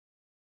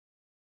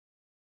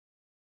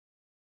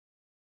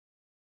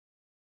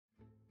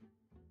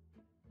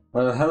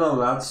Well, hello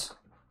lads.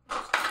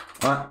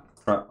 Ah,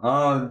 crap.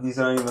 Oh, these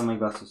are even my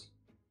glasses.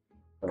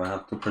 So I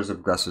have two pairs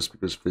of glasses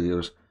because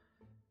videos.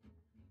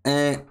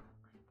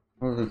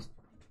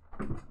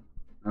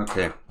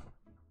 Okay.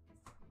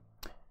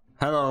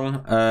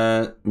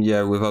 Hello.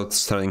 Yeah, without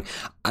starting.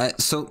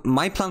 So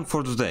my plan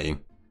for today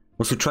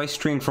was to try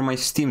streaming from my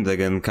Steam Deck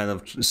and kind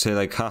of say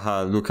like,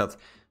 haha, look at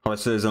how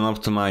it is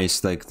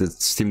unoptimized. Like the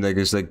Steam Deck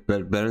is like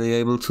barely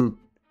able to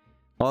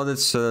audit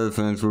itself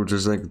and it will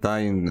just like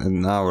die in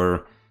an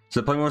hour. So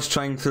the point was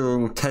trying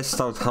to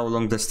test out how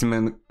long the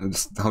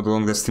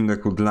Steam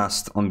Deck would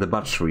last on the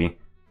battery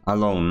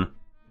alone.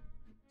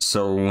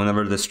 So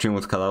whenever the stream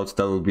would cut out,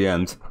 that would be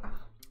end.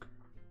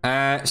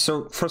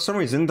 So for some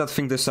reason that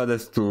thing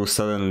decided to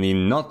suddenly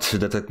not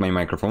detect my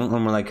microphone, or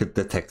more like it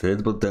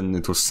detected it, but then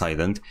it was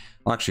silent.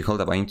 Oh, actually,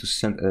 hold up, I need to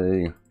send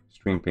a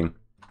stream ping.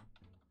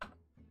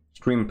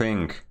 Stream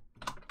ping.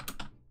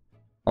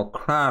 Oh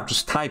crap,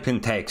 just type in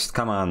text,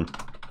 come on.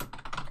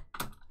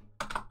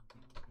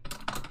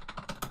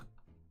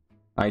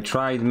 I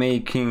tried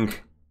making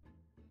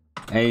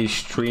a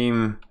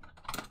stream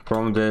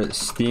from the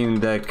Steam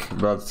Deck,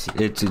 but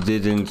it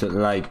didn't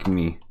like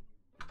me.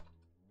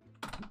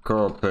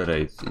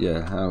 Cooperate, yeah,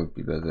 that would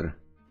be better.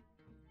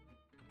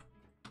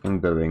 In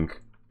the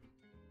link.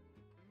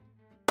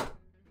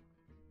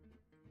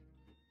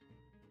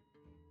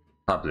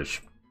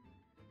 Publish.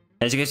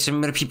 Let's get some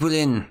more people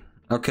in.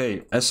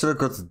 Okay, SL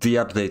got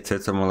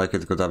de-updated, or more like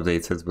it got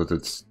updated, but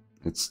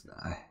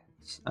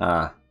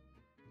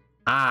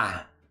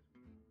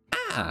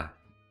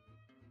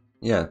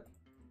yeah.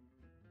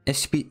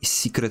 SCP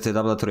Secret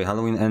Laboratory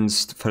Halloween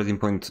ends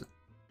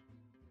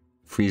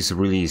 13.3's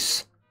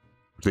release.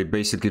 They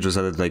basically just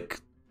added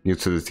like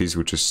utilities,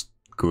 which is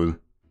cool.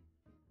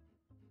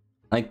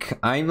 Like,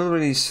 I've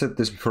already said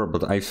this before,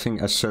 but I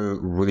think SL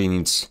really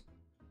needs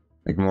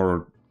like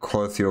more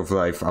quality of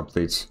life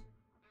updates.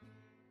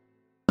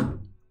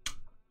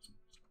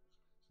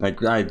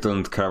 Like, I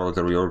don't care about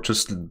the reorg,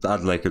 just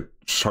add like a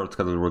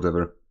shortcut or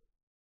whatever.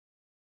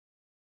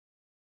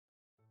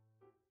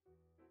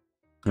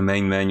 The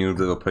main menu,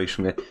 the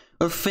operation guide,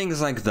 well,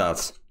 things like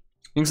that.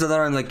 Things that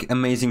aren't like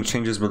amazing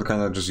changes, but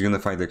kind of just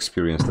unify the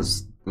experience.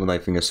 That's what I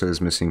think SL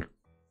is missing.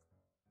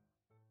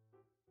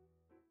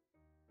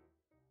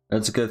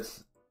 Let's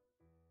get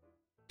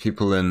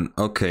people in.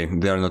 Okay,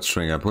 they are not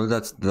showing up. Well,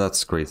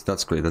 that's great.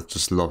 That's great. That's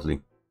just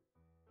lovely.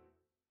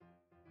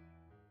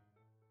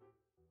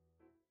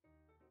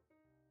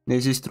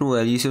 This is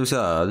truly so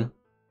sad.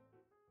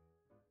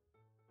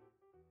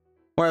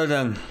 Well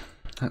then,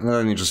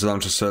 let me just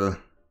launch SL.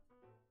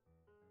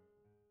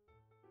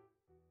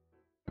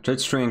 Trade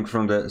string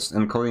from the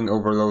encoding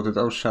overloaded.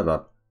 Oh, shut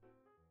up.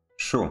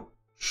 Shoo.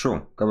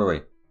 Shoo. Go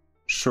away.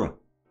 Shoo.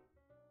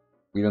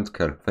 We don't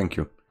care. Thank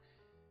you.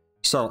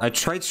 So, I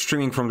tried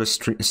streaming from the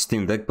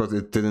Steam Deck, but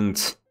it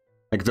didn't...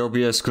 Like, the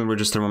OBS couldn't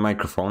register my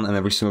microphone, and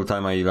every single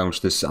time I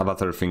launched this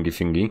avatar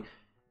thingy,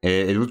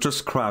 it would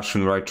just crash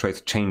whenever I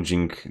tried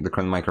changing the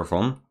current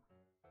microphone.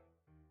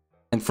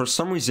 And for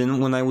some reason,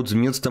 when I would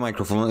mute the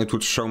microphone, it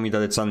would show me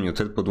that it's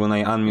unmuted, but when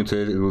I unmuted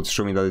it, it would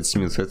show me that it's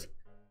muted.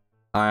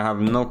 I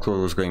have no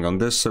clue what's going on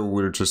this, so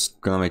we're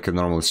just gonna make a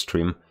normal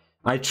stream.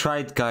 I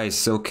tried,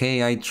 guys,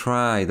 okay? I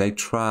tried.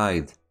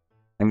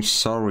 I'm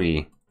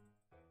sorry.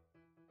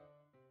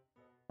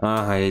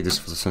 Ah, I hate this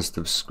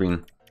photosensitive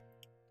screen.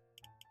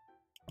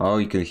 Oh,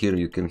 you can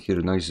hear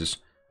noises.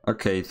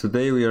 Okay,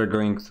 today we are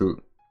going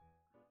to...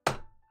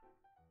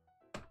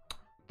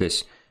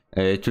 This.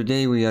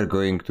 Today we are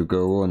going to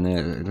go on...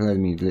 let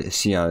me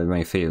see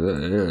my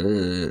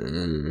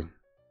favorite...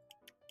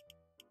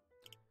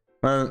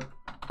 Well...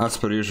 As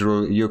per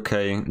usual,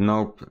 UK,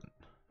 nope,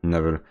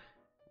 never,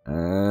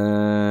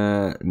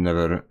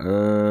 never,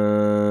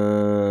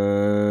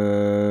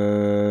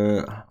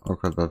 oh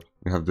god,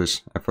 we have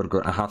this, I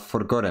have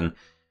forgotten.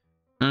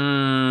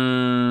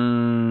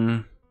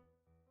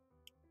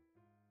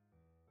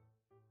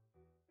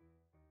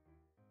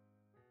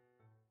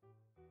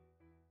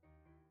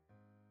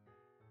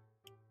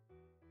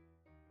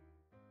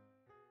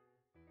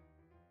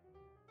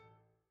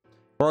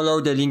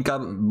 Follow the link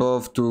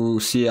above to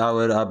see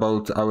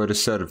about our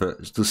server,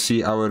 to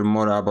see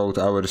more about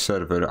our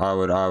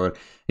server,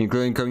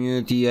 including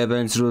community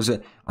events, rules.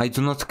 I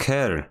do not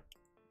care.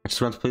 I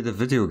just want to play the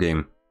video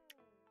game.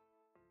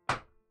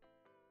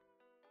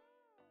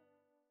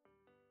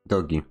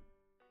 Doggy.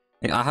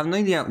 I have no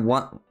idea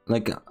what,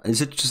 like,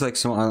 is it just like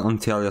some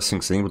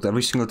anti-aliasing thing, but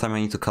every single time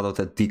I need to cut out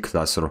a D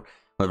class or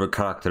whatever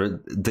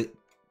character,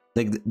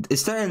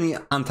 is there any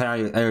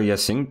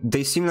anti-aliasing?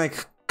 They seem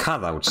like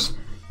cutouts.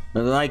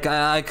 Like,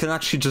 I can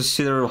actually just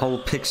see their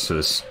whole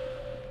pixels.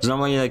 So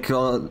normally, like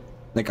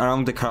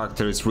around the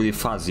character, it's really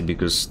fuzzy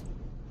because,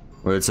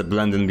 well, it's a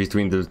blend in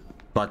between the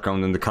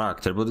background and the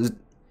character, but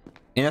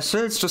in a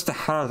sense, it's just a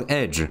hard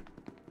edge.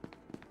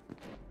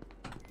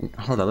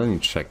 Hold on, let me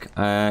check.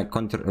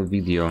 Counter a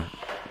video.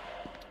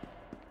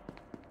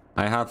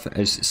 I have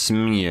a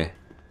SME.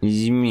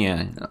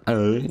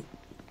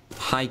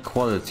 High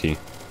quality.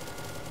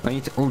 I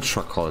need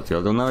ultra quality,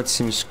 although now it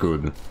seems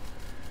good.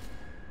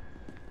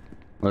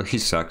 Well, he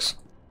sucks.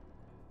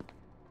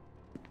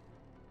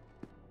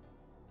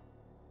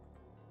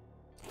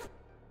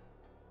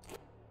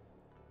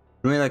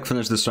 Let me like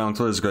finish this round.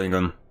 What is going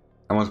on?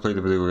 I want to play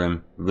the video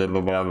game. Blah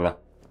blah blah blah.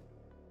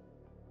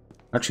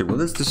 Actually,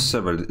 what is this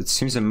server? It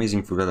seems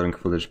amazing for gathering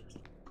footage.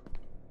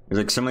 It's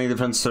like so many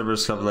different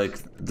servers have like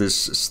this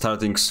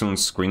starting soon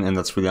screen, and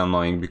that's really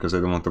annoying because I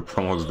don't want to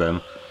promote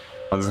them.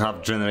 I just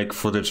have generic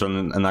footage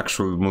on an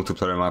actual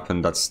multiplayer map,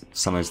 and that's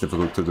sometimes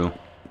difficult to do.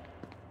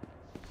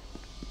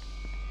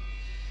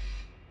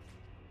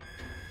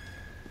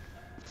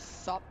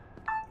 Sup?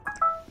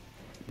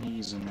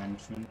 He's an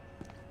entrant.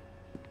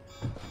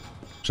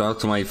 Shout out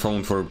to my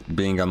phone for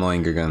being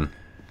annoying again.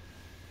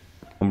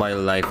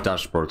 Mobile live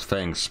dashboard,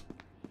 thanks.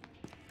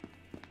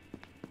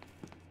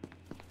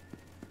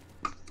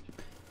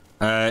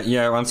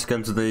 Yeah, once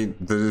again today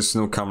there is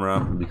no camera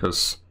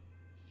because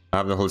I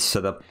have the whole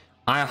setup.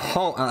 I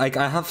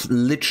have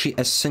literally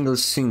a single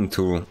scene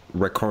to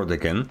record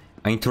again.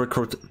 I need to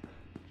record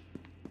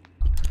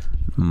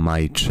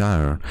my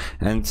chair,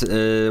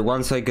 and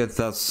once I get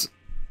that,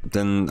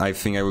 then I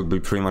think I will be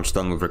pretty much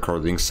done with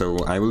recording, so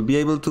I will be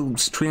able to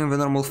stream the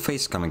normal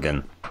facecam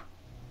again.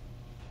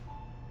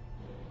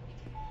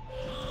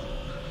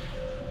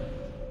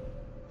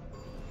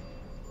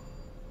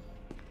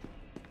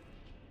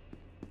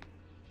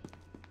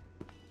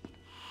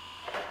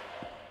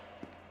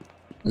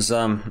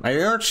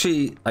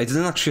 I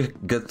didn't actually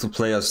get to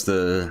play as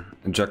the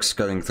Jack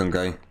Skellington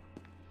guy.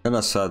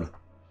 Kinda sad.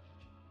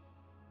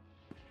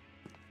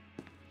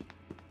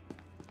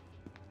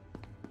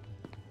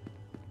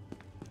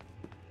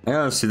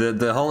 Yeah, see,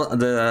 the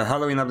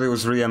Halloween update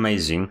was really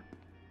amazing.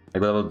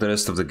 Like, what about the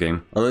rest of the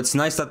game? Well, it's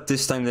nice that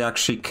this time they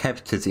actually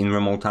kept it in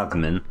remote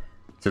admin.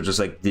 They're just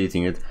like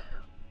deleting it.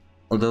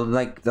 Although,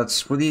 like,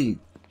 that's really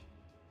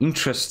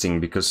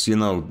interesting because, you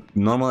know,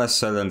 normal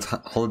SL and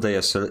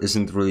holiday SL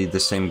isn't really the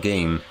same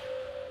game.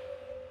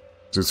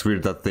 So it's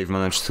weird that they've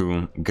managed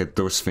to get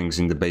those things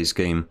in the base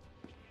game.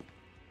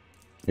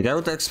 Like, I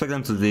would expect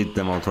them to delete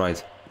them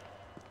outright.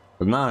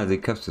 But nah, they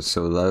kept it,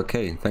 so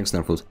okay, thanks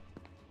Nerfoot.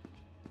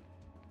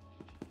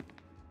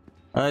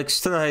 I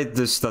still hate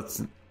this,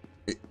 that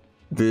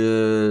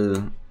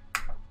the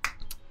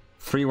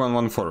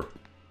 3114.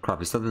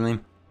 Crap, is that the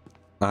name?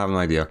 I have no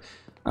idea.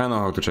 I don't know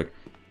how to check.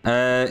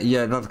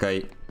 Yeah, that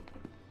guy.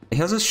 He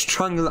has a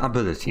strangle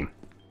ability.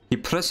 He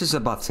presses a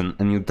button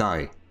and you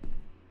die.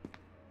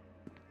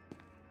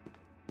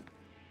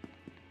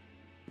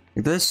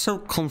 That is so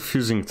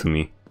confusing to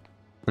me.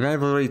 Like,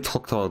 I've already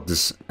talked about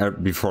this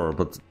before,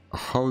 but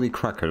holy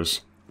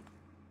crackers.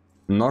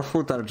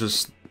 Northwood are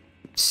just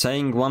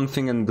saying one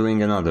thing and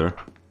doing another.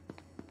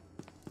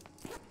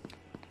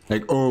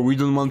 Like, oh, we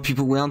want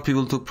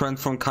people to prevent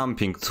from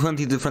camping.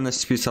 20 different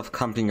SCPs have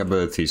camping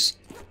abilities.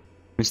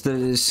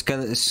 Mr.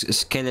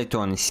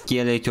 Skeleton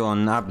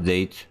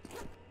update.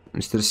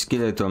 Mr.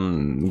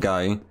 Skeleton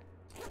guy.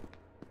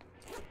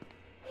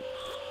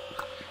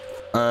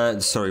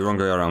 Sorry, wrong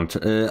way around.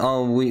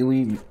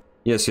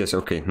 Yes,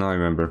 okay, now I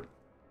remember.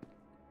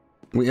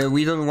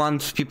 We don't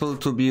want people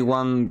to be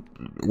one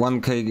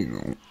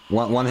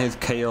hit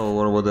KO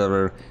or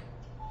whatever.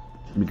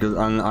 Because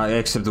I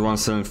accept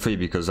 173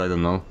 because I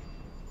don't know.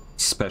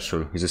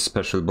 Special, he's a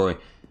special boy.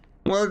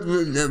 Well,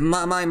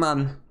 my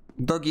man.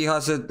 Doggy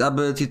has the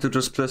ability to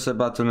just press a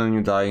button and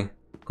you die.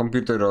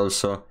 Computer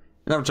also.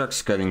 Now Jack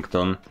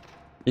Skellington.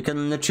 You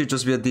can literally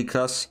just be a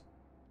D-class.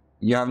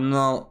 You have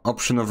no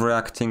option of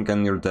reacting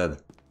and you're dead.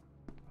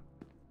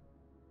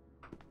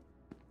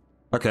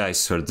 Okay, I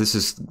swear, this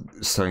is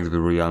starting to be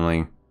really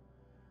annoying.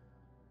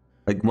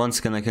 Like, once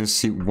again I can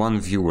see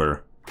one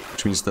viewer.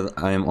 Which means that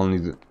I am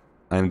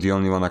the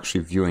only one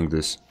actually viewing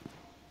this.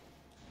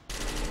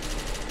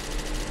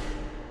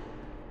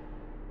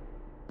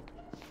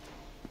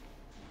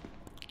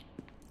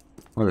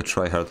 What a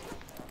tryhard.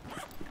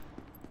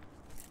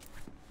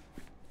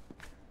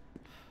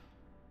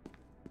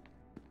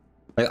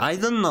 I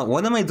don't know,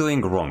 what am I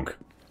doing wrong?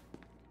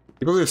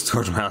 People just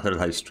torch my other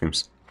live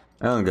streams.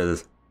 I don't get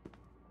it.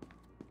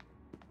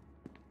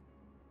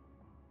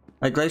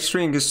 Like, live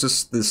streaming is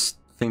just this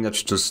thing that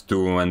you just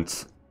do, and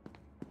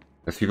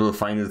if people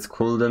find it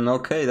cool, then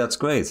okay, that's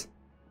great.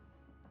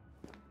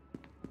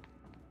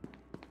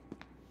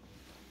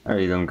 I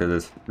really don't get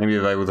it. Maybe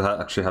if I would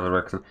actually have a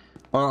record.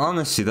 Well,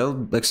 honestly,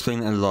 that'll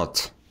explain a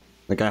lot.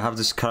 Like, I have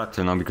this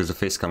character now because the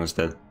facecam is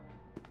dead.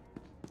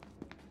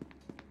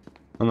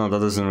 Oh no, that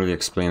doesn't really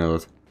explain a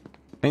lot.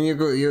 And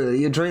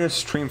you join a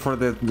stream for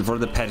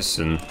the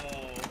person.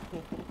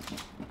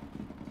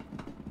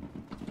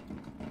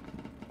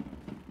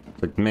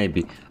 Like,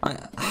 maybe.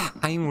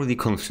 I'm really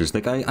confused.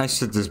 Like, I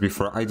said this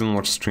before, I don't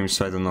watch streams,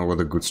 so I don't know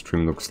what a good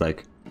stream looks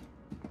like.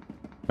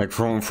 Like,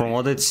 from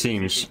what it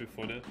seems.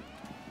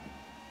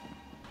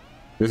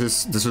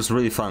 This was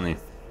really funny.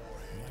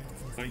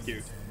 Thank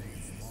you.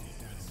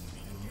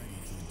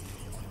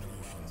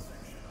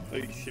 Oh,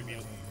 you shit me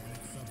up.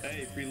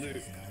 Hey, free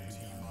loot.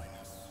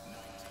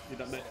 Need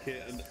that med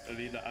kit and I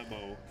need that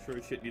ammo. Sure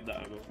as shit need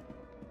that ammo.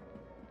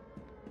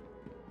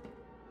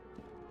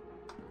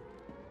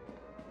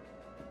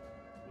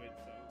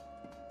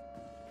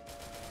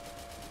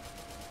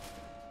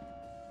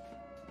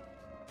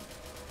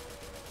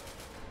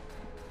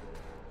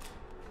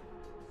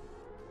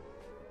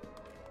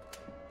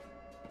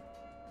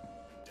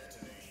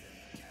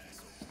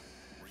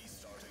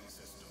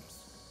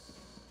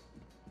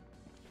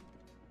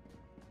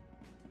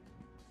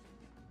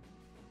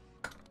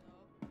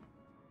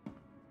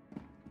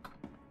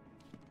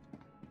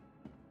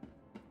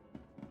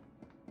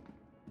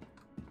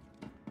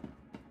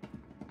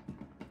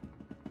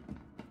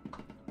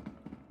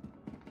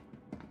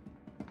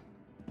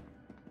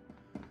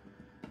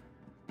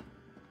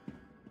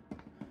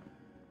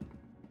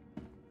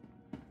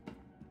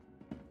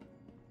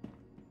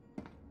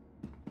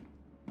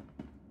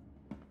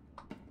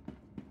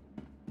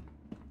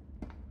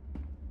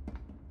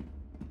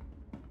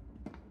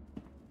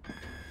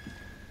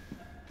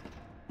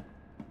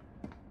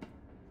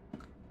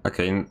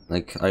 Okay,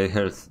 like I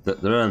heard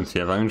that they're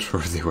empty, I'm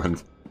sure they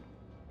went.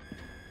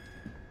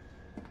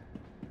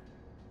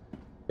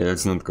 Yeah,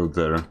 let's not go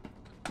there.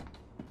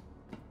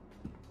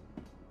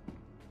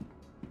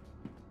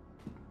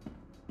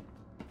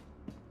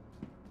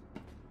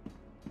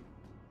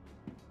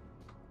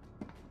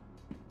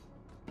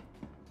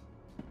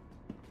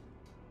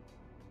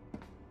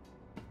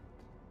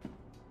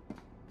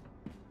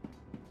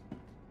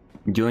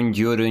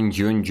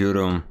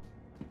 Jun.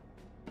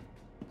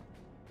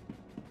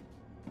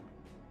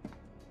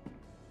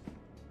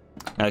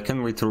 I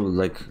can't wait to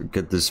like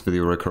get this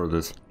video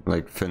recorded,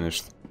 like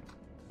finished.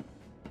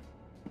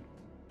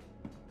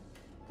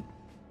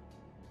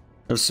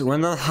 So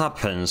when that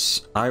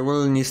happens, I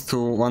will need to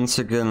once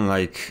again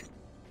like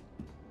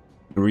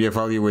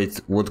reevaluate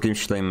what game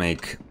should I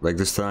make. Like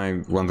this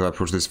time I want to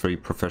approach this very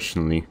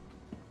professionally.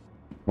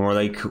 Or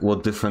like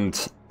what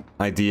different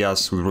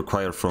ideas would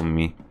require from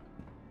me.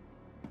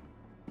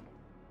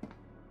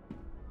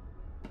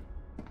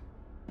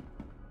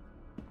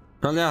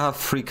 Currently I have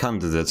 3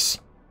 candidates.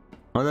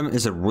 One of them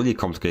is a really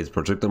complicated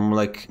project. I'm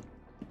like,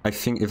 I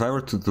think if I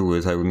were to do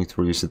it, I would need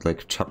to release it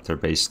like chapter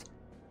based.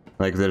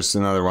 Like there's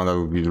another one that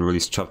will be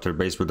released chapter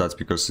based, but that's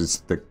because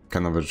it's the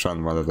kind of a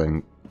genre that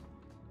I'm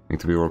going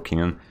to be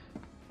working on.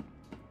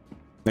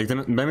 Like the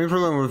main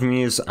problem with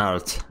me is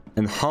art.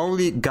 And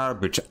holy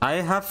garbage, I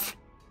have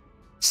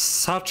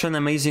such an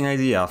amazing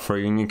idea for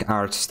a unique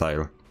art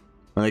style.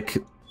 Like,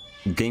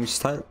 game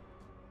style?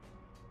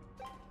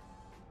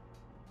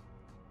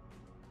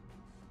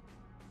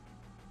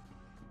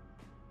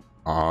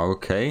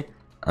 Okay.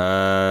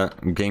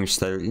 Game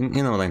style, you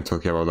know what I'm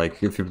talking about.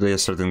 Like, if you play a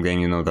certain game,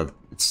 you know that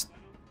it's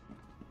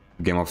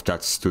a game of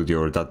that studio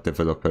or that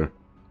developer.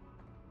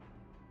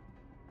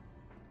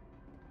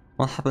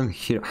 What happened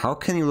here? How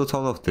can you loot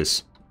all of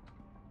this?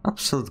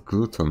 Absolute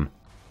glutton.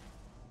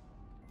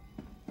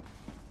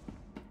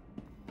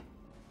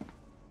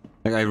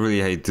 Like, I really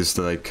hate this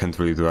that I can't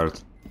really do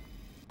art.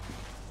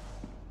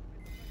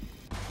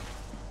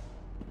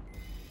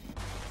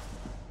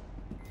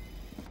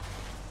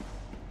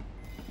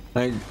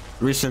 Like,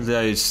 recently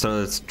I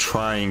started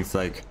trying to,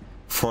 like,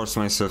 force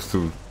myself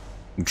to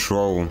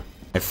draw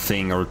a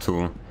thing or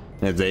two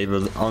a day,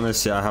 but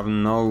honestly I have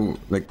no,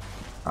 like,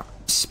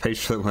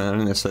 spatial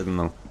awareness, I don't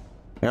know.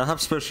 I have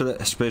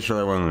spatial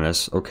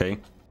awareness, okay.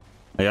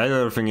 I got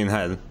everything in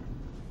head.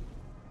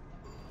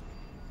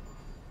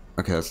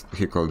 Okay, that's,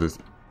 he called it.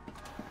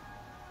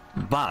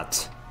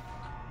 But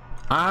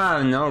I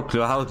have no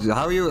clue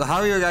how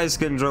you guys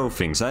can draw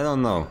things. I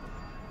don't know.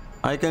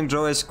 I can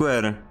draw a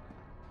square.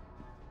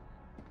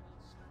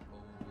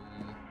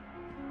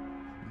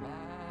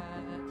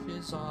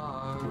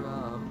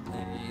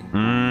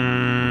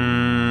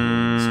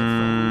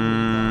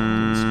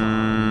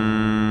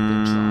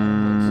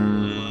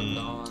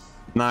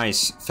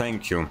 Nice,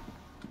 thank you.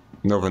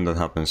 Love when that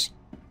happens.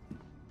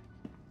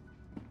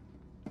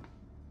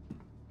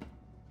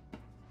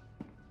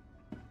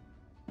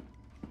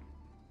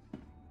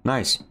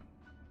 Nice.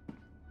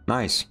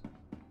 Nice.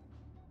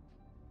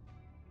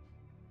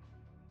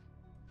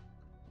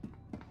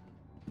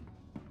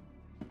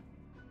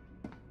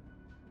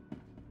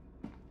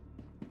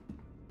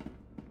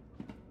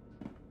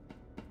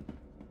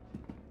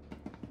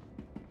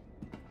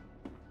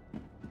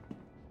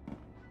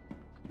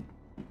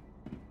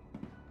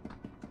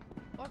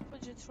 What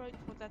would you trade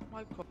for that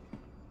micro?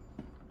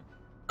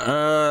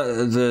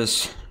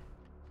 This.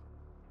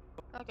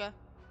 Okay.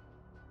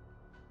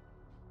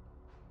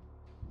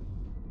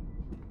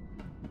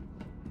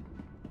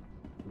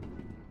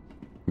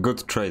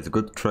 Good trade,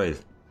 good trade.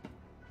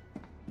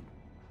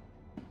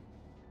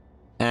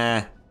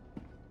 Now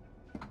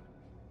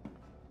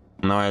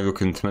I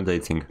look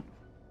intimidating.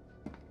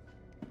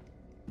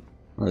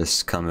 Oh, a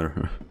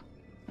scammer.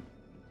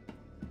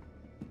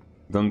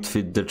 Don't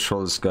feed the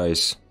trolls,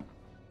 guys.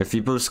 If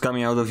people scam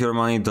you out of your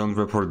money, don't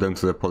report them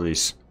to the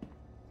police.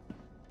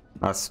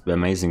 That's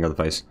amazing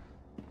advice.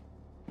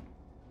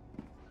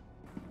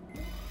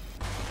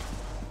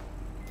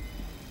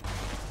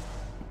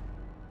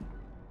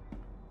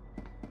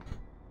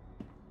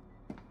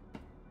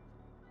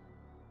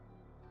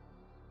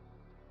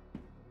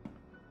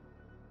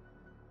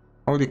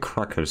 Holy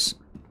crackers.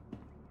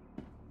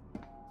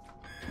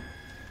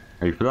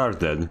 People are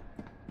dead.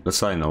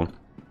 That's I know.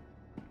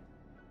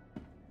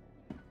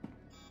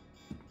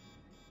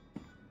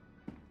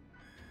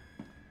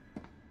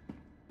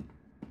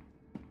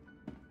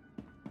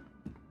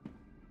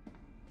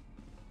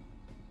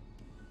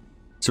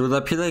 So it would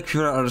appear like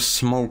you are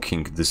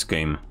smoking this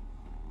game.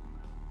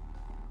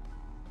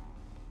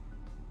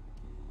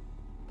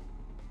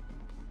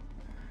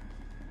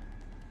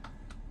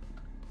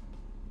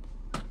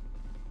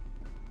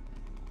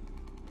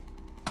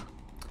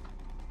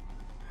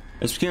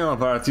 Speaking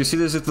of art, you see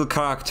this little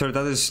character?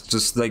 That is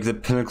just like the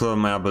pinnacle of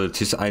my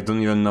abilities. I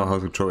don't even know how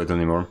to draw it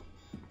anymore.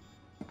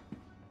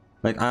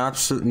 Like, I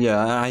absolutely...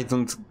 yeah, I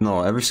don't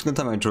know. Every single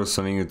time I draw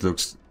something, it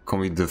looks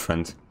completely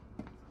different.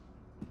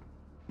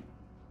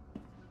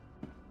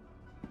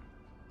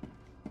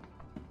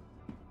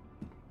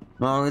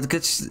 No, it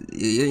gets...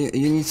 You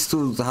need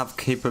to have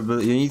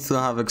capability, you need to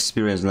have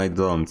experience, and I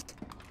don't.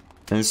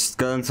 And it's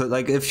going to,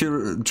 like, if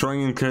you're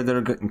drawing in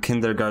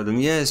kindergarten,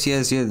 yes,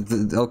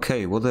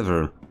 okay,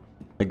 whatever.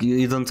 Like,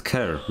 you don't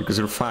care, because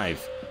you're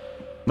 5.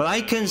 But I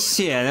can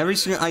see, and every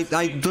single...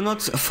 I do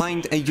not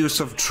find a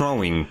use of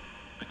drawing.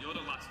 And you're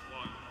the last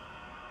one.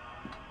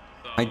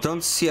 So, I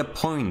don't see a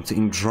point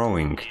in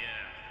drawing. yeah.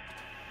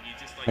 You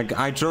just Like,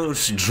 I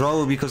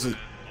draw because...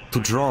 to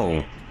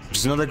draw. Which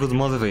is not a good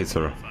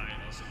motivator. fine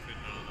or something,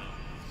 I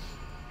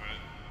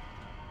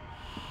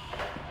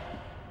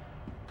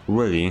don't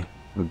know. Really?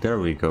 Well, there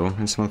we go.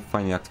 And someone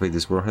finally activate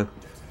this warhead.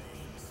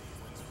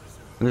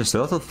 There's a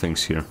lot of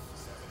things here.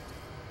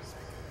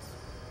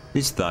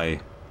 Please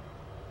die.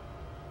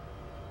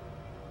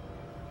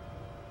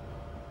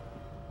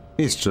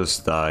 Please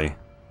just die.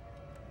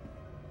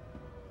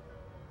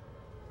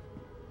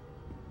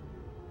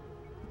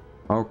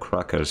 Oh,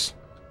 crackers.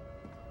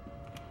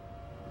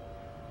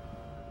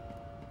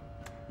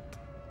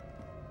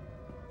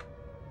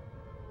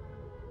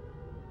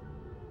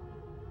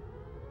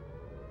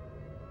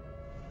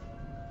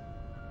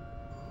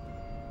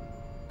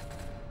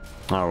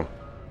 Oh.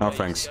 No,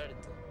 thanks.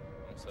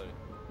 I'm sorry.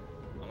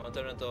 I'm gonna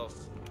turn it off.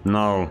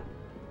 No.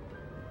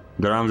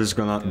 The round is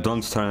gonna...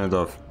 Don't turn it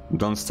off.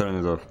 Don't turn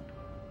it off.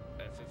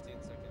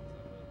 15 seconds.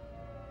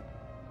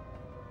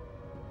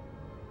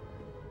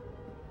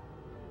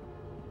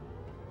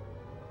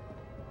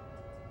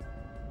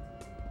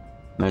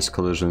 Nice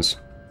collisions.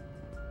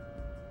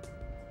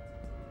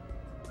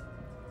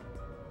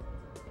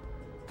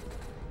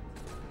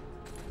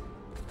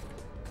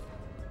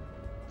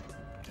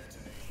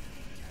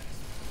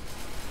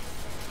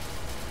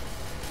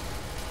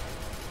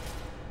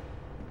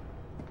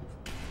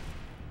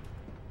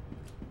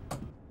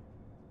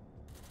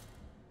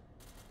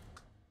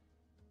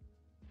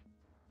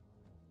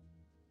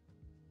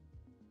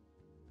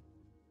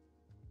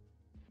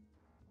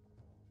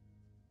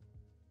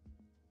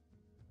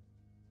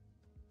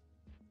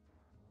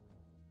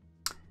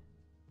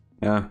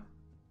 Yeah.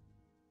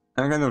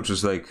 I'm kind of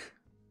just like...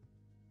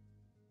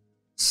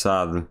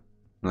 sad.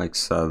 Like,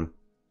 sad.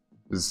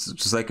 It's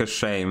just like a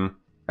shame.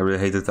 I really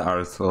hated the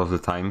art all of the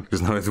time,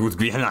 because now it would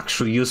be an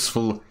actually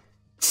useful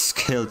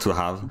skill to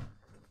have.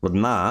 But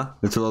nah,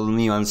 little old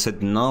Neon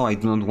said, no, I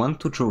do not want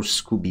to draw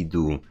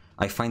Scooby-Doo.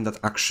 I find that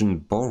action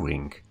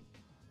boring.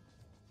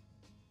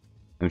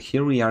 And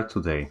here we are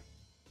today.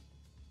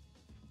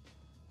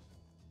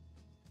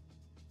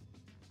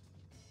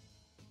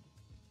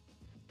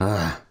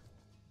 Ah.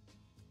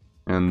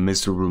 A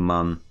miserable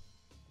man.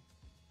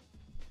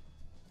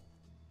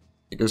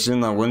 Because, you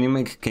know, when you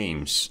make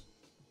games,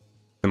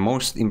 the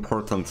most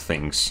important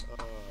things...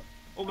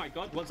 Oh my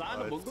god, was that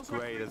an Among Us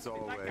reference? Did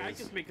that guy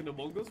just make an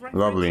Among Us reference?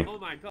 Lovely. Oh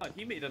my god,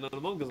 he made an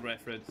Among Us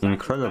reference.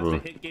 Incredible.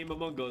 That's a hit game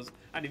Among Us,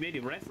 and he made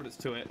a reference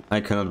to it.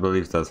 I cannot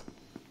believe that.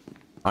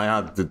 I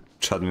had the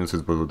chat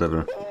muted, but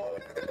whatever.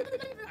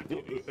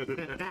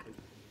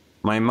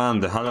 My man,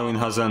 the Halloween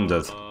has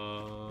ended.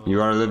 You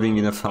are living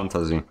in a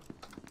fantasy.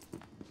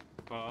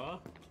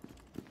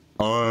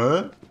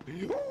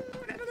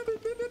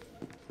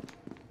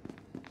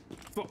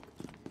 Fuck.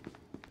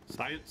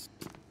 Science.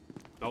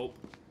 Nope.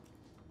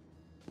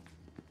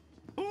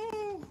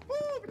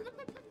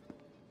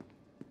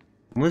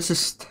 Where's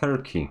this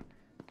turkey?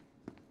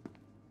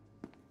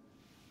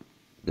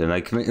 Yeah,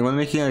 like, when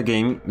making a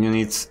game, you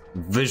need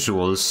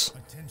visuals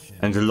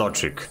and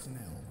logic.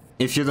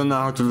 If you don't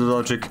know how to do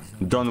logic,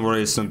 don't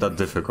worry, it's not that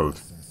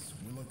difficult.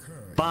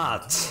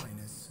 But...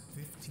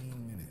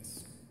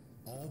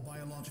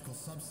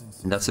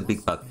 that's a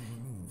big but.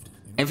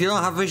 If you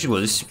don't have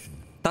visuals,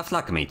 tough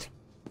luck, mate.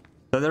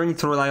 So I don't need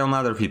to rely on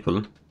other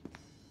people.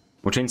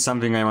 Which ain't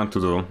something I want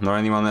to do, nor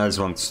anyone else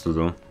wants to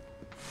do.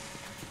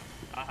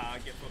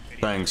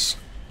 Thanks.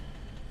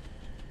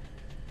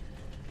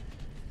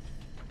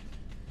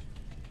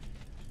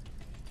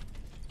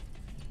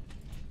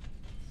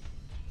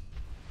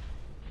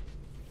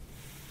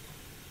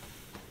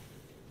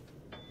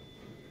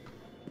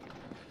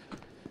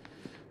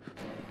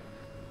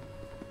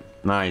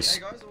 Nice.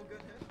 Hey guys, all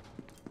good here?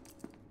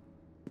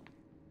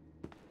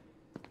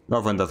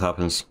 Love when that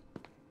happens.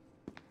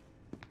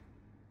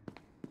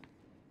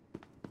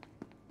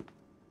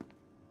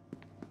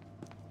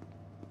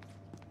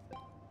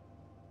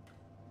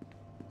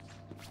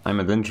 I'm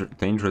a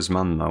dangerous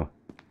man now.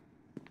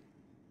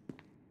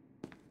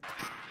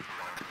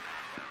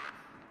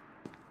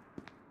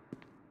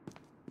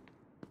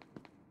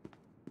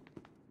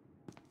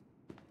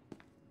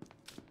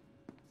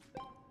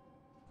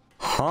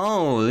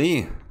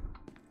 Holy!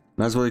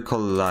 That's what we call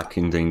luck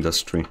in the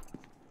industry.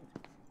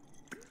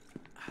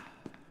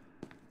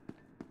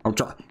 Oh,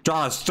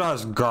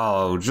 just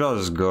go,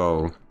 just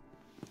go.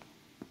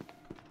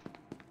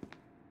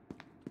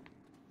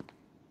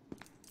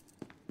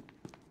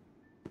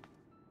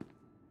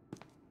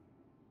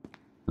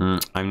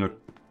 I'm not...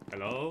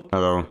 Hello?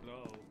 Hello.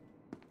 Hello?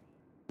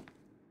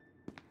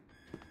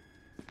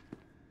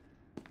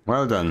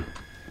 Well done.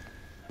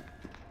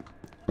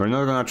 We're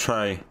not gonna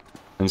try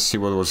and see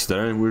what was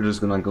there, we're just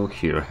gonna go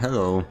here.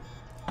 Hello.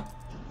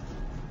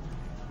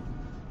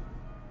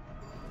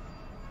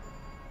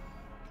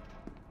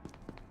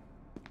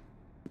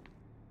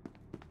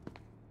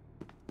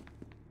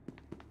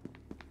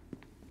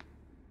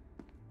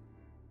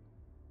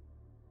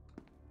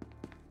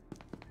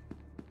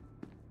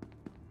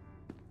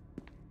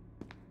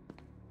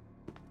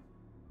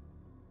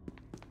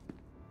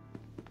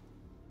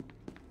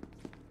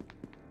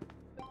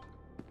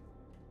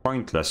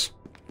 pointless.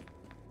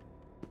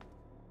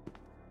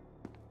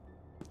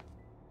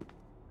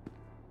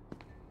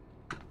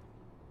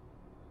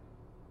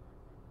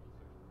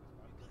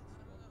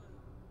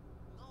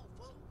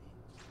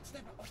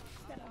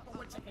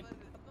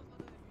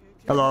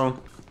 Hello.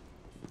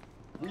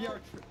 We are.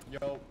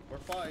 Yo, we're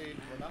fine.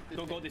 We're not.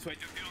 Don't go this way.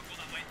 Don't go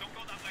that way. Don't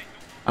go that way.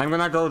 I'm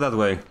gonna go that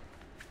way.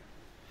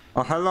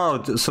 Oh,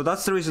 hello. So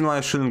that's the reason why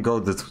I shouldn't go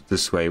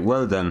this way.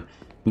 Well then.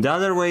 The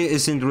other way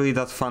isn't really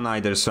that fun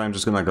either, so I'm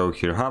just gonna go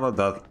here. How about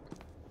that?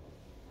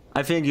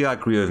 I think you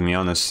agree with me,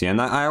 honestly,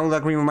 and I will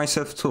agree with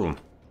myself too.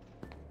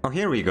 Oh,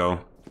 here we go.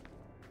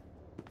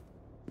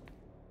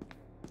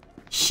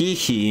 Hee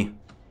hee.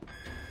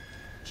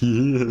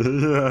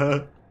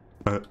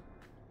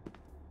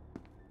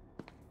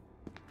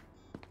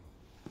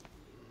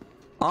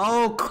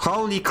 Oh,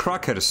 holy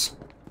crackers.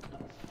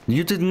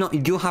 You did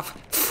not- you have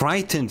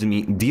frightened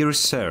me, dear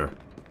sir.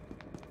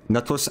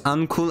 That was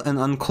uncool and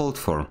uncalled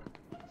for.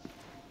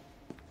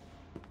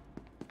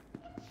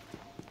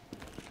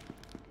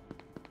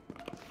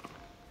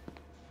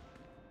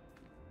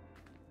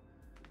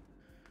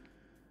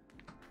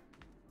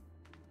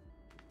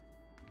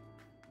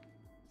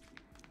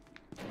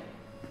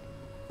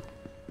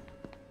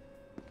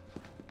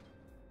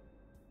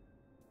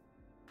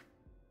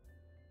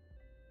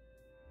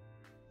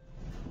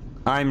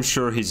 I'm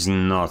sure he's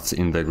not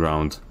in the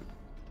ground.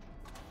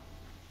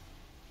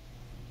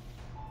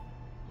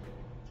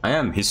 I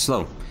am, he's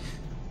slow.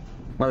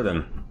 Well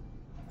then.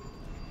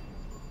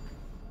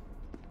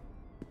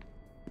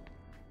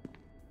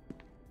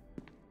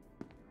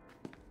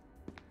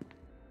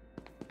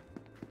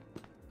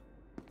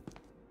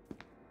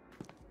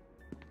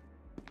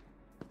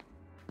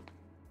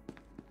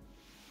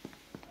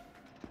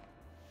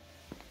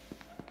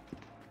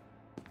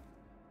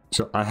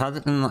 So I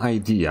had an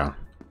idea.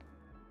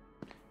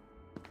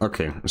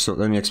 Okay, so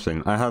let me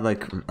explain. I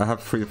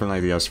have 3 different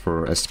ideas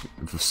for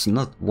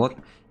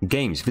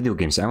games, video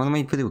games. I want to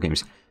make video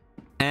games,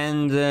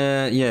 and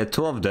yeah,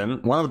 2 of them.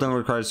 One of them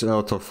requires a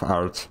lot of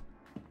art,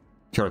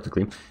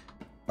 theoretically.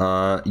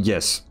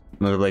 Yes,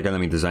 not like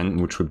enemy design,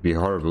 which would be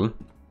horrible.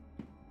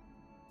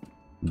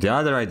 The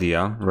other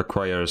idea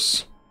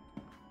requires.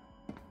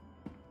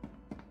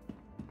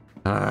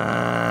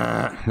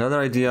 The other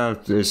idea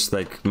is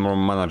like more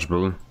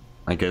manageable,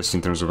 I guess,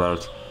 in terms of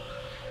art.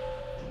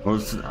 Well,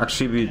 it's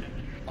actually be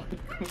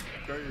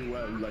Very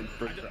well, like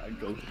first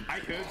angle. I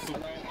heard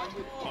something.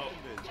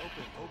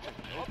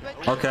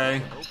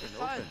 okay.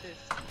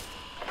 Scientist.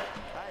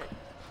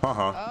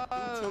 Haha.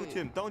 Oh, Don't shoot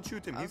him, don't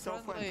shoot him, he's I'm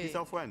self-went, friendly. he's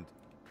self-went.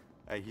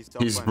 Hey, he's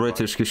self-went. He's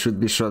British, he should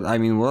be shot. I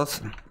mean,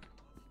 what?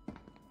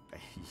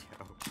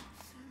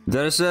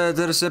 There's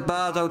a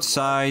bat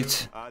outside.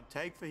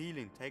 Take for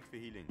healing, take for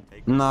healing.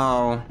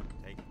 No.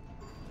 Take.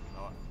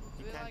 No,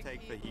 you can't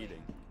take for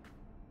healing.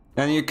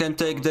 And you can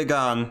take the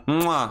gun.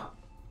 Mwah!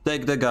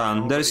 Take the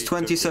gun. There's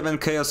 27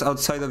 chaos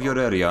outside of your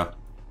area.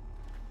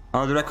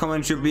 I would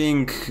recommend you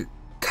being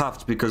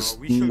cuffed because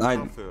We should I...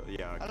 cover,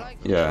 yeah, I like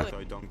Yeah. so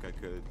I don't get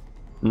killed.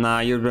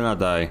 Nah, you're gonna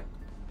die.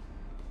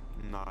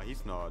 Nah,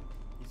 he's not.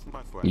 He's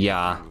my friend.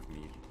 Yeah. He's with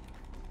me.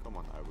 Come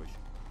on, I wish.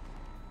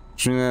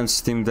 Stream Deck and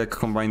Steam Deck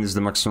combined is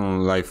the maximum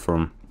life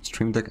form.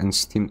 Stream Deck and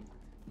Steam...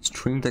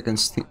 Stream Deck and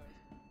Steam...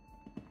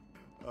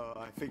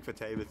 I think the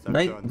tables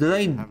Did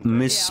I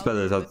misspell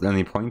it at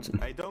any point?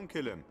 Hey, don't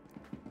kill him.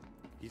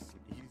 He's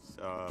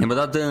Yeah, but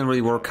that didn't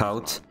really work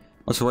out.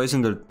 Also, why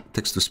isn't there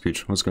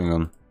text-to-speech? What's going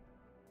on?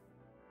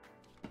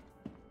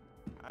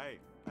 Hey,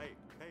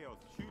 Chaos,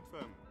 shoot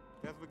them.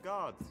 There's the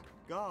guards.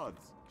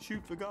 Guards,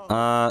 shoot the guards.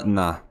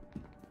 Nah.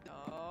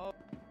 no.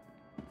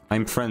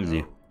 I'm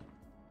friendly.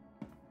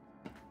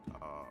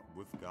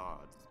 With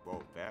guards.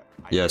 Whoa, there.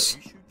 Yes.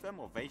 You shoot them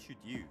or they shoot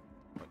you?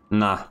 But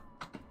Nah.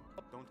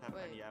 don't have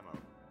Wait. any ammo.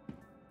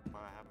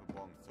 But I have a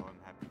bomb, so I'm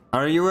happy.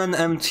 Are you an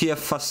MTF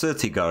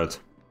facility guard?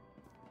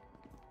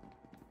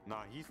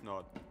 Nah, he's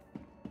not.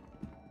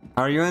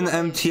 Are you an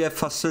MTF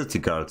facility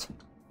guard?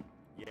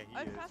 Yeah, he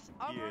I'm, is.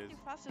 I'm He is. running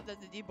faster than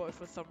the D-boy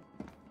for some.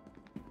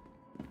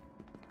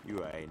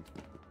 You ain't.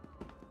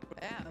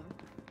 Damn.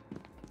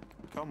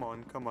 Come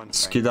on, come on. Frank.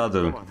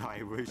 Skedaddle. Come on,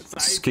 I wish.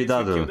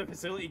 Skedaddle. Kill the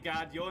facility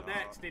guard. You're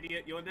next,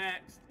 idiot. You're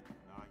next.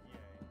 Nah,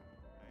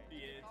 he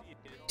ain't. He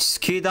is.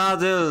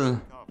 Skedaddle!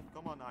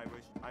 Come on, I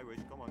wish.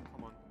 Come on.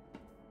 Come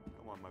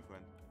on, my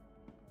friend.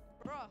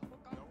 Bruh, look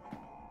out.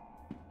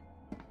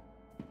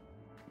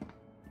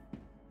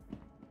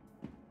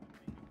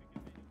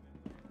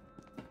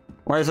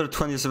 Why is there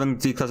 27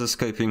 D-class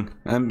escaping?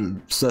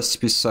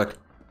 SCP suck.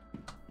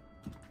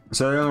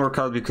 So I didn't work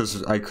out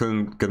because I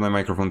couldn't get my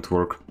microphone to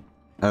work.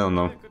 I don't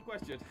know. Good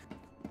question.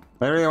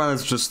 I really wanted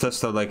to just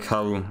test out like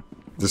how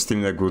the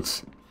Steam Deck would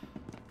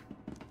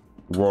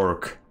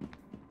work.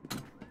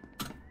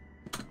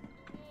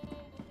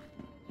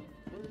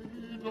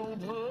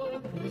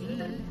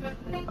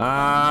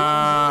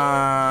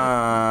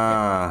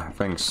 Ah,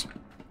 thanks.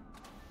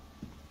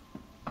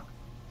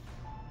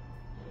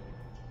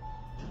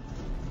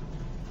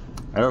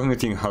 I don't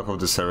muting half of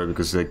the server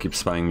because they keep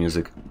spamming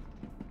music.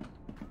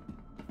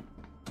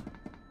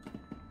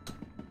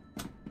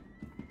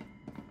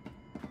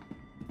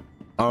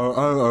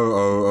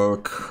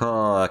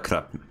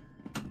 Crap.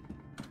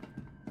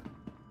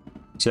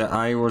 Yeah,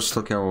 I was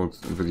talking about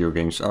video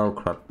games. Oh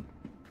crap.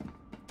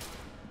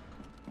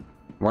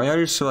 Why are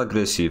you so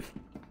aggressive?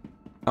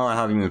 Oh, I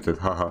have you muted,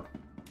 haha.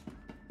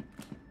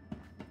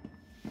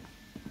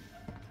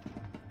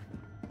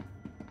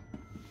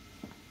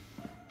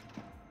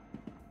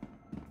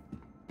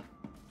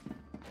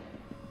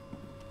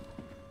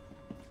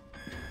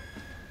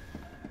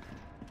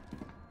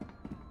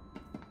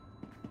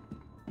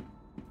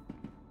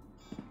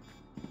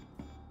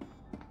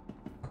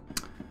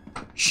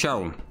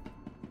 Show.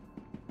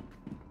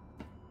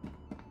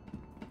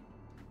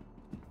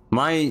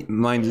 My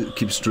mind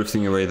keeps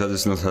drifting away, that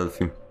is not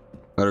healthy.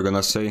 What are you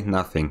gonna say?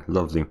 Nothing.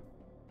 Lovely.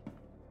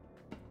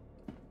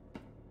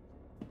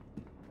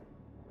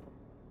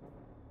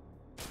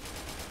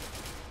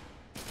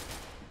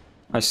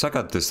 I suck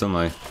at this, don't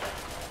I?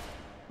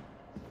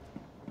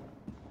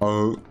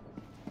 Oh.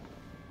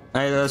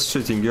 Hey, that's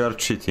cheating, you are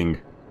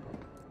cheating.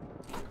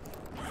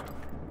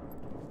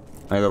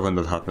 I love when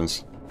that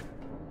happens.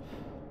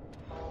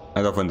 I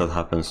love when that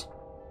happens.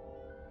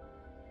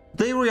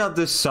 Did they react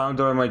this sound,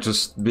 or am I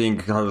just being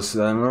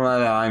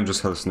I'm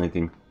just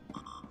hallucinating.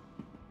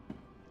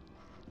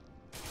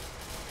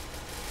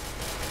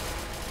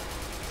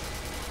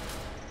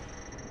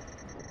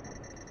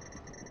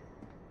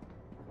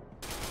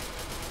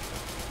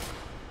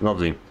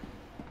 Lovely.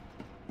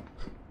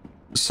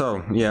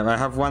 So, yeah, I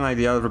have one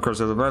idea that records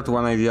the bird,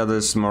 one idea that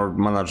is more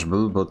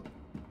manageable, but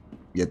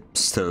yet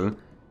still.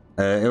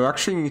 I will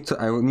actually need to,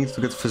 I will need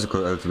to get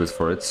physical a little bit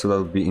for it, so that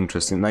would be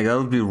interesting. Like, that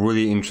would be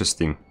really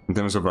interesting in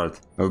terms of art.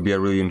 That would be a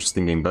really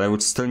interesting game, but I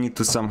would still need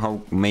to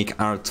somehow make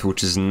art,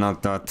 which is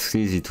not that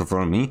easy to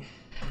for me.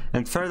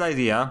 And third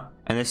idea,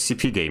 an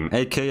SCP game,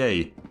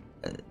 aka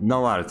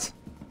no art.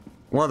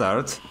 What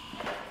art?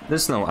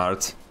 There's no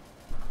art.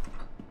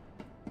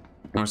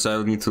 So I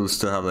would need to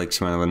still have like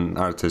some kind of an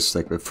artist,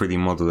 like a 3D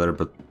modeler,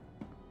 but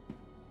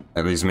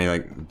at least made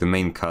like the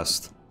main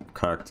cast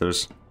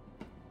characters.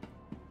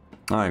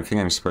 Oh, I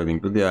think I'm spoiling,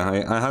 but yeah,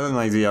 I had an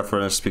idea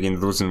for speaking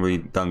that wasn't really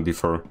done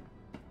before.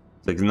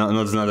 It's like not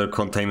another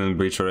Containment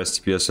Breach or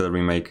SCPSL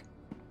remake.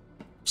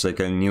 It's like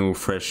a new,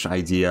 fresh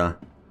idea.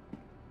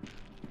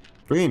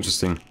 Really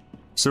interesting.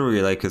 Still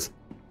really like it.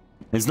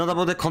 It's not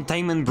about the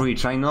Containment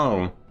Breach, I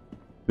know.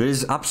 There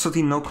is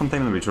absolutely no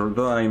Containment Breach,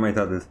 although I might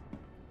add it.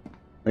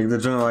 Like, the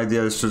general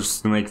idea is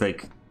just to make,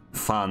 like,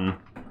 fun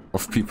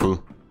of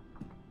people.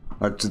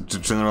 Like, the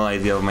general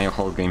idea of my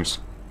whole games.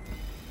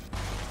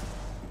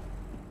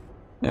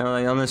 Yeah,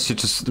 I honestly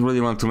just really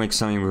want to make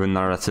something with a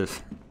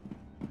narrative.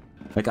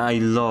 Like, I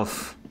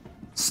love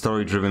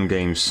story-driven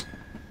games.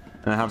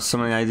 And I have so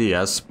many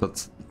ideas,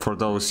 but for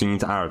those you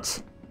need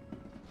art.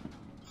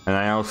 And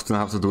I often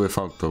have to do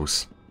without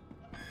those.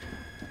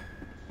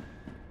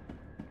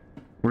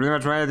 Pretty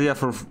much my idea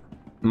for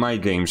my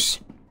games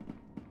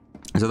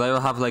is that I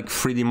will have like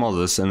 3D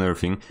models and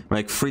everything,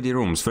 like 3D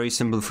rooms, very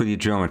simple 3D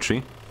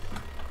geometry.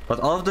 But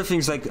all of the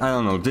things like, I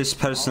don't know, this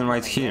person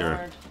right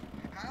here.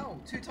 How?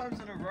 2 times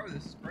in a row,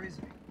 this is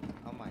crazy.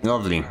 Oh my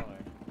Lovely. God.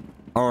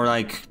 Or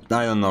like,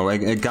 I don't know,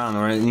 a gun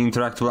or an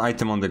interactable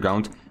item on the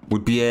ground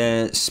would be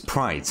a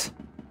sprite.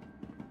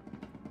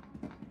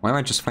 Why am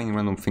I just finding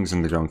random things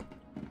on the ground?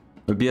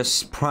 It would be a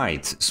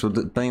sprite, so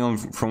depending on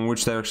from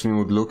which direction it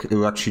would look, it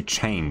will actually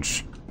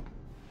change.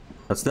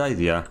 That's the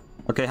idea.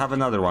 Okay, have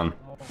another one.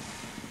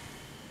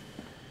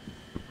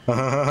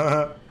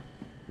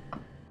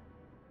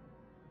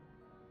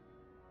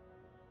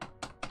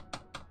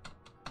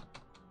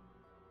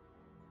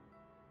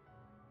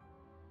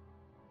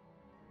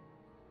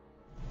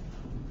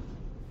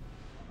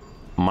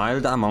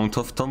 Mild amount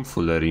of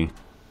tomfoolery.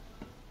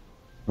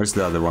 Where's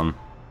the other one?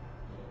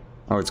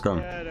 Oh, it's gone.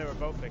 Yeah, they were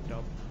both picked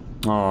up.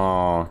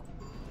 Oh.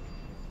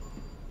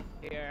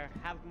 Here,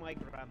 have my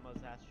grandma's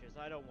ashes.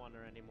 I don't want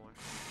her anymore.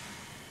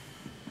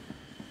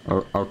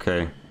 Oh,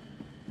 okay.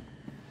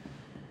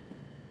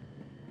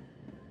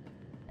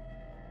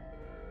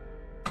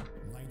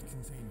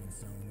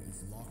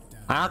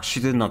 I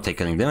actually did not take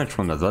any damage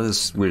from that. That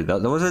is weird.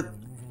 That was an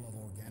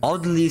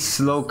oddly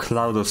slow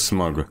cloud of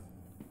smog.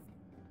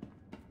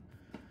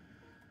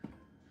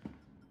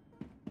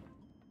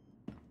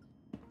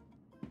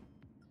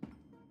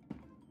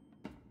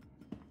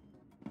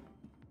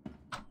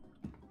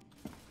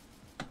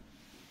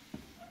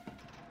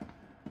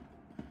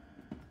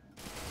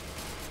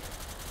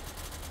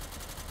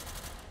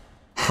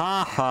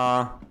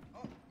 Haha.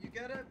 Oh, you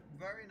get it?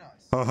 Very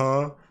nice.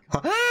 Haha.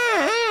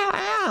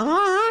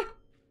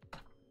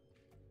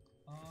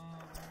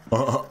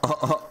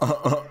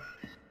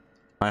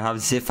 I have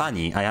the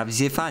funny. I have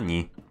the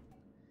funny.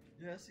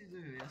 Yes, you do.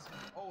 Yes, you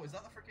do. Oh, is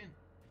that the freaking?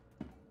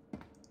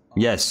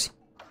 Yes.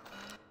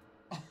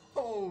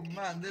 Oh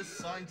man, this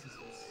scientist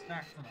was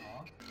snacked on a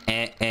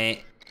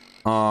heart.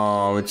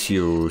 Oh, it's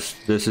used.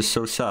 This is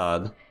so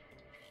sad.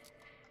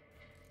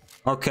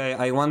 Okay,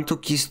 I want to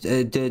kiss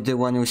the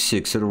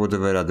 106 or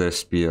whatever other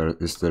spear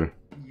is there.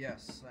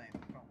 Yes, same.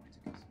 Can't wait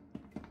to kiss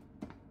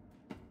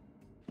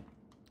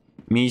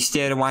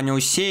him. Mr.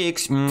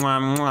 106, mwah,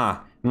 mwah.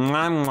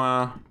 Mwah,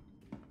 mwah.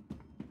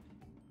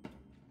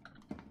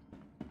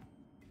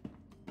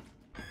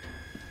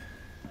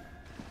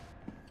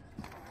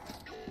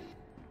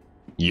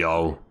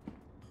 Yo.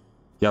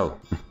 Yo.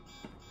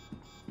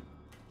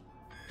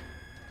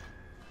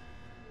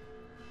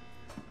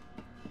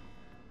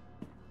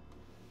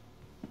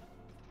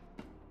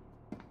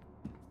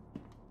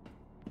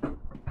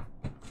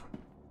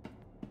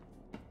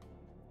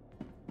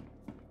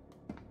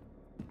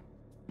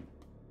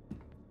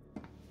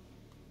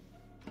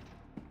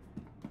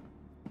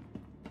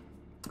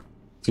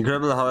 It's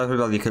incredible how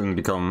everybody can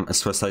become a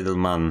suicidal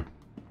man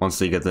once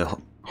they get a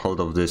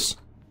hold of this.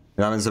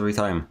 It happens every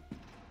time.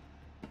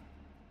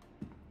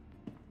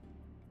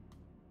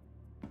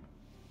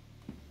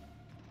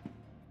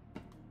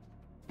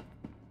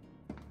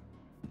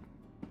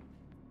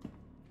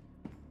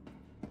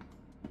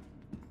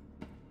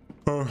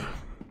 Oh.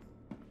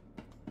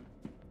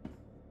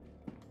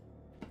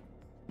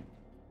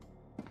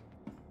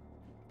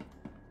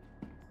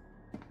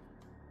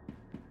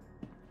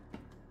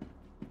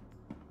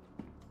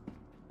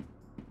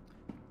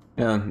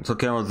 Yeah,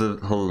 talking about the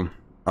whole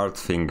art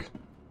thing.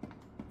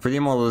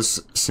 3D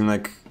models seem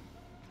like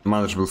a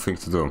manageable thing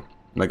to do.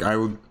 Like, I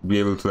would be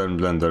able to learn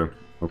Blender,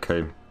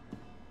 okay.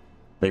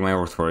 Take my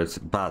word for it,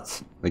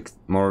 but, like,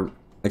 more,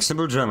 like,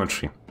 simple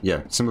geometry.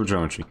 Yeah, simple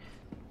geometry.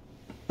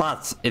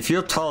 But, if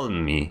you told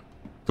me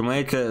to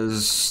make a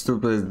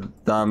stupid,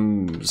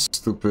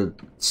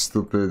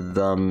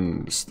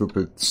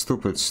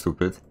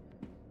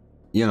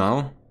 you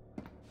know,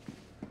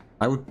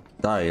 I would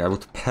die, I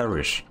would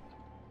perish.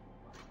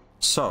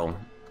 So,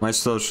 my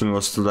solution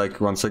was to,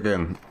 like, once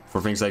again,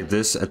 for things like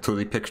this, a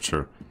 2D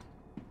picture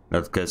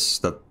that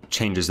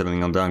changes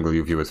depending on the angle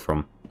you view it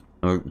from.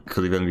 And it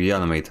could even be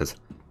animated.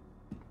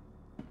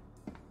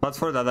 But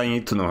for that I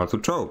need to know how to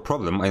draw.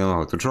 Problem, I don't know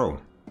how to draw.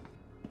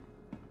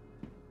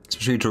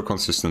 Especially draw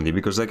consistently,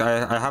 because like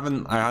I had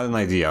an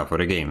idea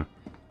for a game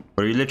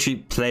where you literally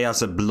play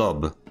as a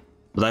blob,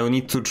 but I will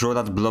need to draw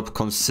that blob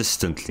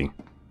consistently.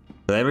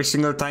 That every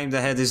single time the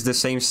head is the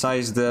same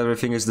size,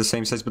 everything is the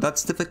same size, but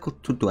that's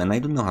difficult to do, and I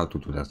don't know how to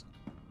do that.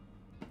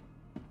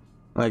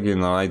 Like, you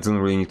know, I don't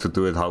really need to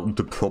do it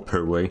the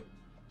proper way.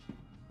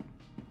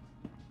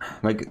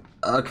 Like,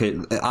 okay,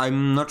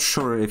 I'm not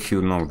sure if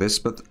you know this,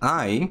 but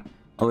I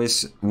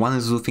always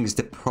want to do things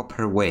the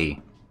proper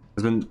way.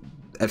 It's been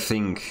a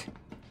thing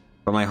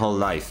for my whole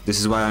life. This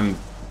is why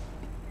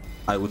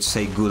I would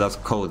say, good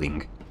at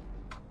coding.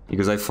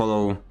 Because I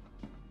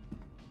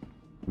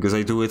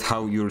do it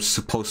how you're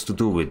supposed to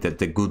do it,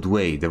 the good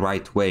way, the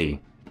right way.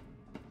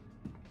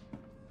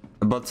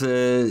 But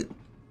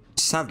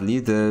sadly,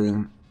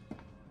 the...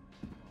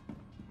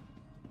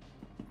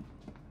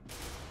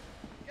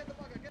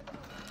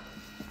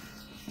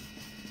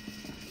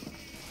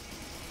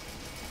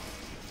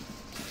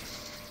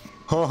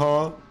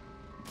 Haha.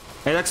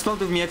 Hey, explode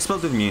with me,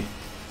 explode with me.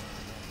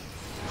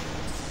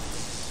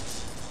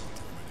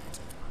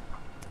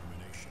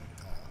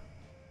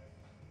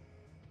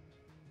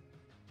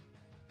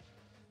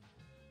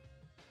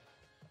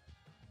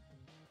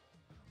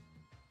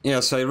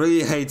 Yes, I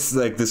really hate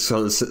like this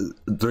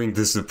doing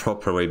this the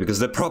proper way, because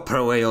the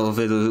proper way of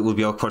it would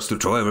be, of course, to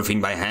draw everything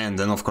by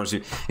hand, and of course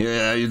you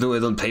do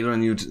it on paper,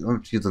 and you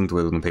don't do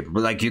it on paper,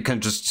 but like you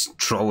can just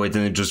draw it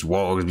and it just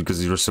works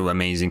because you're so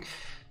amazing.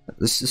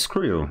 This is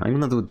screw you. I'm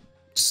gonna do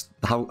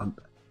how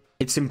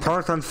it's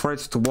important for it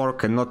to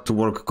work and not to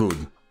work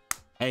good.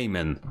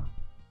 Amen.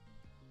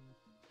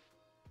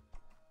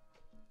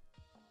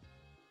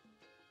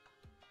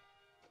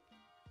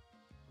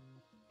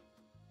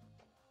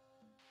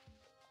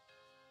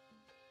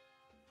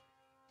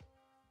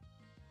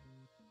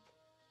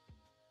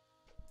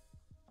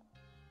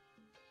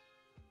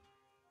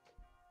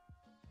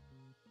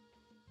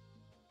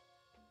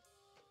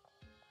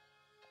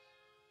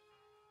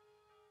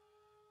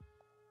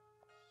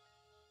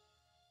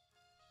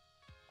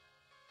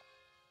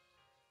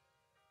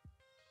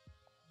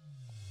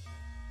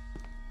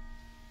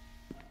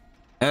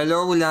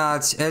 Hello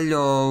lads,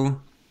 hello.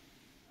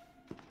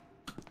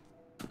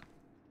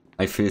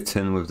 I fit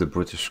in with the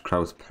British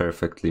crowd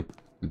perfectly.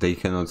 They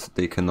cannot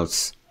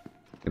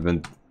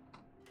even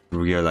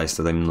realize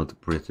that I'm not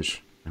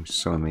British. I'm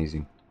so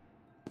amazing.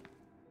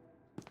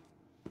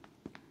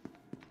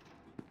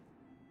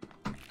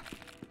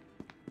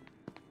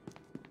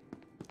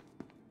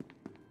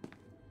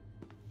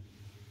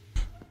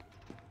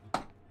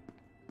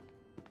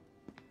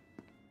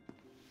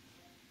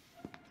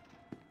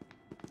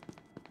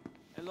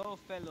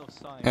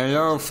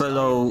 Hello,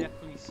 fellow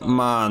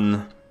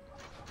man.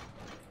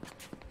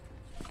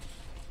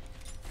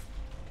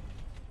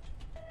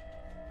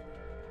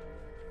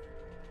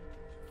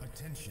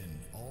 Attention,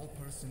 all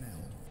personnel.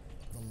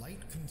 The light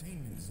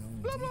containment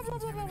zone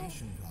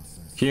decontamination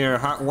process. Here,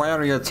 why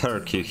are you a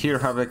turkey? Here,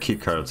 have a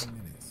keycard.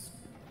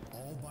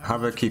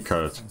 Have a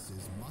keycard.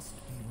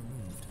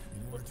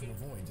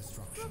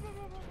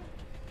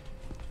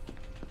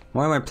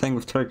 Why am I playing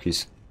with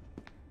turkeys?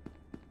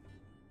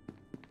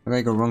 Where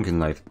did I go wrong in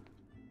life?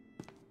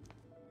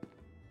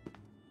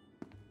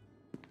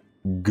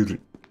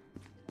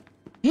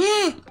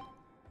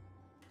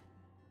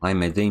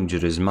 I'm a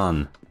dangerous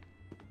man.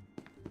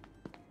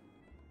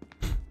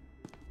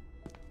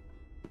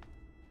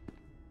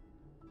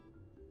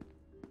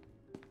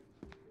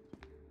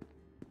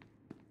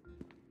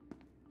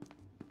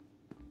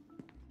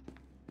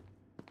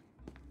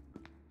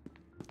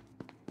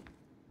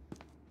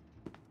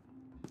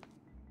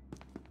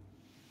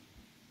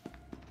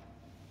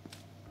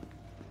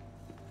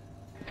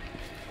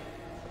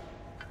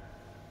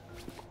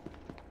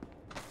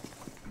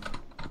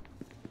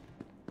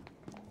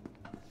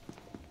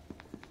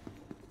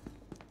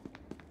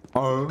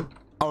 Oh,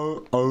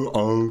 oh, oh,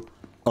 oh,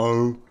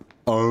 oh,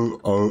 oh,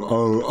 oh,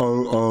 oh,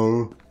 oh,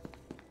 oh.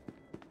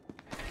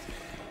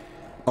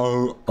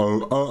 Oh,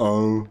 oh, oh,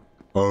 oh,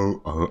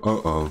 oh, oh,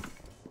 oh, oh.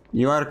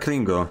 You are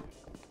Klingo.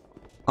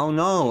 Oh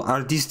no,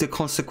 are these the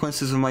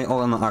consequences of my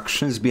own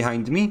actions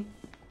behind me?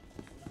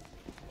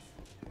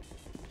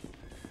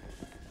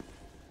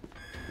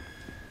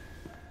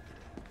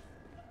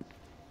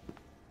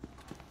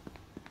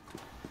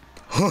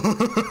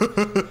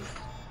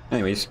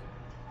 Anyways.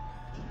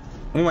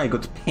 Oh, I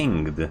got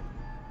pinged.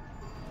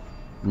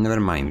 Never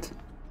mind.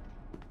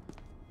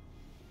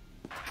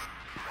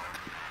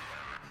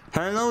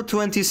 Hello,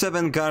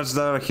 27 guards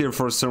that are here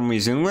for some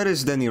reason. Where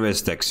is the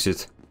nearest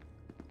exit?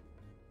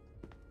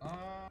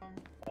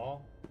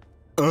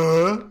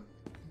 Oh.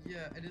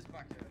 Yeah, it is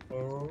back here.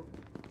 Oh,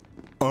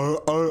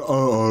 oh, oh,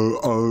 oh,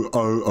 oh,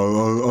 oh,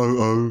 oh,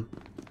 oh, oh.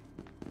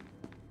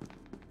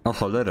 O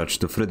cholera, czy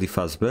to Freddy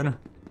Fazbear?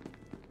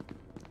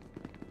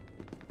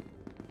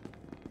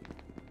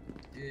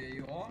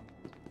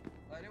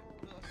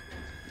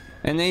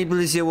 Enable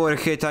the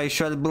warhead, I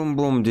shall boom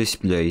boom this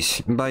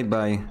place. Bye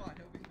bye.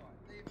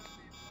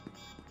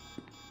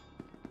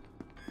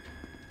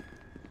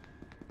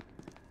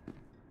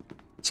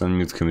 Let's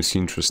unmute him, it's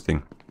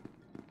interesting.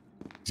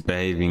 He's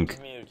behaving.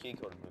 Give me your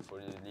keycard before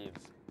you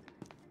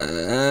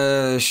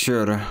leave.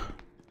 Sure.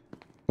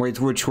 Wait,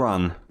 which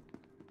one?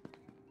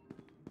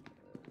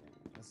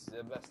 It's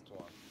the best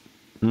one.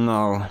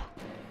 No.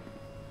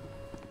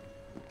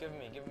 Give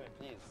me,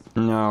 please.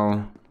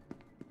 No.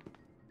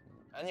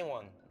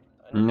 Anyone.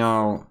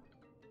 No.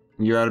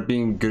 You are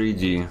being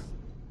greedy.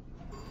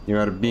 You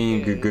are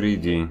being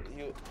greedy.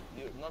 You,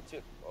 not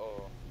you.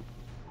 Oh.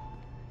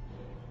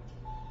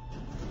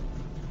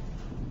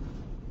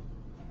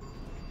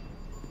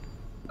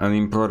 An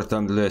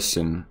important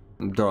lesson.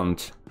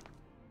 Don't.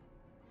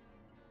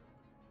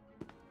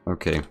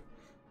 Okay.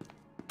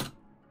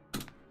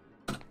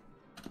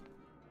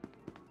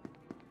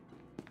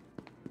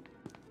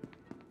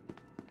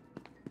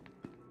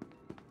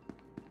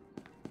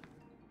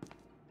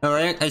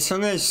 Alright, as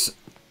soon as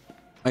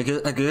I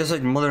guess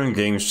like modern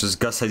games just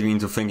gaslight me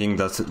into thinking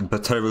that the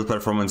terrible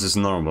performance is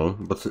normal,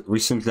 but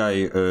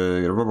recently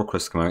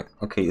Roboquest came out.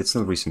 Okay, it's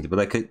not recently, but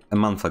like a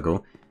month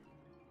ago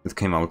it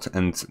came out,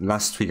 and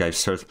last week I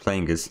started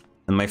playing it,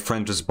 and my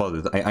friend just bought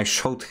it. I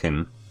showed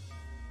him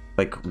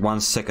like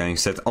 1 second, he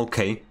said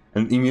okay,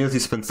 and immediately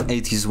spent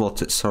 80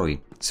 zloty.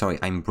 Sorry,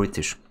 I'm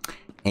British.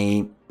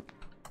 You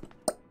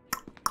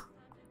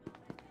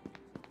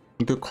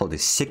could call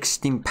this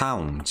 16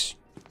 pounds.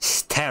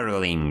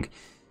 Sterling.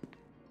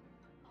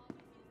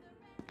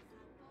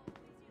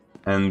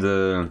 And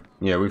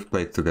yeah, we've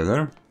played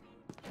together.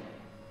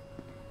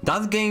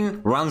 That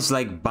game runs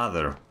like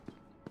butter.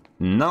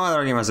 No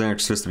other game has an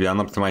excuse to be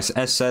unoptimized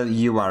SL.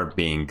 You are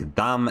being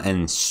dumb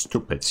and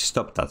stupid.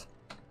 Stop that.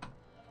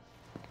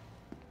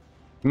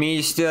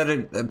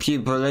 Mr.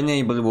 People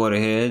enable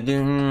warhead.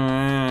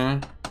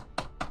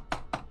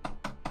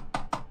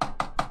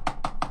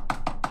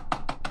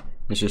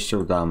 This is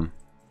so dumb.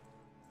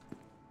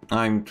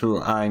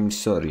 I'm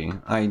sorry.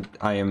 I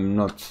am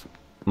not.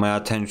 My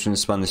attention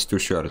span is too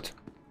short.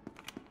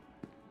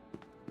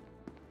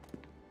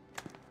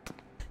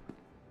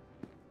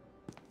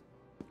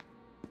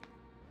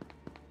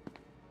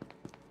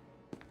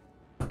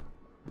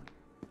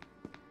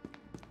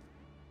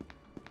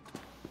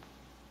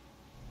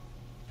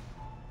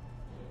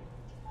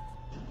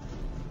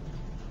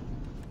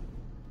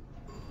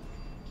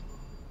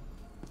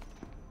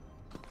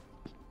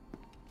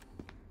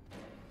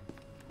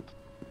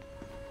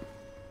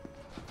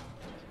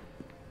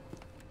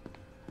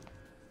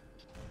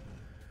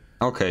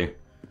 Okay.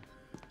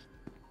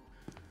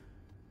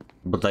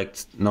 But like,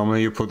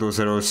 normally you put those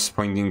arrows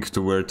pointing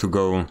to where to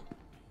go.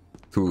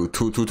 To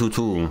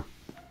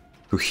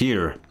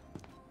here.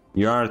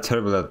 You are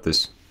terrible at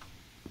this.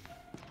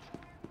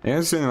 I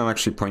don't see anyone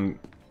actually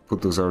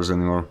put those arrows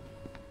anymore.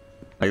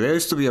 Like, there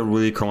used to be a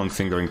really common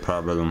fingering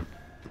problem.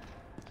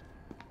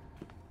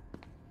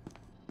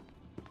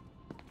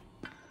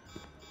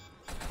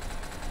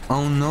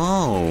 Oh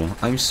no!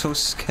 I'm so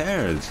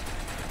scared!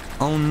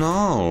 Oh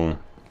no!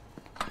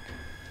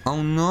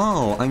 Oh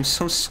no, I'm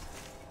so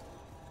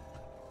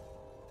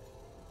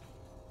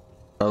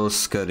that was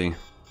scary.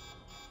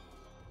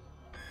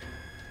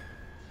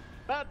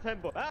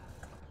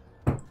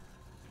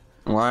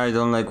 Why I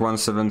don't like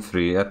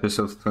 173,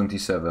 episode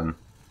 27.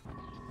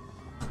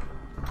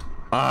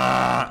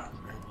 Ah!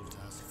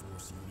 Task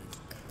Force Unit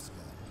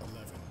Epsilon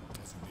 11,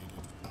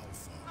 designated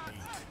Alpha 8,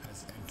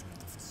 has entered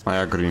I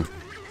agree.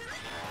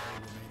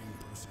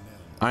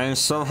 I am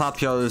so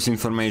happy all this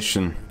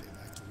information.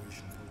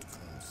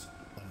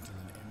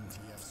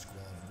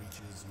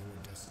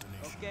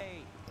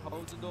 Okay,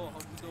 hold the door,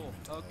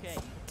 okay.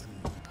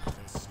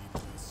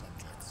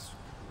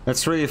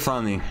 That's really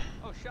funny.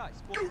 Oh, shite,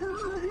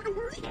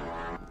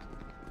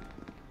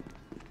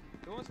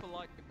 who wants the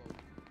light bulb?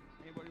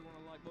 Anybody want a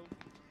light bulb?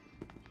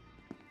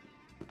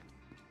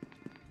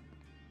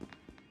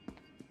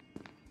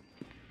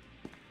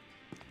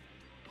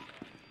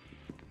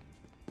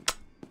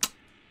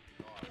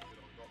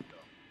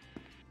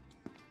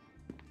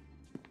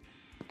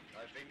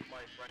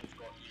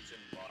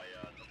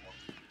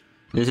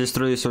 This is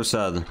truly so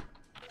sad.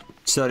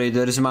 Sorry,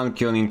 there is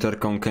monkey on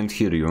intercom, can't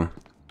hear you.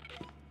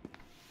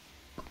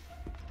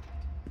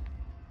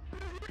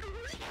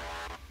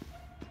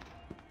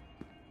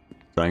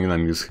 So I'm gonna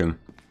mute him.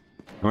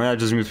 I mean, I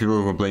just mute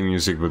people who play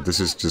music, but this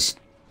is just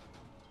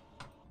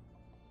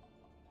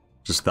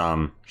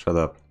dumb. Shut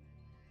up.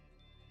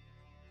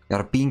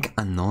 You're being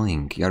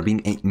annoying. You're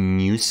being a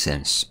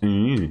nuisance.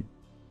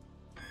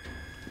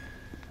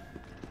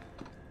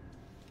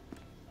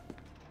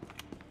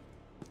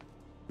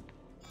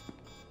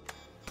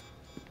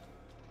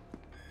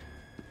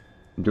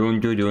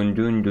 Dun dun dun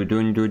dun dun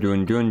dun dun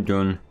dun dun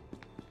dun.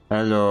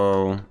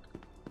 Hello.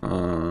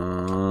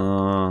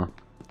 Oh.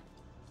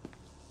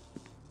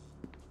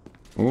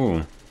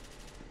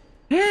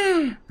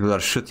 People are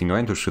shooting. I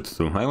want to shoot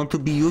too. I want to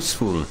be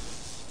useful.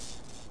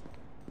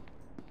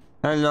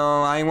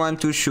 Hello, I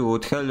want to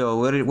shoot. Hello,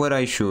 where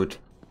I shoot?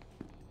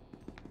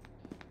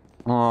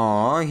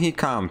 Oh, he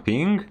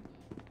camping.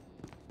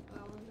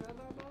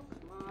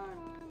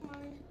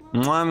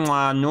 Mwah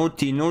mwah,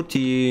 naughty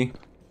naughty.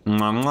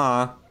 Mwah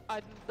mwah. I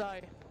didn't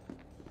die.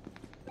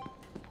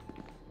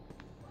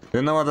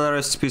 You know what other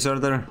recipes are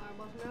there?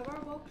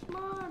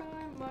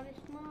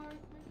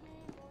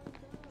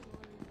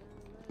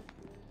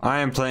 I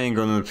am playing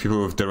on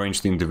people with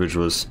deranged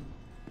individuals.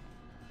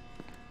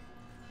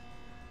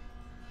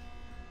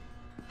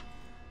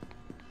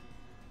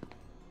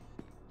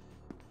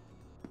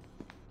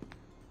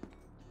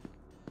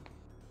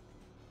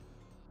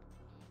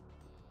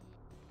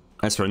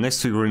 I swear,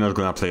 next week we're not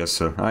gonna play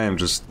SL. I am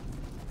just...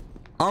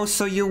 Oh,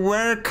 so you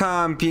were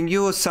camping,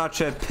 you were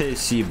such a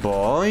pissy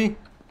boy.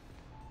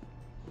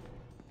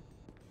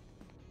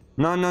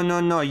 No, no, no,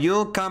 no,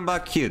 you come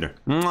back here.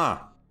 Mwah.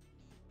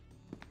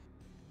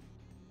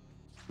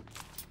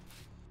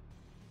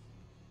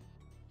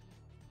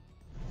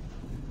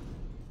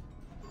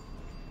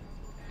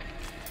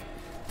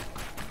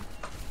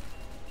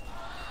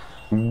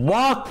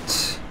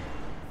 What?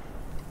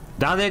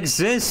 That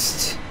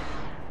exists?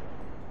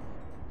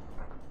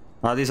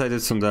 At least I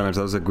did some damage.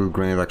 That was a good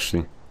grenade,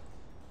 actually.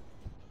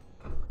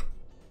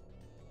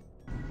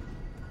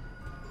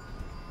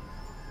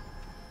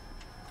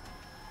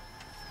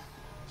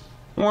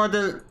 What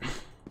the...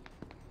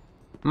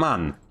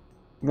 Man.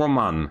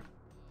 Woman.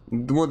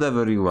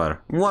 Whatever you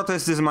are. What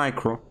is this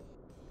micro?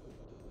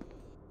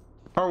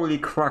 Holy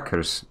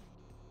crackers.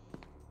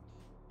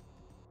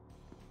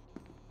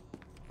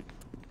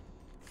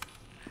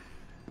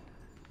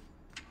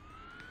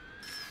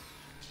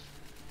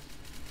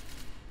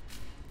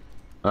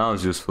 That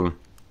was useful.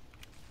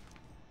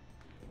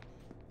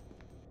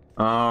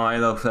 Oh, I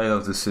love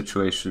this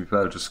situation. People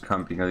are just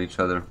camping at each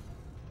other.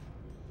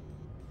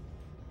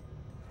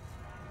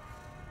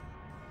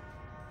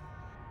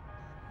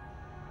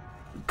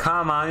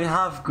 Come on, you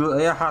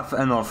have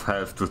enough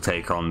health to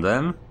take on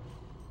them.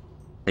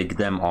 Take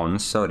them on,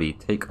 sorry,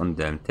 take on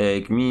them.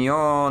 Take me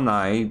on,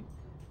 I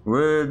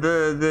don't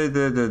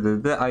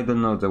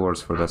know the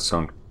words for that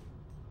song.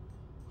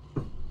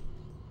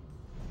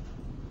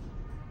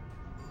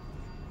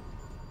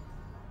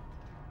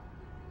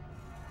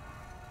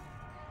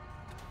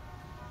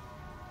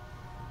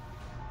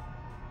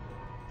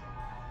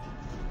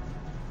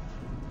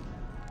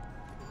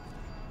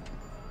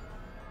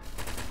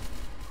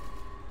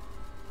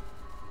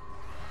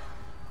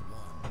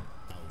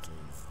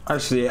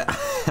 Actually,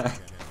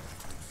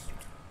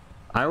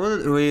 I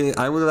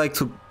would like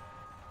to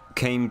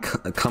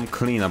come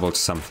clean about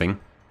something.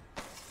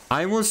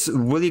 I was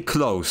really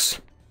close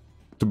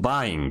to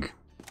buying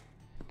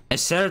a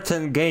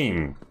certain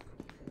game,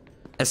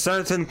 a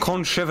certain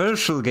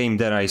controversial game,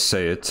 dare I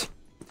say it,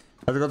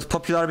 that got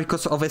popular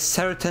because of a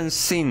certain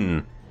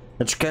sin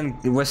that you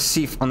can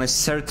receive on a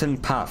certain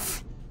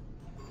path.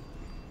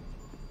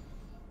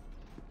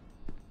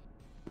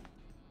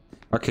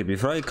 Okay,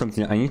 before I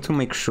continue, I need to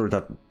make sure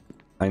that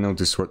I know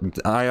this word.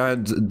 I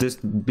had this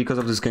because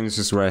of this game. This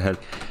is where I had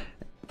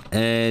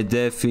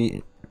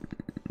definition.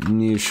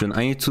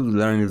 I need to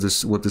learn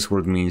what this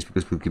word means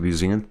because people keep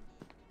using it.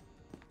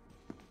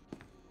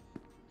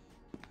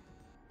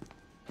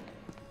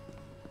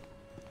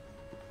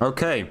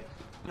 Okay,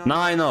 now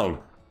I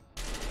know.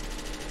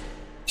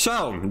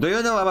 So, do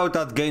you know about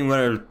that game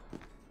where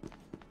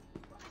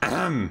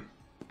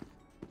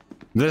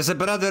there's a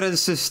brother and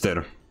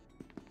sister?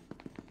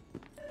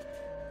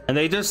 And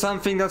they do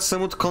something that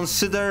some would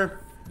consider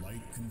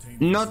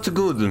not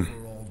good.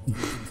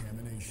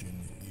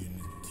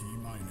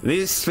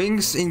 These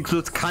things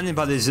include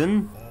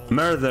cannibalism,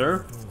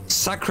 murder,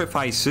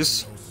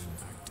 sacrifices,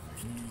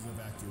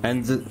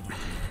 and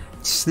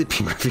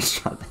sleeping with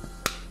each other.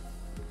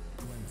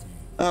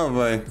 Oh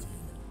boy.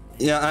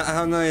 Yeah, I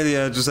have no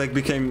idea, just like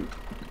became...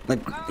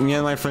 Like, me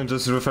and my friend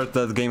just referred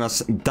to that game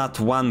as that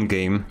one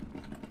game.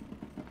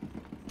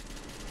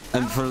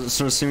 And for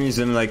some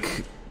reason,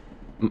 like,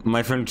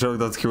 my friend joked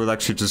that he would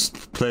actually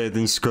just play it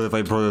in school if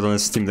I brought it on a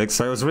Steam Deck,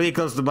 so I was really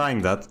close to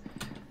buying that.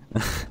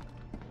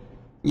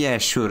 Yeah,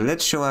 sure,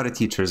 let's show our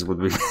teachers what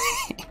we...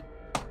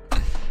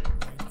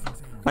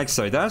 Like,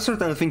 sorry, there are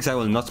certain things I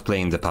will not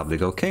play in the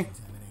public, okay?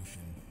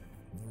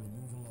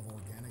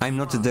 I'm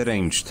not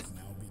deranged.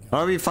 That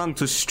would be fun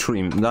to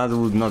stream. That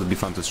would not be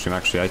fun to stream,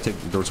 actually. I take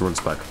those words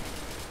back.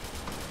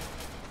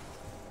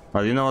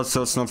 Well, you know what's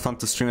also not fun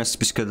to stream?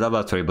 SCPSL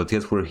Laboratory, but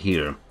yet we're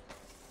here.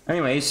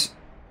 Anyways.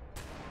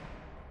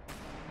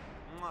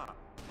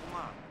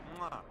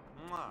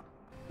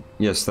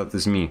 Yes, that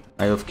is me.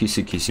 I love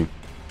kissy kissy.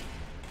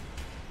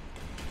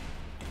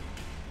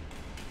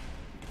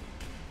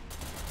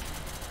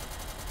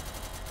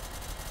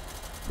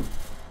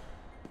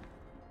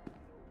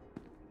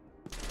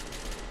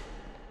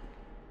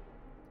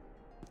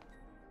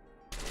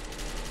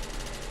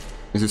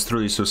 This is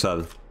truly so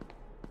sad.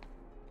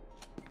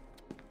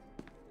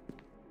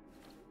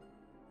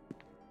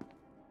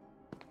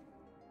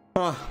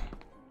 Oh.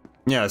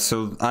 Yeah,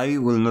 so I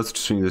will not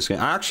stream this game.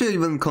 I actually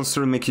even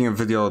consider making a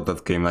video about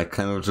that game, like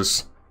kind of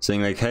just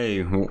saying like,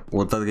 hey,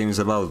 what that game is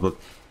about. But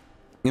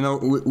you know,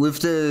 with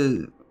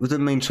the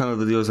main channel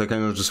videos, I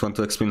kind of just want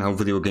to explain how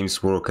video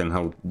games work and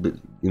how,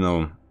 you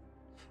know,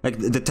 like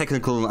the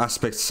technical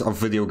aspects of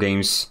video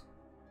games,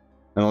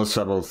 and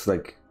also about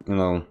like, you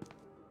know,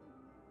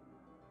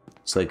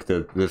 it's like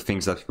the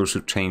things that people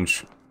should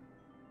change.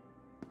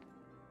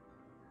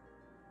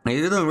 I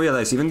didn't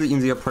realize, even in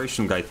the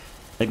operation guide,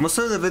 like most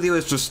of the video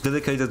is just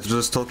dedicated to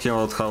just talking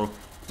about how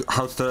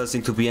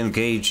tutorials to be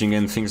engaging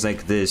and things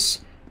like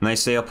this. And I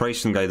say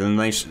operation guide,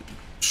 and I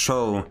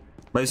show,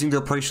 by using the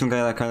operation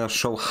guide, I kind of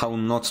show how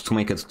not to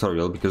make a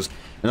tutorial, because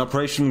an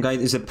operation guide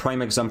is a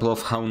prime example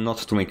of how not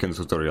to make a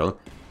tutorial.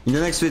 In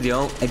the next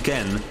video,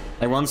 again,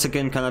 I once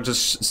again kind of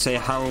just say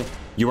how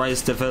UI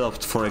is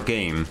developed for a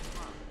game.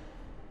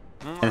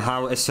 And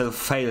how SL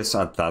fails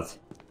at that.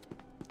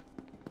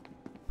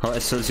 How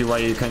SL's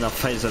UI kind of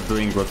fails at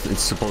doing what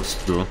it's supposed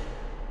to do.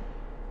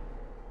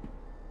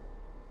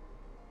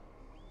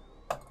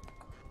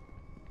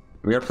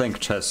 We are playing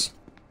chess,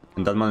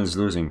 and that man is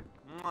losing.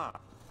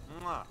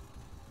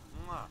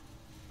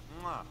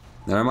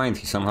 Never mind,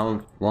 he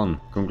somehow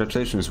won.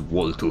 Congratulations,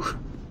 Walter.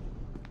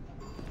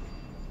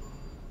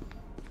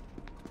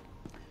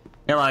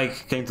 Yeah, I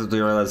came to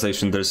the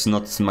realization there's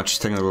not much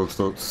technical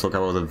to talk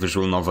about a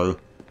visual novel.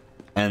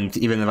 And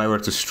even if I were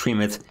to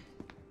stream it,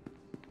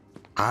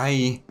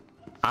 I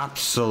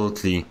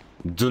absolutely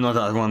do not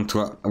want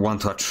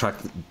to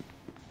attract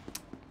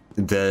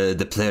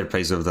the player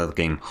base of that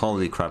game.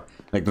 Holy crap.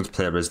 Like, not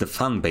player base, the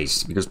fan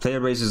base. Because player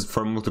base is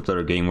for a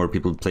multiplayer game where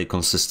people play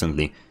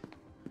consistently.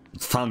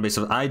 Fan base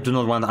of, I do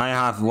not want,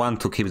 I want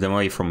to keep them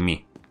away from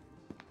me.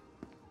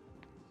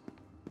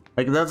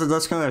 Like,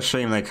 that's kind of a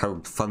shame, like,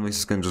 how fan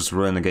bases can just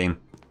ruin a game.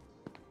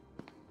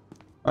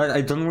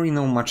 I don't really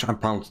know much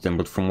about them,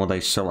 but from what I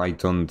saw, I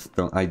don't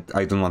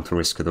want to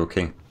risk it,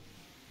 okay?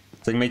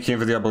 It's like making a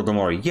video about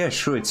Domori. Yeah,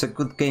 sure, it's a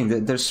good game,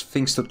 there's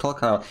things to talk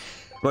about.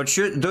 But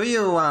do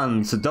you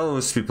want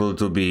those people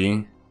to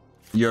be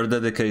your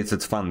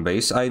dedicated fan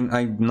base?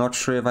 I'm not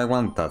sure if I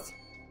want that.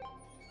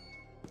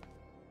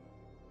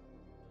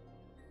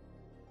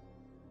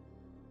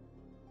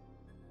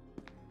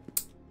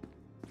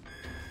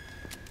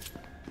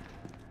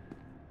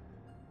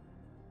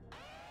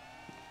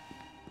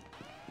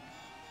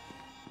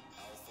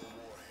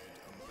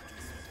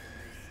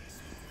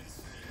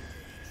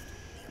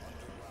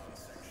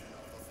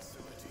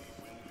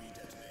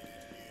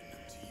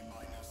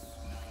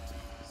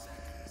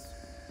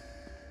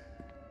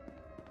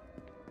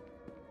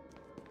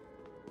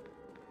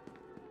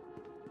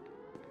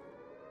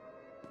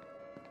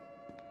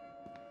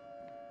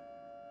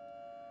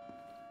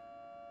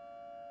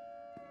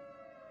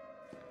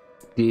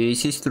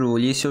 This is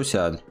truly so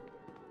sad.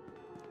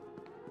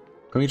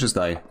 Can we just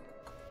die?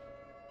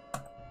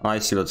 Oh, I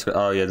see what's...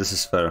 Oh yeah, this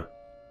is fair.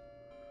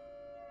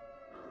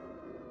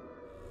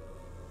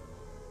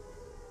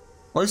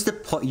 What is the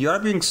point? You are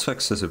being so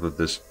excessive with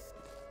this.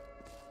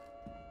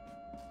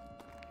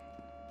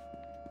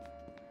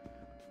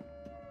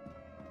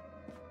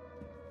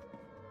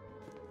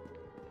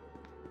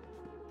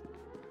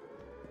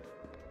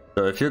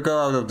 So if you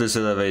go out of this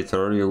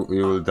elevator, you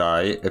will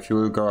die. If you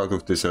will go out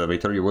of this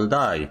elevator, you will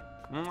die.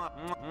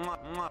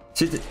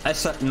 See,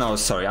 no,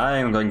 sorry.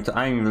 I'm going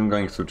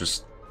to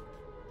just.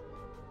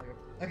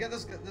 I get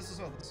this as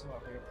well.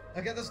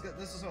 I get this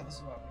as well.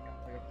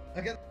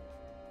 I get.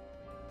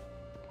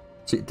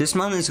 See, this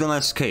man is gonna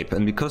escape,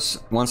 and because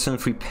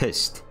 173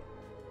 pissed,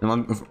 and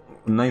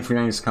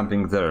 939 is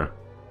camping there.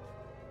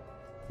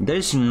 There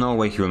is no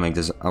way he will make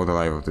this out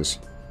alive of this.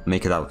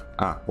 Make it out.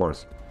 Ah,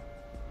 worse.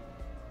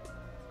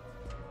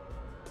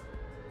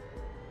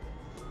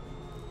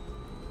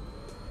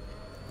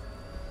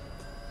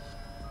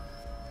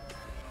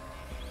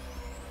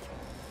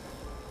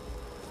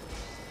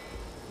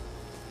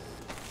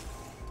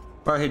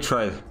 Well, he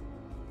tried.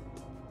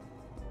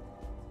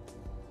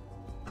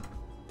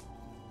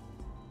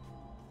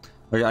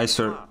 Okay, I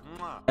sir.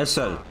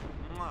 SL,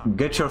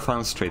 get your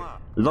fans straight.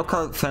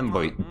 Local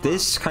fanboy,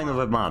 this kind of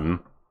a man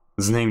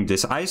is named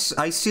this. I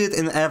see it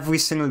in every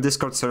single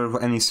Discord server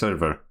of any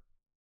server.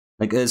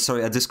 Like,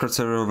 sorry, a Discord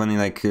server of any,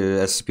 like,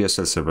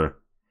 SCPSL server.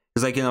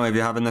 Because, like, you know, if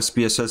you have an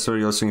SCPSL server,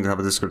 you also need to have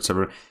a Discord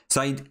server.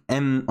 So I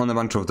am on a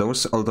bunch of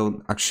those,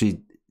 although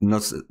actually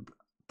not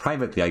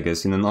privately, I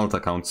guess, in an alt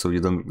account, so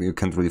you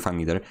can't really find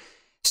me there.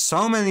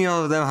 So many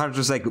of them are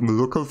just like,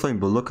 local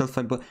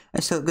fanboy. I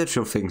still get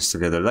your things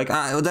together. Like,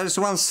 there's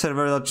one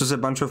server that's just a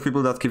bunch of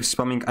people that keep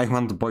spamming, I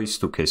want boys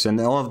to kiss, and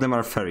all of them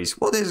are furries.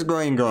 What is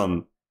going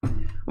on?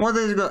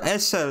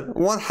 SL,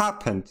 what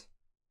happened?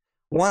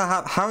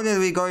 How did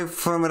we go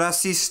from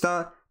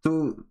racista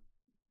to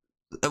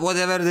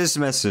whatever this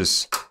mess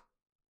is?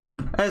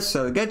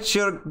 SL, get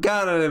your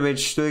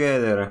garbage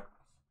together.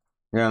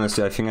 Yeah,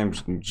 honestly, I think I'm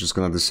just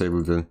gonna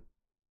disable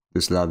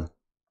this lad.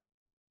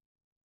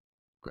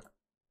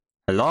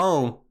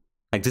 Hello?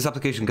 Like, this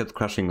application kept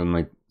crashing on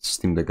my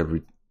Steam Deck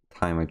every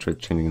time I tried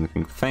changing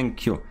anything.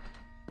 Thank you.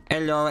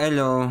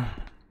 Hello.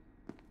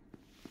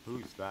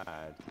 Who's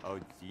that? Oh,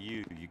 it's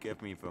you. You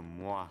gave me the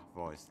moi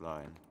voice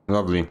line.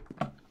 Lovely.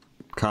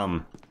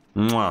 Come.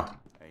 Mwah.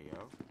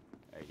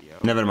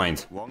 Ayo. Never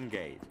mind. One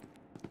gate.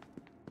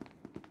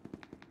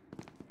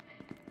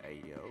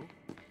 Ayo.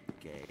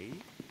 Gay.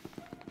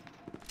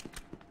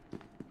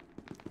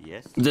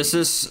 Yes. This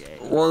is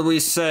what we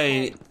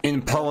say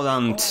in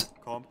Poland.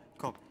 Come.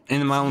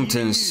 In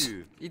mountains.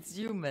 It's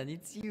you, man.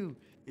 It's you.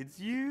 It's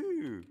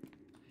you.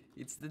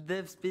 It's the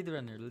dev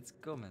speedrunner. Let's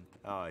go, man.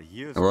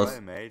 You as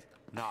well, mate.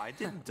 No, I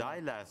didn't die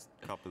last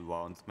couple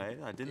rounds, mate.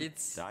 I didn't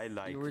die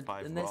like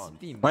 5 rounds.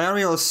 Why are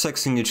we all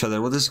sexing each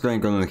other? What is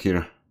going on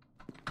here?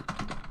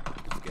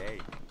 It's gay.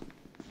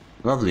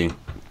 Lovely.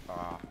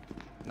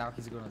 Now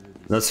he's gonna do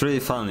this. That's really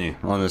funny,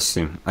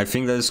 honestly. I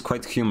think that is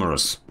quite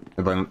humorous,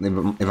 if I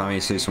may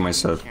say so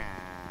myself.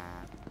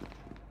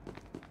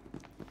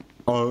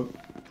 I'll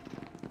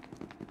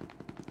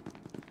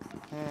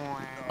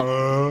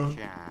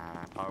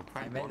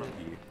prank one of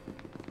you.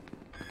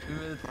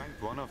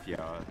 Prank one of you.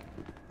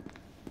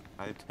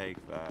 I'll take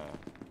that.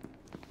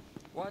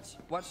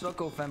 Watch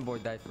local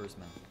fanboy die first,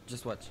 man.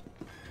 Just watch.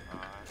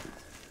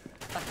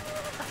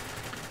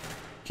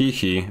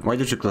 Hee. Why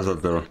did you close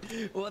that door?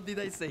 What did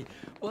I say?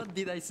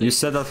 You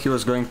said that he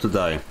was going to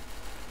die.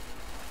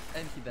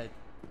 And he died.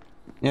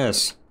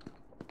 Yes.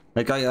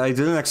 Like, I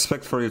didn't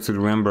expect for you to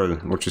remember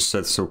what you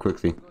said so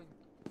quickly.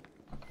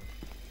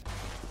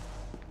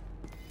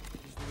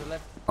 Just to the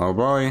left. Oh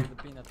boy. The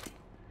peanut.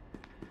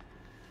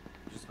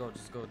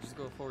 Just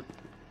go forward.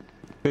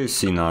 Please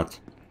see not.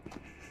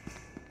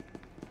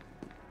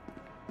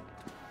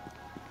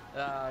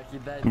 He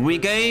died. We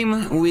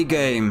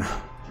game.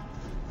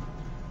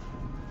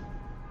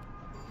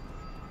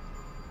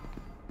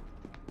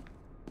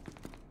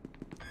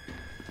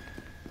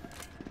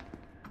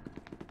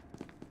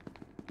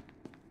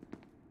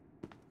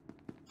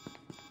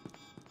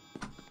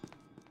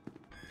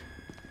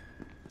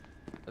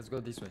 Let's go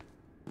this way.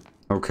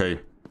 Okay.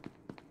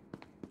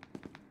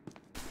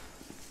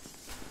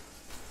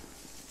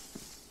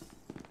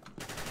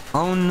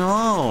 Oh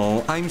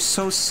no! I'm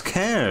so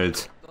scared!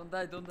 Don't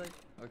die.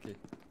 Okay.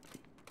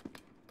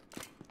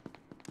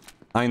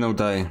 I know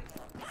die.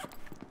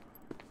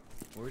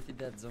 Where did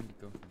that zombie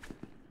come from?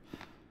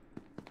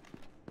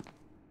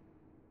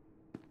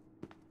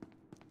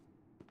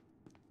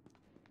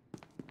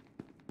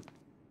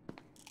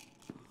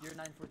 You're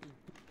 914.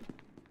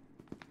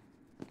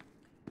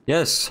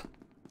 Yes.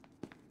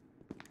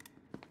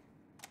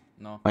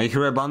 No. I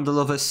hear a bundle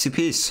of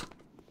SCPs.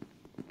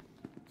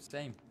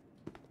 Same.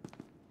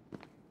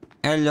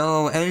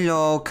 Hello,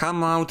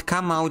 come out,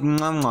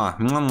 mwah.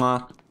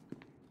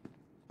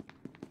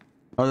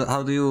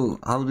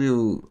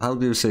 How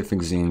do you say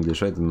things in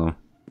English? I don't know.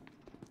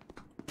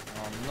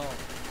 No.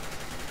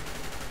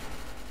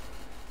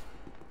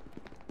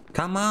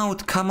 Come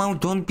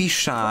out, don't be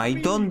shy.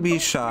 There's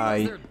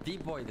a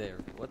D-boy there.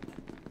 What?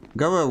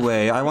 Go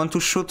away, I want to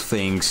shoot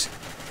things.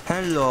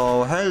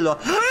 Hello.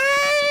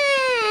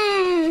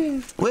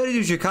 Where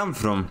did you come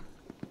from?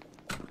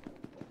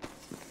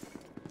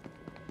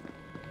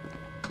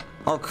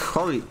 Oh,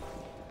 holy...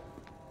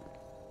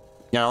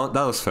 Yeah,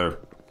 that was fair.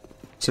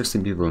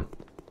 16 people.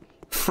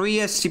 3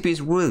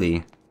 SCPs,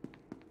 really?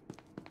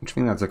 I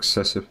think that's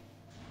excessive.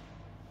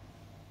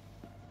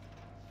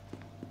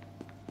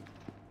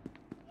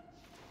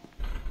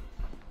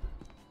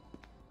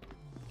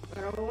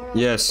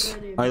 Yes,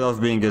 I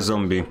love being a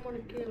zombie.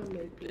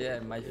 Yeah,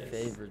 my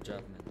favorite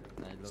job,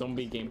 man.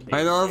 Zombie gameplay.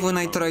 I love when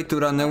I try to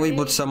run away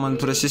but someone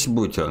presses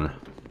button.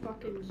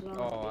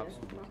 Oh,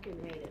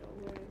 absolutely.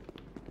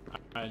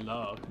 I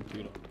love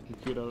computer.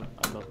 Computer,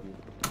 I love you.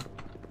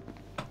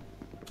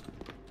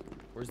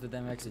 Where's the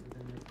damn exit?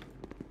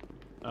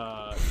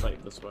 It's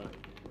like this way.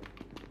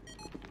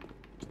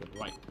 To the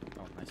right.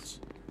 Oh, nice.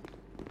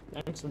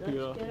 Thanks,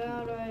 computer.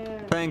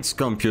 Thanks,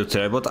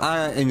 computer, but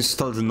I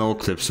installed no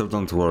clip, so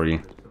don't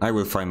worry. I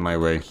will find my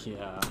way.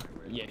 Yeah.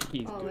 Yeah,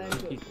 he's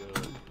good. He's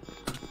good.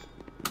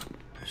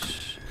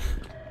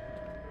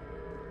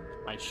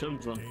 My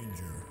children.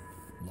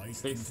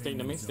 Stay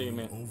near me. Stay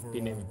near me.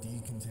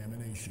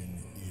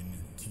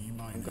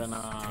 I'm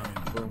gonna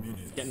boom.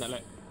 Get in that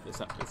light.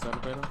 This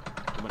elevator.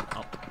 It went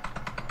up.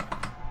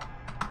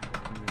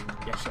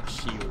 Yes, your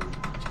shield.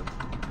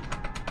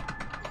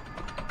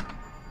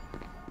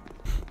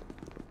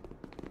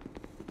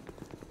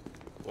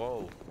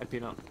 Whoa. Hey,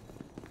 Peanut.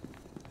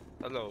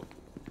 Hello.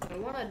 I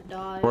wanna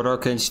die.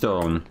 Broken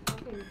stone.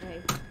 Fucking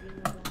die for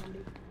being a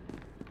zombie.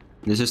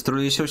 This is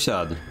truly so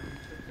sad.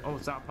 Oh,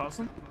 is that a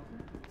person?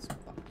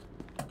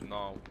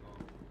 No.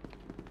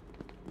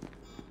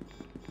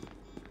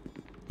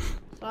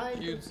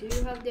 Scientists, do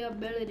you have the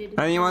ability to...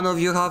 Any one of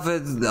you have a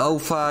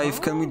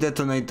O5? Can we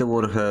detonate the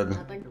warhead?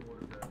 Nothing.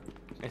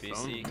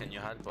 PC, can you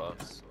help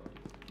us?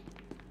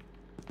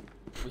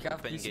 We have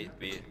Open PC. gate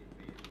B.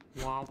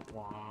 Wah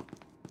wah.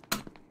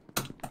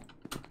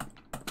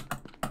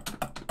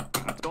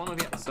 I don't want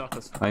to get the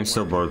surface. I'm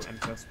so bored. So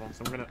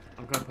I'm gonna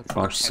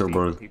patrol I'm so heavy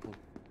bored. people.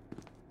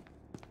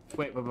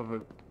 Wait.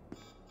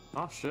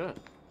 Oh shit.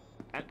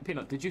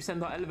 Peanut, did you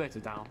send that elevator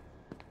down?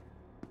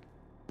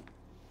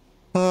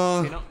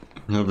 Peanut?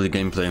 Lovely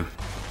gameplay.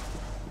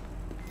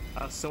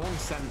 Someone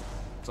sent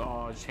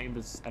our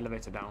chambers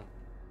elevator down.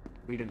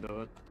 We didn't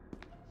do it.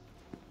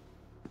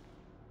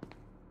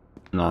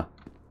 No.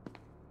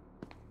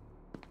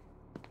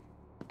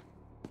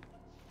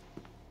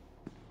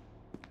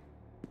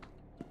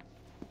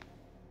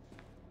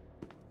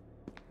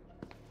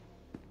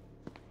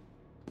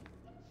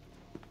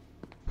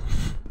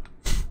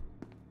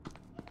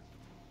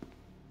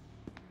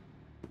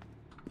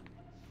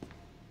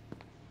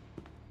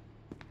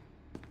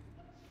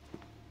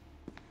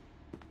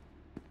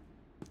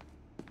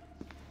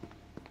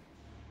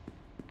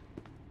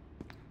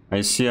 I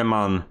see a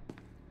man.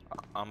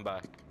 I'm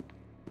back.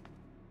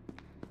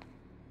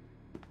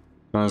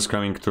 Man's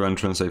coming to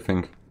entrance, I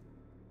think.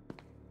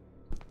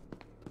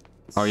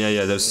 Oh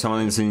yeah, there's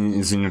someone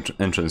in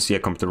entrance. Yeah,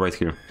 come to right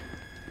here.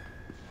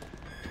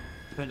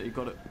 Peanut, you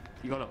got it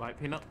right,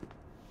 Peanut?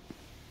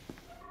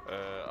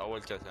 I will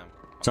get him.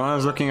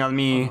 Someone's looking at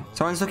me.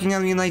 Someone's looking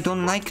at me and I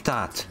don't like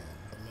that.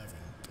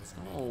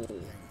 Oh,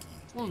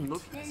 someone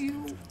looking at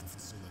you?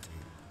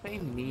 They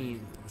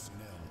mean.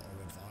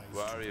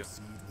 Where are you?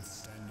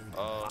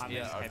 Oh, I'm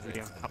yeah, in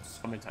every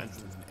I'm into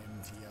entrance.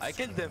 I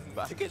killed them.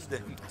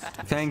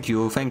 Thank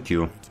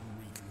you.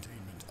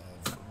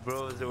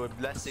 Bro, they were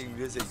blasting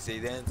music. They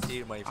didn't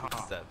hear my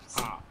footsteps.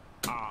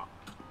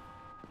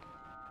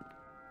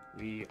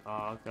 We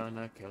are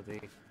gonna kill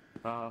the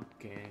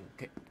fucking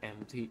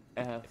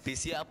KMTF.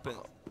 PC up and...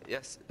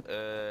 Yes,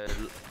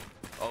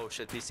 oh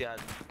shit, PC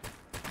had...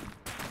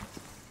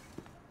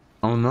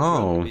 Oh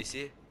no.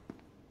 PC?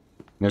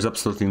 There's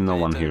absolutely no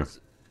one here.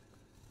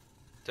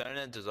 Turn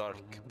into dark,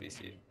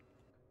 PC.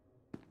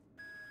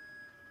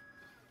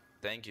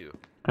 Thank you.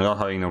 I love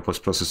having no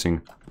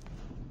post-processing.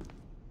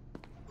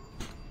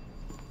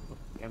 What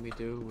can we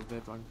do with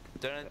it?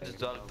 Turn into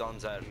dark down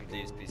there,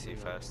 please, PC,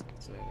 fast.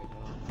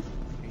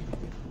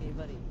 Hey,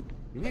 buddy.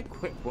 You make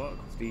quick work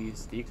with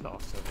these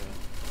D-class over here.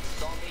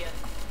 Zombie and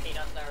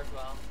Peanut there as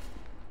well.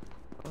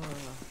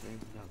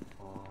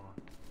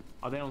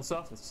 Are they on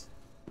surface?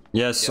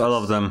 Yes, all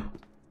of them.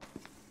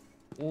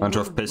 Bunch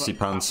of Where? pissy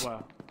pants.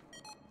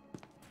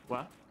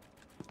 Where?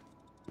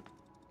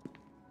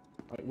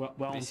 Wait,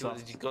 where on PC, what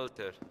did surface? you go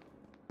there?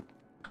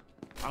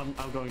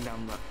 I'm going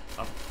down there.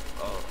 Up.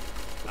 Oh.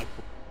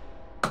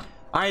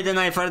 I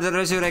deny further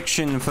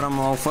resurrection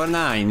from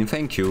 049.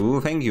 Thank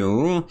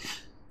you.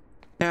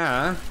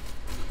 Yeah.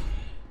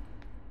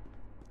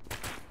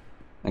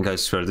 And I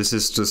swear, this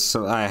is just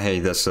so... I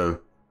hate SL.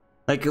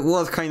 Like,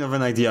 what kind of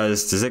an idea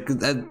is this? Like,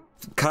 a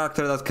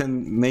character that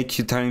can make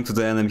you turn into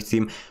the enemy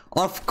team?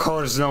 Of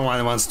course no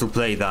one wants to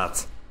play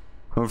that.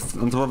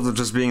 On top of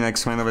just being like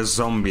some kind of a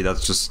zombie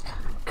that just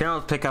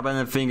cannot pick up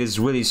anything, is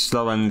really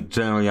slow and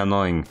generally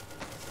annoying.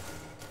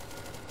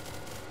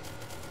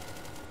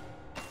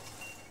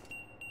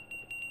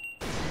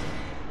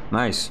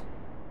 Nice.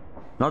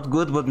 Not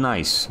good, but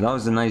nice. That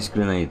was a nice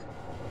grenade.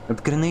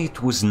 That grenade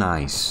was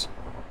nice.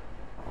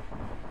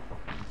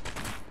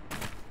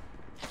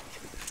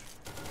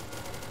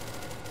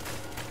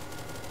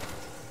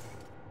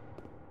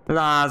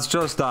 Lads,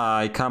 just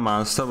die. Come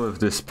on, stop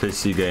with this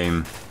pissy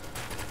game.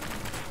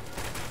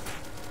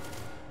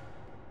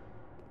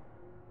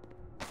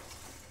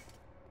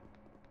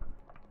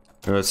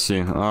 Let's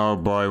see. Oh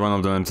boy, one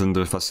of them went in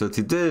the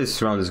facility.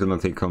 This round is gonna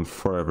take on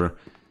forever.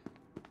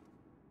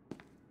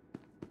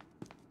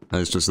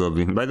 It's just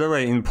lovely. By the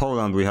way, in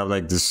Poland we have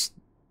like this,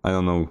 I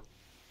don't know,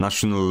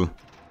 national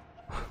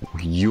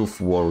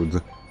youth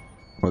award,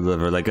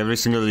 whatever. Like every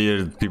single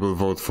year people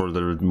vote for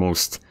the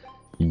most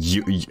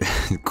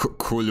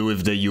cool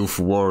with the youth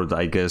award,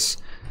 I guess.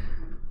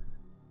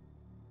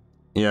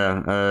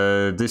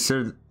 Yeah, this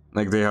year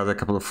like they had a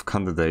couple of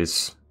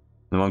candidates.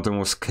 And one of them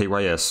was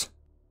KYS.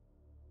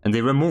 And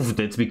they removed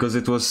it because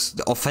it was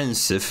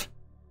offensive.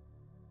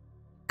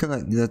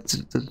 That's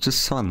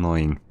just so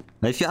annoying.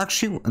 Like, if you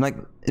actually, like,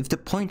 if the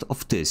point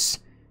of this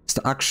is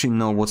to actually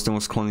know what's the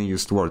most commonly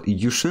used word,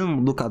 you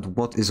shouldn't look at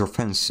what is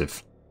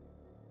offensive.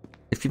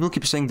 If people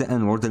keep saying the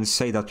N-word, then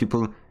say that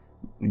people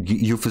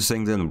you for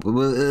saying the N-word.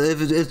 Well,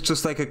 if it's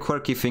just like a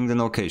quirky thing,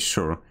 then okay,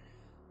 sure.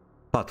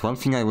 But one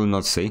thing I will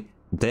not say,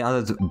 they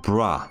added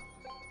brah.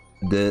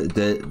 But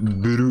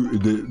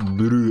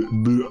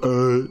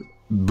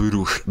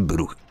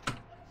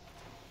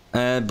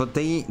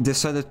they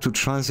decided to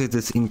translate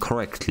it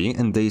incorrectly,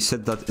 and they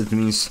said that it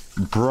means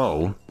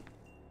bro.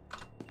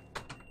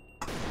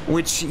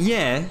 Which,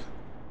 yeah,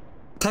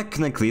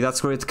 technically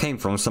that's where it came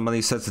from.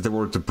 Somebody said the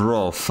word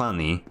bro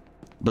funny,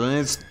 but then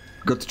it's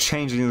got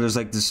changed and there's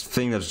like this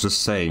thing that's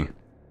just saying. I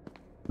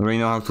don't really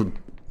know how to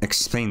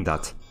explain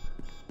that.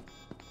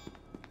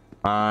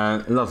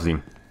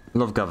 Lovely.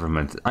 Love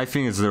government. I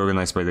think it's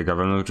organized by the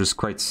government, which is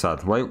quite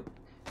sad. Why?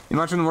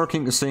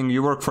 Imagine saying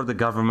you work for the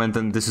government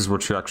and this is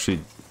what you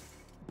actually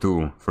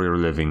do for your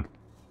living.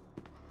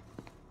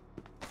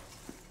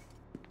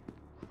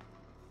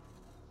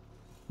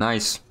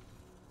 Nice.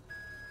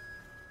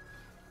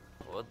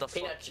 What the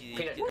fuck?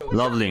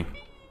 Lovely.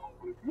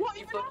 What?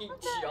 You fucking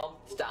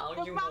jumped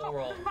down, you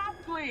moron.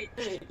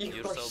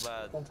 You're so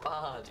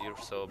bad. You're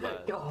so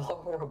bad. You're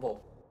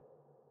horrible.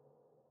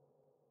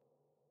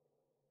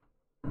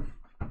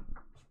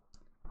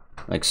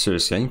 Like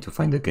seriously, I need to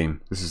find the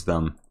game. This is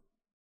dumb.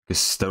 This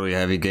story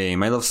heavy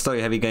game. I love story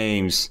heavy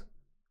games.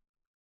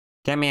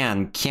 Come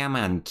on, come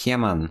on,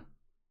 come on.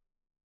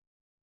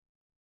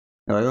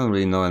 No, I don't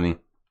really know any.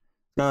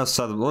 No,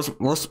 sad. Most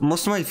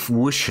of my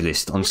wish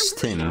list on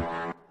Steam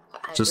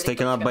just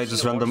taken up by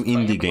just random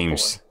indie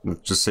games.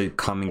 Just say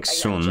coming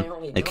soon,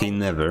 aka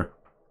never.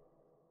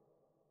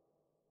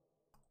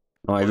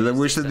 Oh, I didn't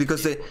wish it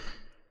because they.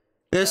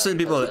 Listen,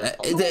 people.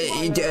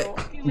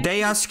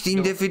 They asked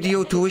in the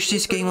video to wish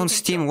this game on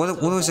Steam.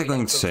 What was I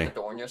going to say?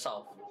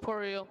 For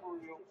real.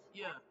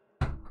 Yeah.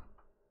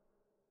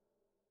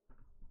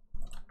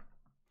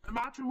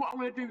 Imagine what I'm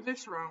gonna do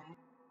this round.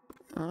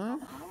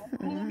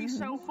 Pull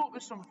yourself up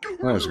with something.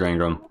 What is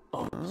going on?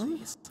 Oh,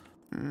 please.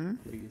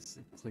 Please,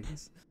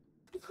 please.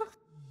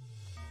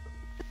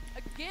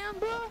 Again,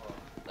 bro?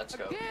 Let's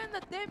go. Again,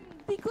 the damn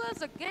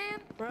D-class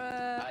again,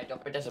 bruh. Alright,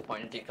 don't be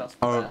disappointed, D-class.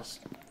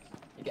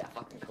 You get a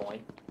fucking coin.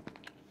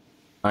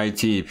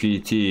 IT,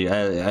 PT,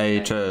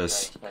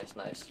 HS.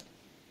 Nice.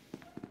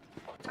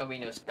 It's gonna be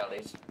no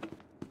skellies.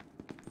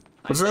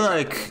 What's the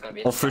like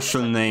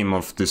official name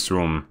of this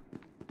room?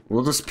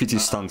 What does PT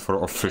stand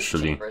for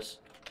officially?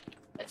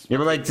 Yeah,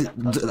 but like,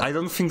 I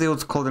don't think they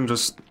would call them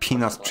just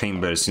peanut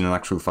chambers in an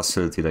actual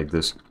facility like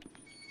this.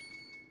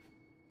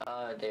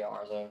 They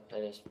are though.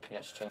 It is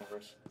peanut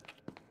chambers.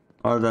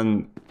 Oh,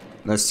 then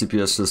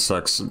SCPSL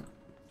sucks.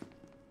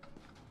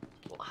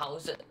 How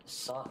does it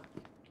suck?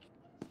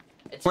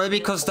 Well,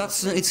 because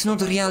it's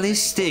not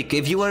realistic.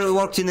 If you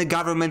worked in the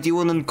government, you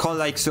wouldn't call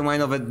like some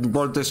kind of a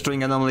word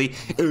destroying anomaly.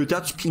 Oh,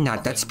 that's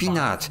peanut, that's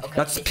peanut.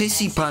 That's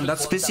pissy pan,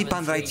 that's pissy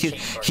pan right here.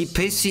 He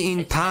pissy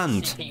in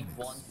pant.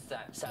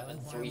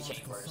 SCP-173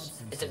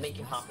 chambers. Does it make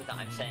you happy that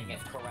I'm saying it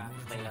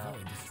correctly now?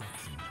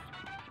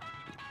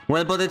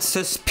 Well, but it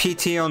says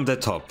PT on the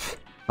top.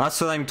 That's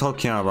what I'm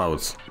talking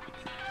about.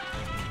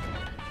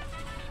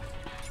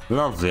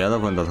 Lovely, I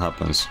love when that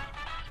happens.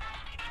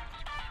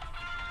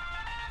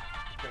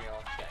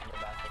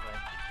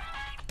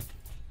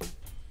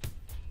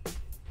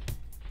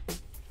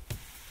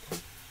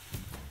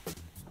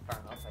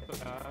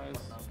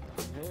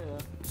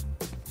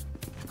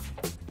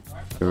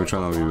 Which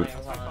one of you?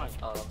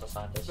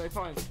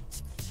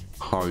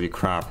 Holy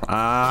crap.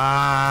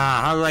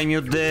 Ah, how do I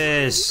mute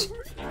this?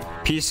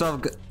 Piece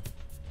of...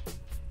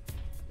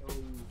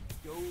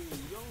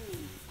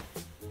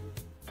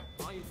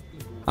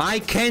 I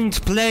can't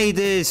play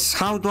this!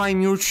 How do I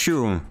mute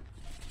you?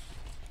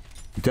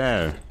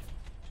 There.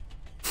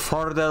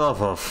 For the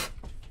love of...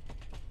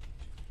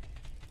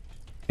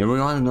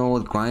 Everyone know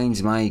what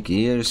grinds my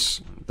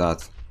gears?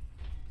 That.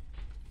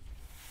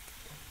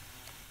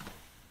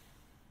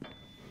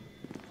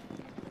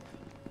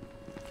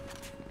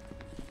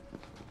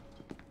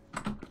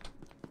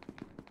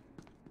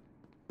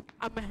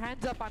 I'm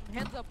hands up,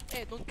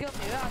 Hey, don't kill me,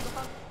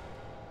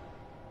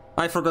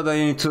 I forgot that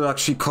you need to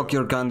actually cock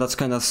your gun, that's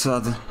kinda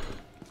sad.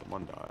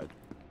 Someone died.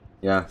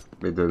 Yeah,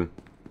 they did.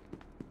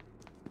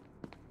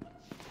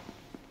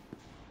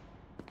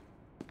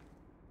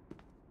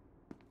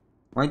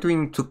 Why do you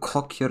need to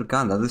cock your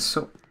gun? That is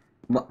so...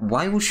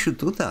 Why would you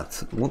do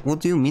that? What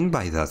do you mean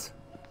by that?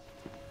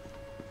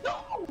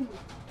 No!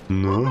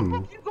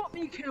 No! You got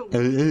me killed! I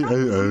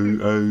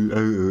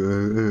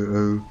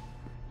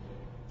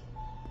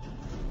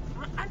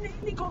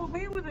nearly got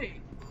away with it!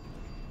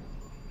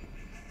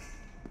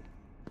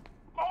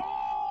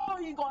 Oh,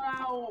 you got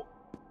out!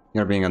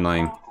 You're being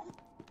annoying.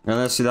 And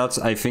let's see, that's...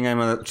 I think I'm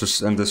gonna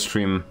just end the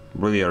stream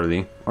really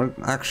early. Or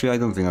actually, I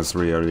don't think that's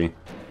really early.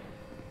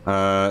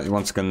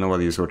 Once again,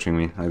 nobody is watching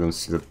me. I don't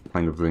see the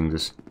point of doing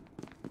this.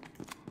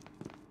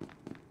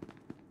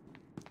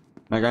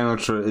 Like, I'm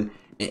not sure.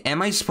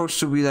 Am I supposed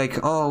to be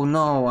like, oh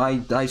no,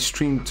 I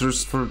streamed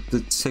just for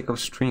the sake of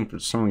streaming for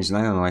some reason?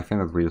 I don't know, I find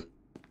that weird.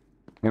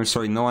 I'm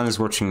sorry, no one is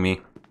watching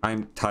me.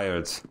 I'm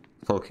tired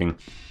talking.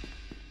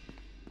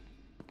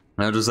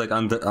 I'm just like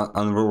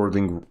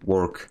unrewarding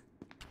work.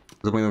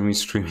 What's the point of me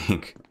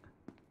streaming?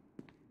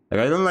 Like,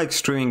 I don't like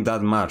streaming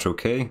that much,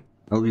 okay?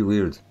 That'll be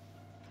weird.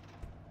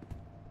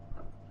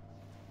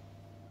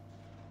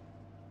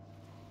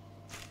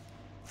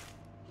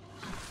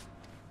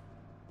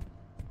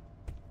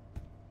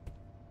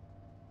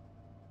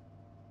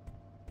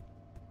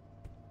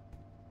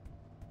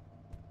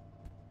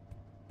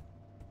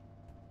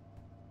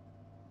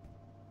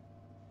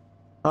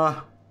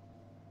 Ah.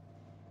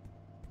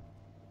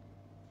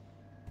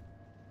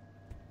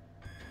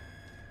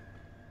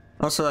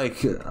 Also,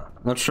 like,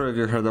 not sure if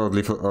you heard about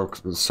Lethal... Oh,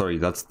 sorry,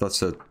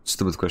 that's a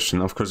stupid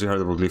question. Of course you heard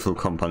about Lethal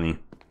Company.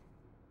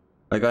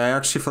 Like, I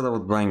actually thought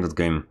about buying that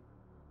game.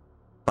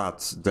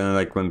 But then,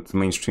 like, went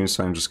mainstream,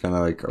 so I'm just kinda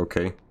like,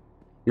 okay.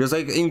 Because,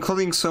 like,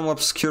 including some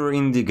obscure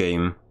indie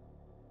game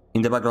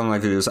in the background of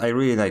my videos, I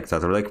really like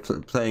that. Or, like,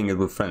 playing it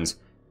with friends.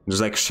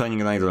 Just, like,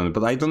 shining a light on it.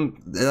 But I don't...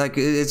 Like,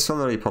 it's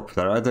already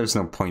popular. There's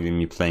no point in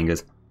me playing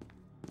it.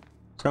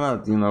 It's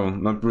kinda, you know,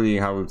 not really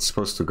how it's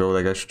supposed to go.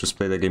 Like, I should just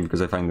play the game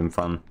because I find them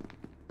fun.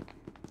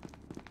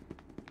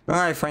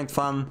 I find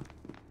fun.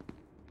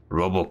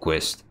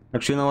 Roboquest.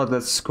 Actually, you know what?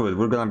 That's cool.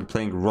 We're gonna be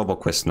playing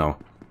Roboquest now.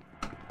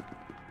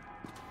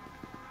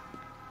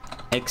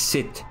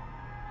 Exit.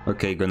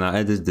 Okay, gonna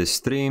edit the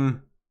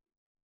stream.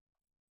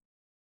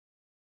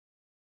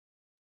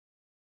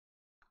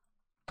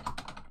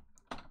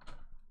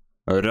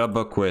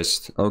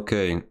 Roboquest.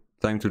 Okay,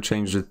 time to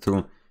change it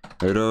to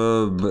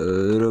Roboquest.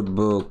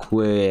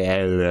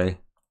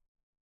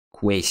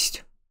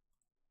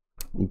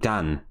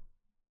 Done.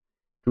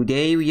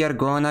 Today we are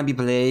gonna be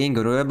playing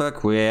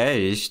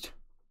Roboquest.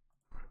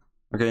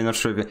 Okay, not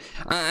sure if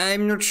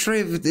I'm not sure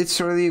if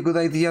it's really a good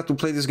idea to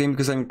play this game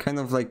because I'm kind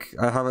of like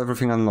I have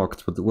everything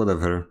unlocked, but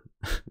whatever.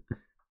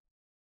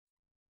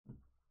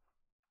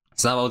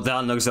 It's not about the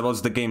unlocks,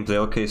 about the gameplay.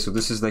 Okay, so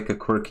this is like a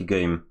quirky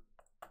game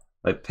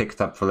I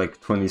picked up for like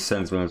 20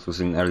 cents when it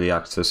was in early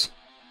access.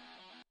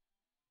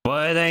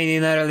 But I ain't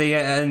in early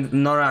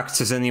nor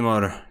access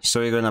anymore, so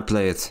we're gonna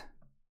play it.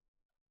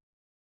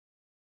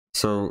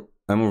 So,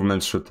 a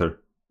movement shooter.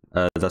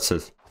 That's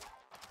it.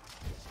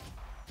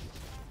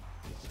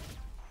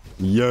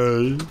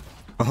 Yay!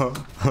 I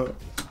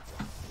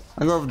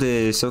love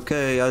this,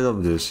 okay, I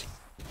love this.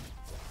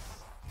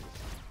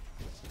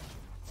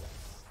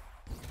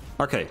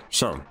 Okay,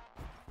 so,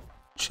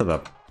 shut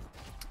up.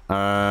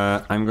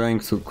 I'm going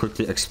to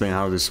quickly explain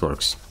how this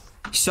works.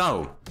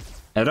 So,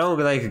 a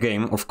roguelike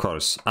game, of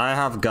course. I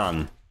have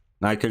gun.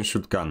 I can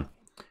shoot gun.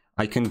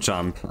 I can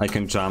jump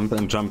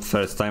and jump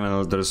first time,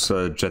 and there's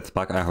a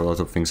jetpack. I have a lot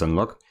of things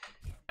unlocked.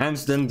 And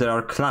then there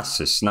are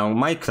classes. Now,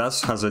 my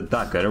class has a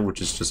dagger,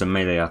 which is just a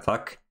melee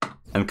attack,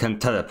 and can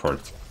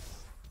teleport.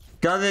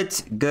 Got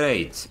it?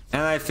 Great.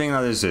 And I think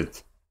that is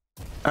it.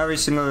 Every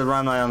single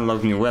run I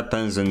unlock new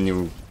weapons and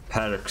new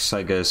perks,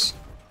 I guess.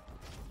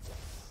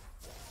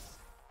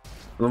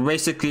 Well,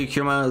 basically,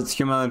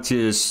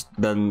 humanity has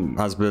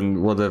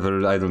been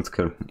whatever, I don't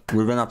care.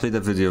 We're gonna play the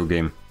video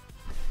game.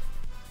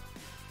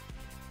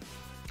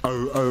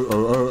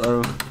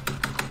 Oh.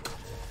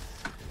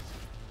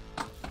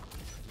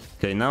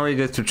 Okay, now we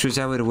get to choose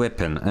our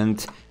weapon,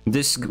 and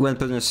this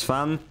weapon is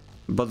fun,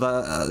 but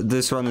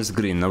this one is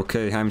green,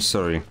 okay? I'm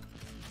sorry.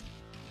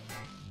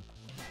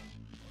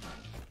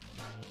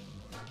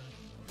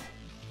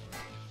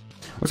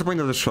 What's the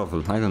point of the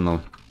shovel? I don't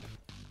know.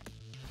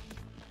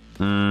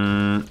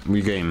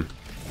 We game.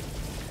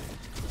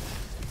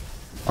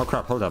 Oh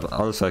crap, hold up.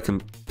 Also, I can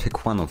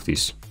pick one of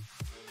these.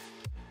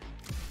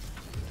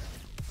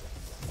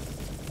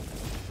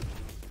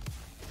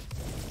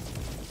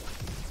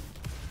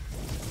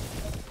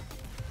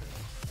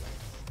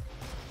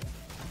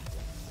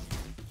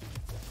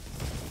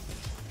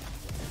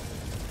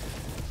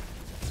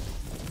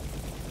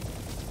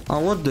 Oh,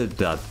 what did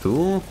that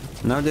do?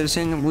 Now they're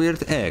saying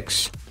weird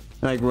X.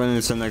 Like when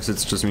it's an X,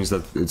 it just means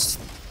that it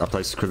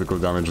applies critical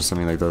damage or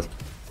something like that.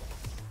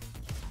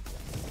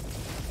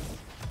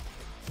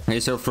 Okay,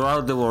 so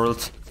throughout the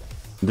world,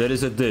 there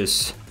is a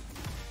this.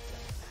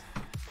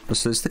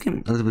 So it's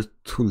getting a little bit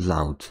too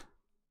loud.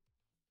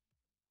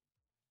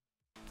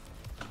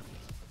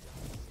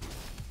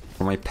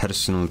 For my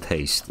personal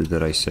taste,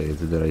 did I say?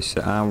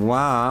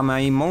 Wow, my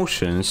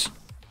emotions.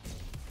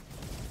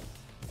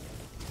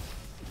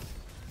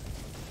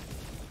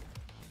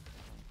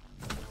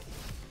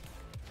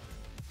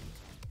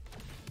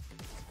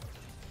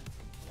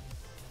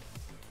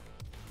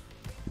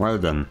 Well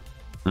done.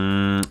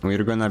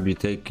 We're gonna be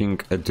taking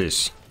a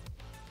this.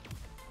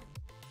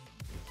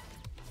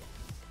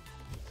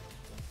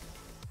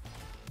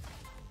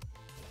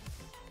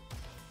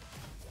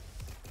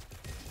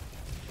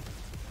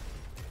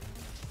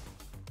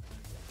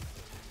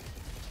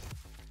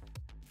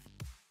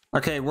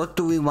 Okay, what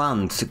do we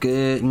want?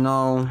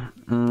 No,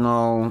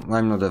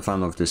 I'm not a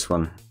fan of this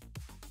one.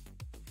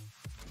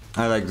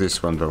 I like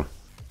this one though.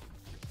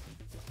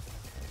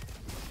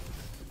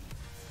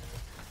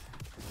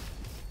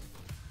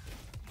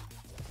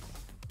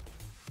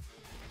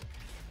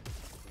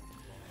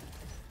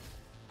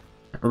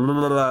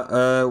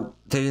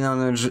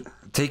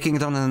 Taking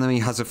down an enemy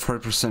has a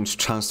 4%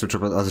 chance to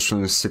drop an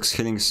additional 6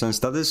 healing sense.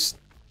 That is...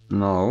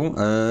 No.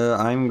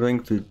 I'm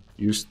going to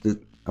use the...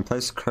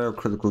 Applies cryo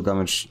critical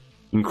damage.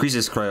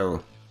 Increases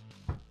cryo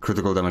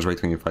critical damage by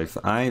 25.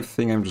 I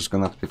think I'm just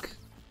gonna pick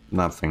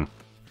nothing.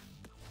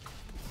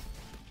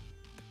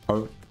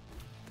 Oh.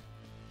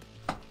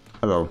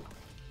 Hello.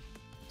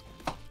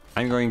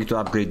 I'm going to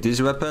upgrade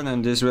this weapon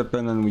and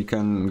we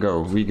can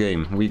go. We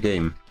game. We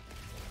game.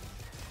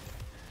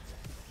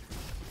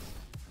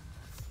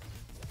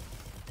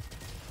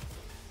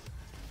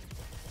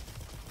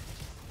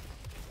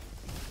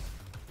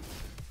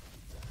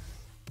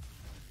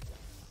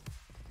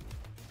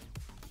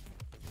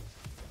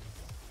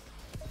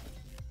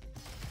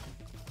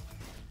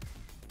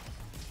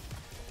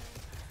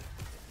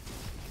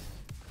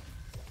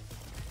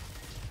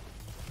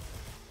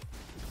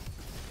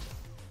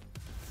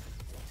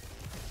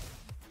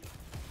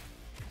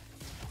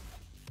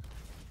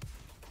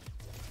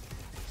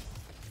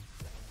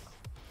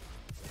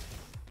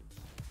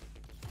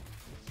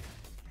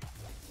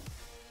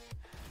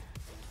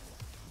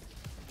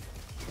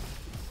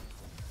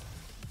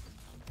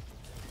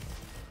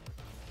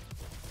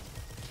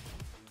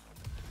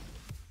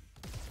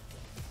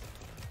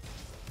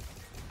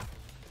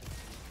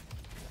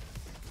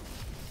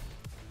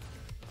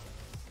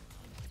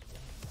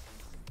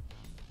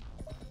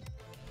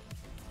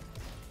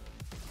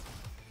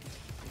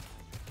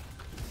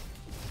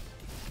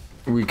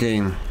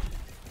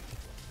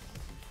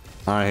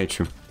 I hate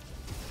you.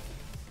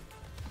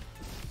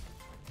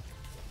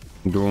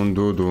 Dun.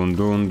 You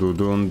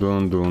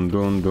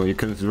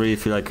can really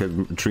feel like a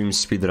dream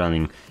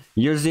speedrunning.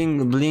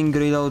 Using blink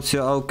reloads,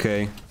 yeah,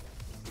 okay.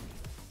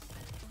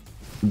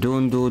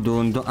 Dun.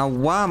 Oh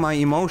wow, my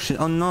emotion.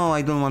 Oh no,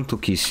 I don't want to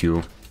kiss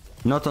you.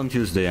 Not on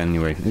Tuesday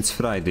anyway. It's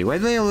Friday. Why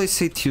do I always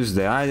say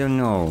Tuesday? I don't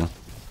know.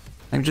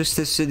 I'm just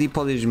a silly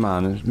Polish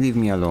man. Leave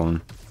me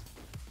alone.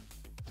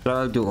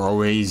 Travel to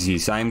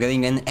Oasis. I'm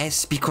getting an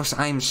S because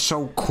I'm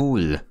so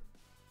cool.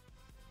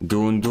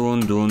 Dun. I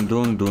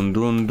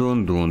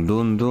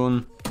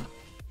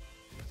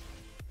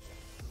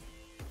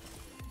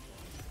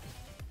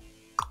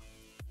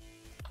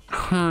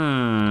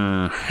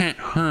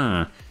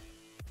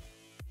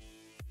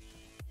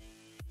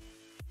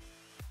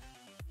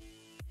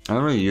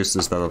don't really use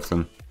this that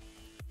often.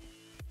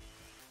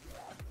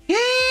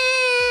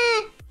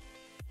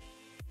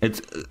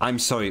 I'm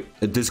sorry,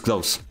 this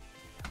glows.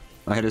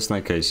 I had a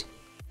snake case.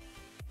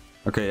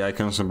 Okay, I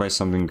can also buy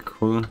something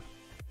cool.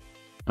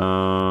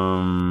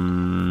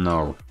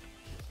 No.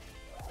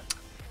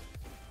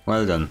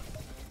 Well done.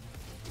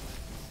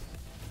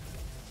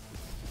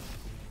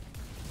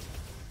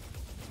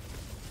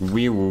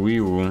 Wee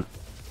woo.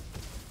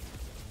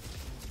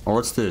 Oh,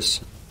 what's this?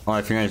 Oh,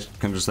 I think I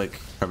can just like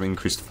have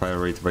increased fire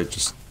rate by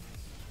just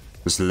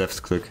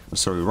left click.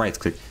 Sorry, right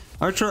click.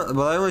 But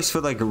I always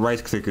feel like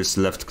right click is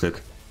left click.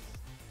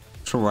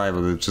 Not sure why,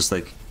 but it's just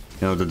like,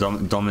 you know, the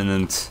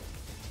dominant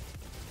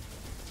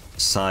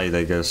side,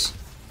 I guess.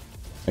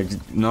 Like,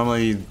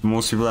 normally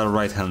most people are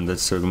right-handed,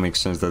 so it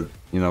makes sense that,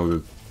 you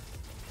know,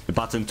 the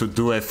button to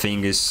do a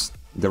thing is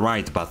the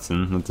right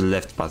button, not the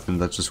left button.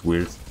 That's just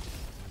weird.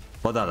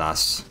 But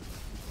alas.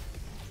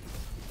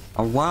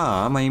 Oh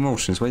wow, my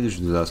emotions, why did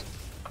you do that?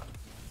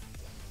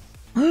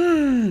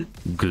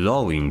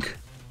 Glowing.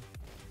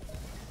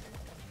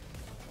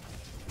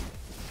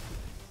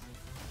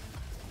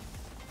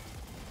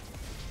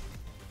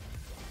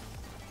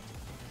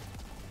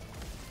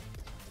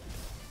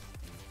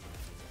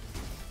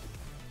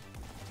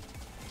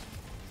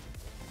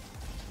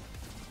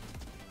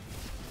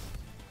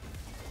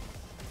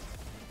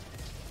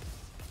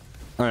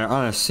 Alright,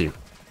 honestly.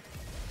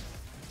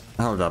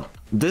 Hold up.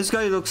 This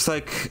guy looks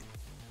like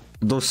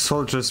those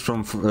soldiers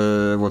from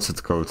what's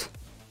it called?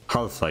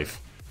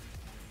 Half-Life.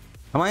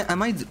 Am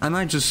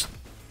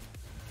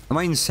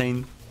I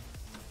insane?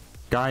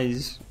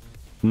 Guys,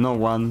 no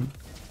one.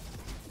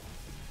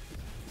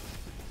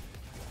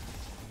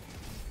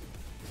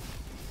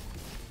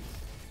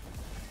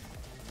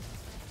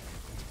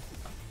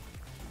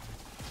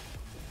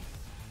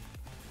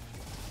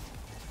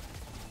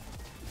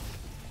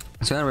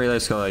 So I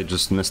realized how I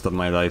just messed up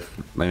my life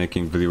by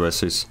making video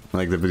essays,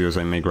 like the videos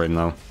I make right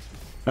now. I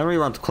don't really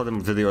want to call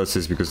them video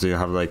essays because they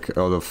have like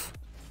a lot of,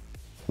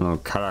 you know,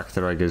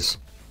 character, I guess.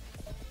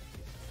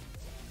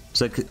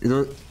 It's like,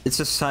 it's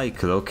a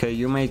cycle, okay?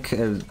 You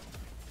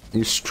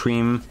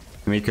stream,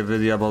 you make a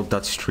video about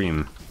that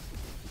stream.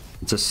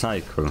 It's a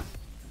cycle.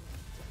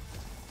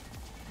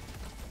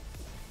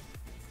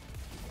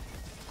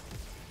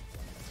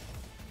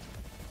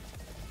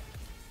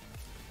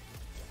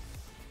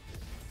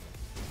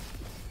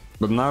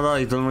 But now that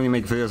I don't really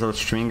make videos about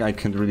streaming, I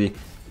can't really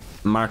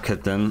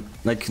market them.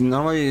 Like,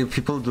 normally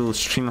people do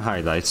stream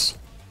highlights.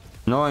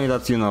 Knowing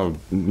that, you know,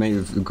 make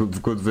a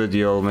good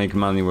video, make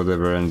money,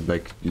 whatever, and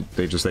like,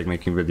 they just like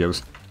making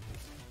videos.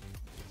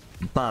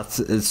 But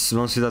it's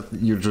mostly that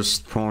you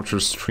just promote your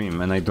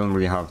stream, and I don't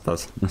really have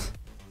that.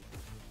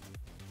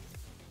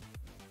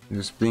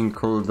 Just being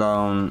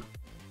cooldown.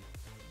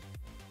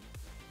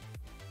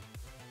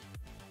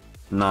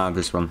 Nah,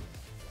 this one.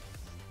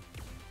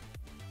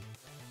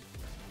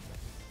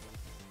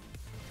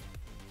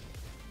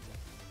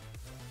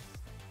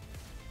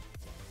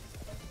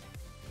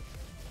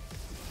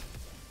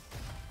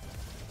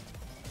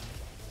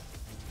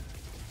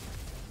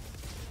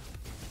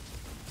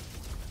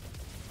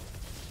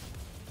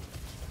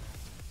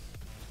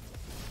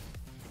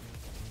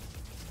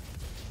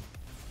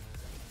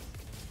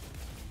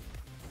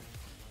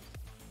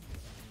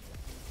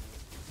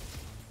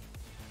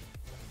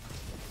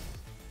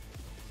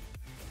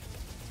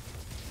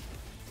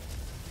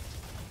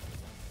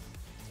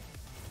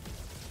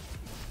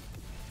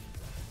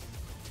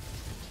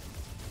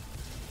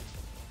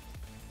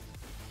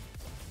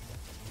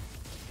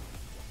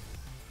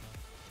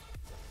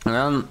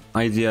 One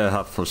idea I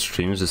have for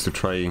streams is to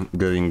try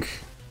getting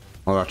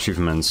all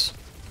achievements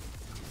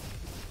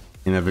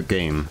in every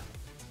game.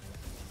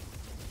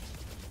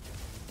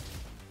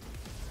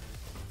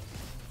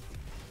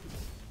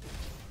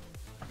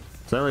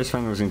 So I always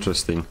find it was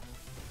interesting.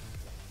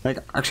 Like,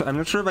 actually, I'm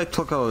not sure if I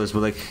talk about this,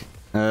 but like,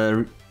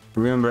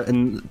 remember,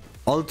 and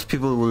old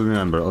people will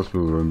remember,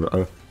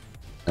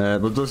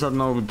 but those that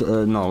know,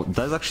 no,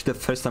 that's actually the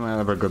first time I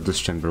ever got this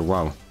chamber,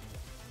 wow.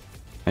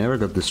 I never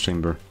got this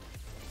chamber.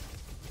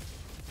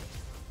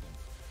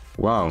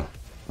 Wow,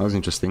 that was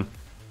interesting.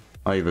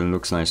 Oh, even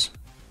looks nice.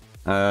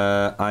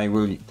 I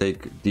will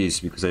take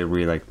these because I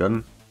really like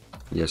them.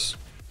 Yes.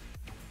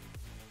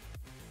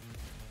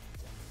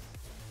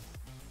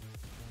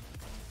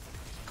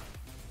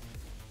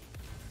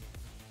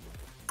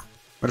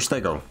 Where should I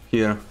go?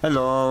 Here.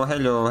 Hello,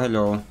 hello,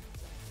 hello.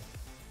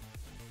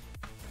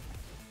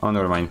 Oh,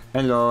 never mind.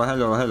 Hello,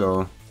 hello,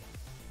 hello.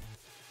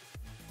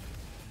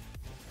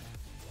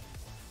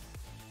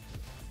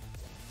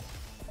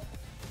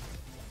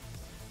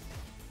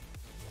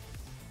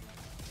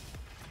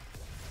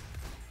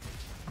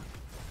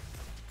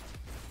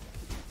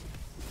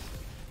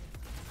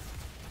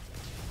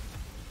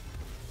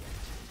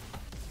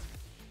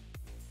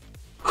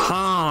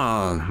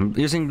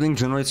 Using Blink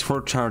generates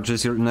 4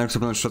 charges. Your next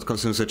opponent shot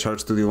consumes a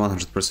charge to deal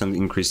 100%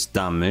 increased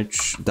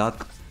damage.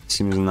 That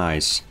seems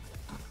nice.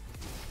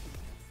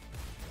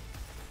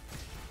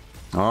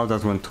 Oh,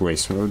 that went to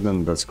waste. Well,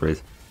 then that's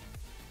great.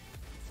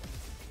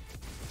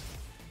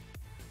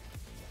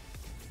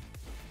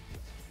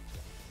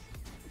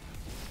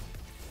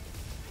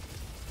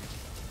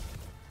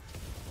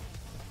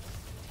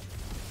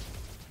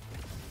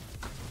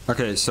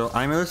 Okay, so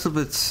I'm a little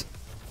bit...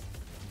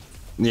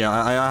 Yeah,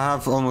 I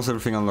have almost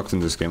everything unlocked in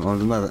this game. Well,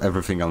 not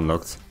everything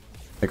unlocked.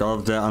 Like all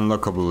of the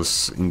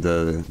unlockables in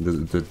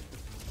the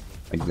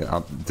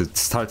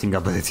starting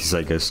abilities,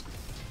 I guess.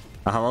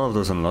 I have all of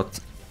those unlocked.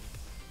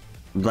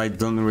 But I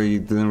didn't really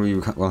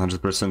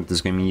 100%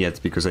 this game yet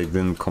because I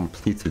didn't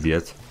complete it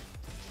yet.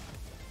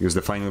 Because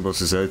the final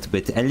boss is a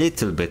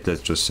little bit,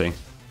 let's just say.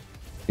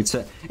 It's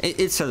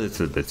a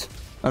little bit.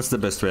 That's the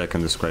best way I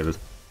can describe it.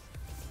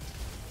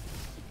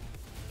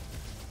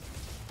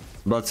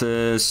 But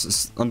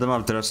on the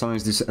map there are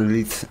sometimes these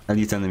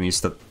elite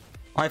enemies that...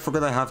 Oh, I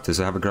forgot I have this,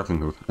 I have a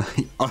grappling hook.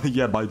 Oh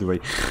yeah, by the way.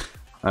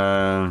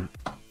 And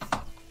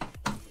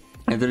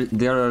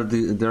there are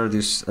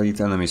these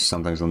elite enemies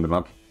sometimes on the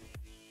map.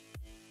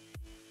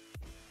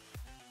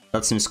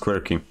 That seems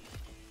quirky.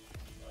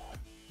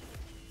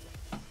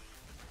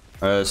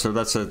 So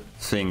that's a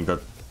thing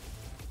that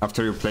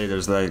after you play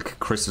there's like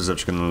crystals that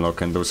you can unlock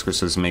and those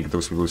crystals make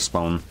those people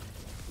spawn.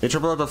 They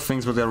drop a lot of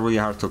things but they're really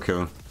hard to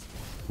kill.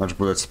 Much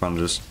bullet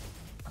sponges.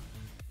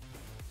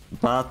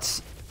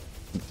 But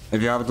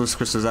if you have those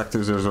crystals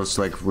active, there's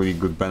also like really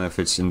good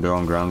benefits in the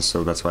long run,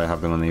 so that's why I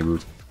have them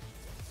enabled.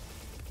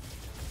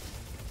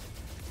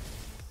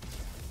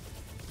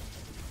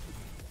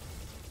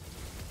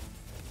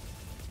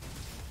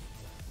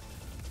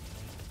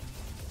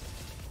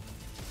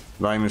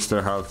 Bye,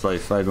 Mr.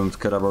 Half-Life, I don't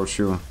care about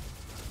you.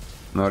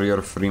 Nor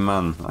your free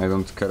man. I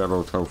don't care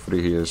about how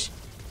free he is.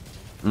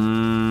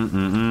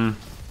 Oh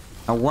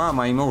wow,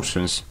 my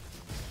emotions.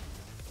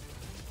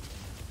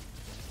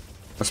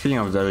 Speaking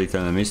of the elite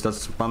enemies,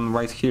 that's one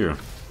right here.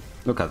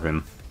 Look at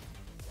him.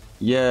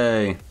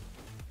 Yay!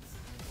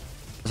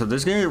 So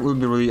this game will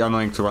be really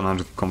annoying to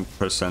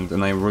 100%,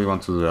 and I really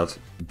want to do that.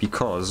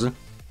 Because...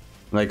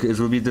 like, it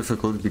will be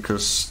difficult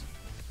because...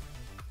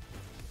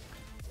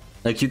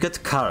 like, you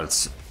get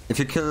cards. If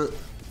you kill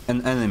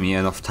an enemy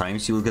enough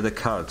times, you will get a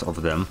card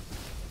of them.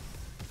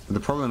 The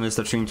problem is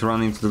that you need to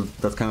run into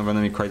that kind of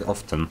enemy quite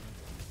often.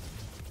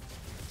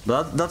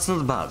 But that's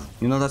not bad.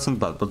 You know, that's not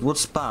bad. But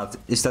what's bad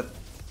is that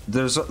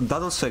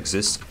that also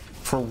exists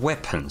for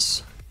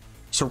weapons.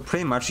 So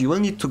pretty much you will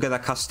need to get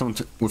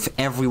accustomed with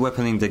every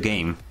weapon in the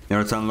game in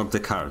order to unlock the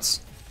cards.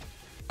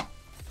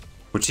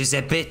 Which is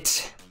a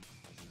bit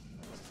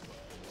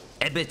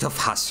of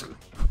hassle.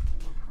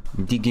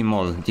 Diggy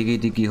mole,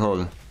 diggy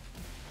hole.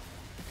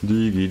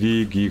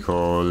 Diggy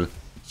hole.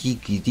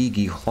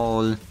 Diggy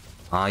hole.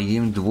 I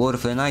am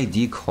dwarf and I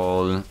dig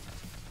hole.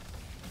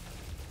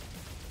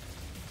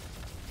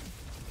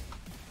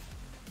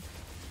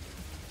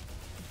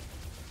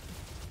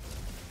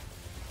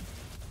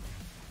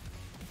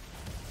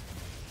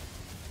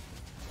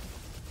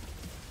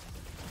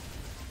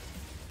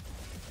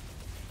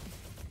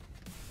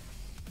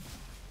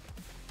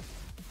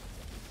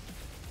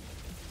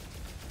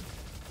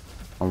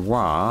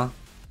 What?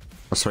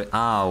 Oh, sorry,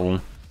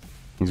 ow.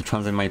 Need to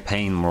translate my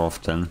pain more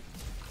often.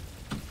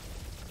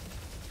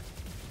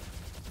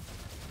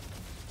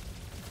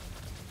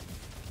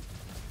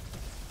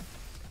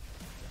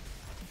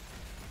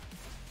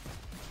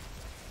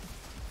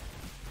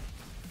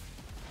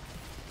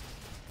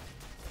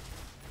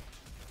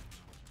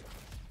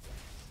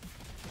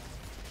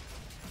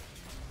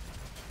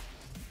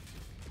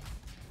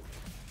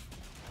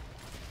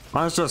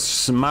 I was just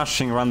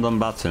smashing random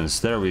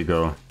buttons. There we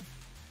go.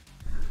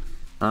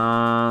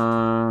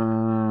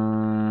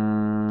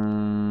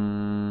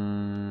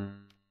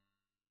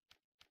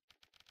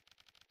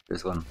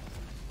 This one.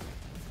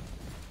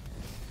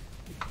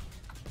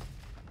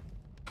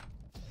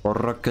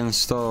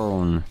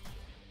 Frankenstein.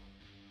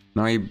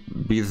 Now he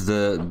beats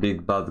the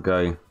big bad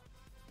guy.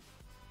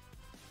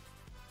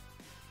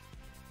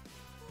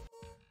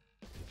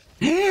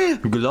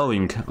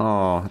 Glowing.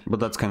 Oh, but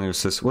that's kind of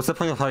useless. What's the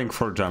point of having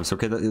 4 jumps?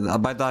 Okay,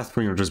 by that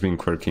point you're just being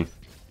quirky.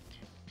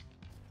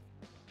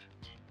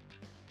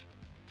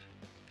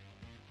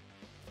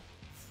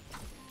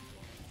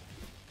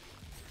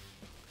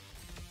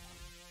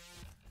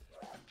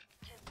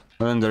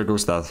 And there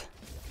goes that.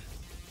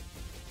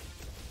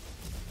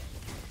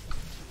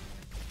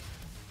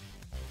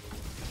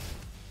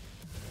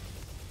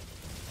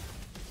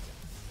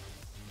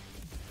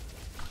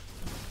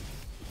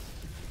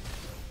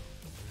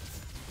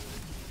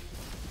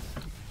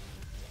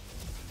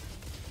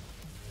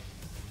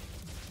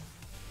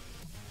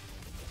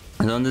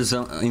 And on this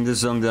in this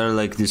zone there are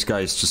like these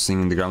guys just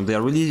sitting in the ground. They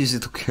are really easy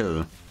to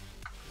kill.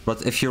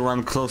 But if you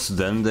run close to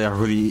them, they are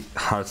really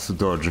hard to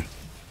dodge.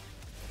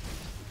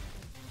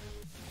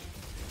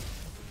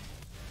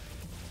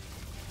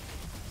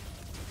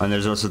 And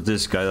there's also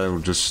this guy that will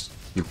just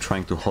keep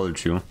trying to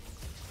hold you.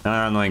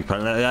 Annoying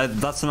part.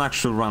 That's an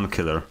actual run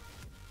killer.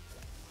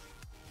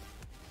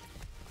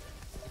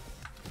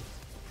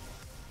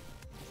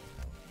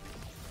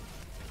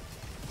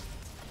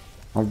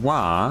 Oh,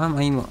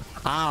 what?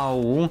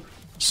 Ow!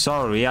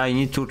 Sorry, I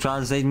need to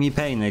translate me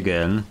pain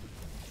again.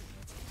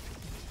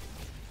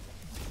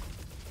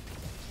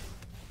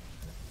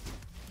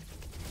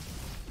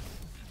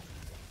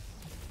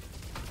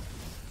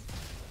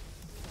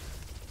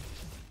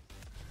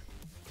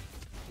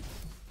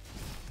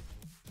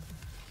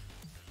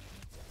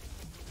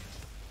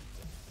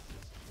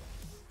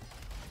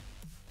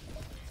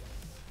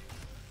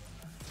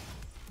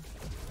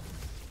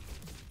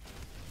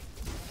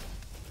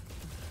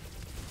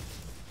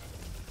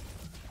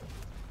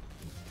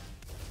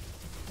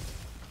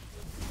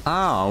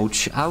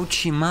 Ouch,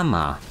 ouchie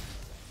mama.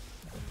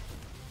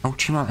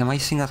 Ouchie mama, am I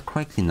saying that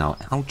correctly now?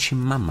 Ouchie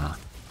mama.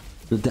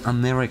 The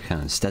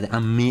Americans, the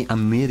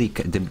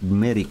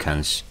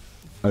Americans.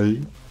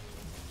 Hey?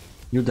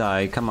 You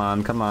die, come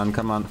on, come on,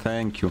 come on,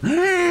 thank you.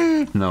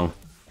 No.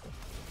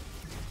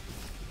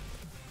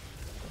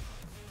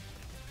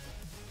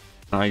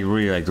 I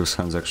really like those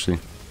hands actually.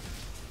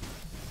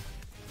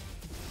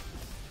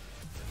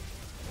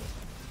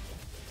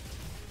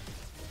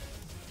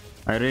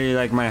 I really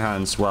like my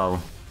hands, wow.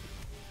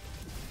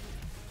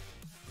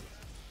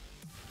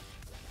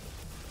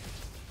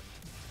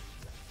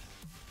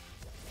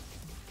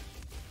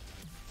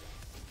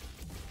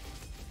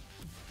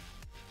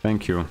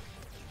 Thank you.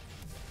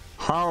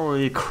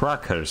 Holy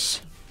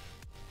crackers.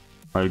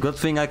 Well, good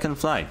thing I can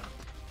fly.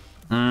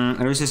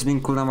 Resist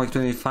being cooldown by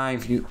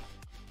 25, you...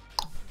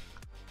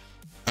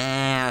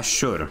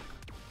 sure.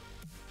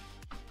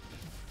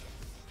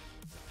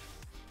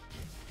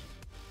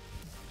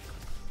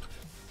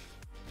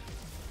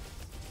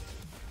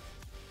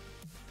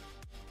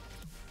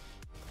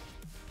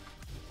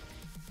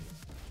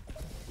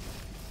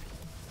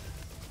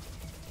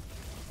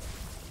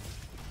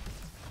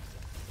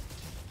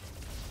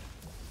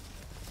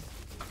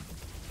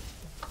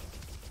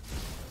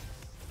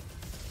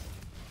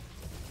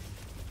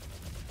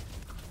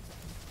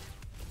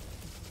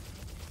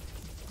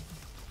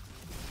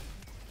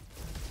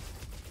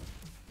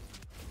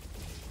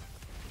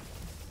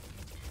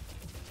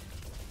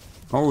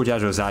 Oh,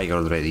 that was I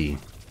already.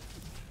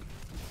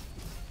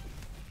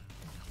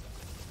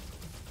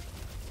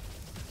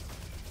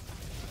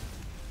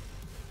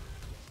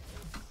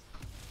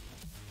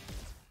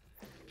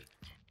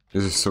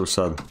 This is so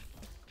sad.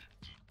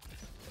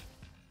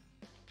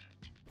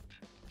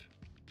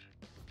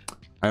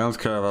 I don't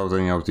care about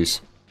any of these.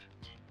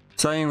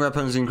 Flying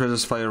weapons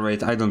increases fire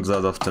rate. I don't do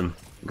that often.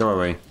 Go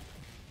away.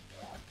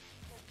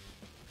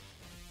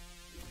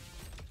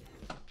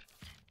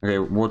 Okay,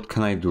 what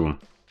can I do?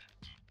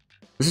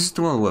 This is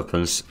dual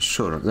weapons.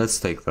 Sure, let's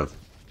take that.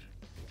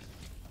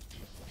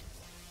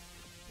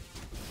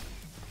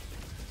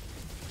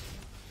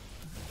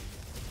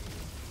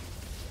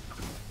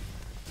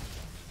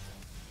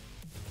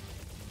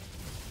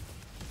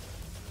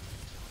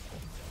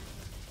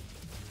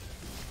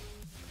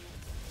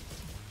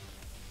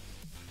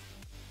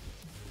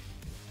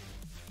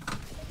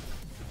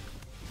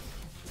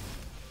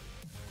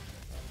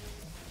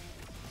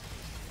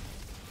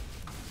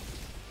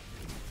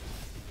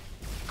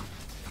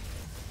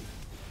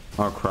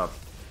 Oh crap.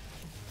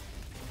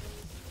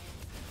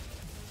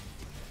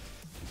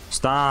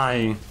 Just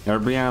die! You're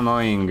being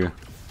annoying.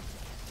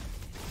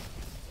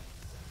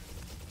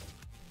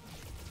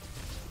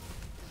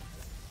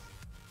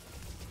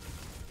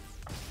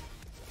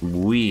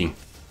 We.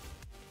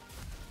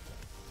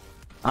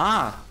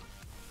 Ah!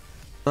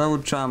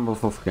 Cloud jump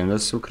off of him,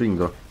 that's so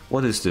cringo.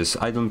 What is this?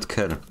 I don't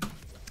care.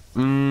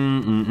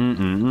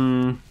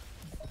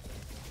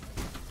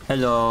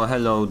 Hello,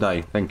 hello,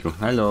 die. Thank you.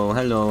 Hello,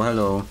 hello,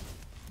 hello.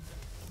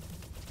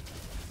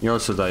 You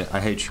also die.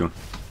 I hate you.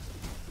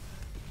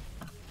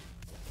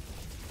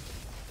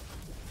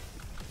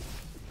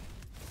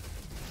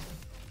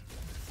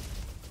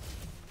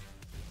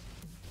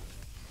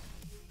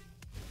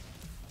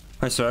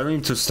 So I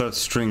need to start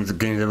string the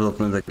game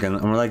development again.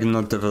 I'm like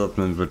not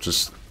development, but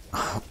just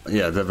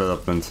yeah,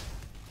 development.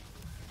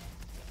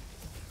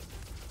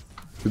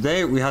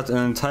 Today we had an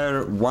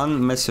entire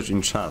one message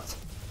in chat.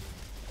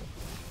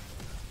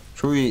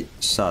 Truly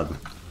sad.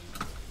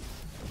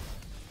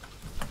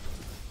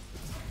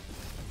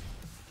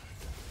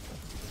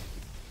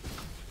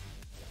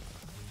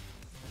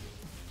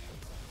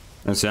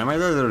 And see, I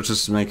might either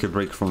just make a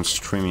break from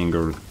streaming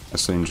or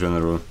so in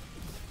general.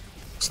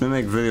 Still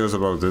make videos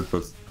about it,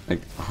 but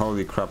like,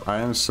 holy crap, I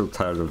am so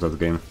tired of that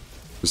game.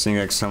 Just seeing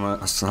like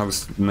how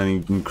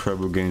many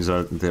incredible games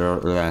there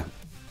are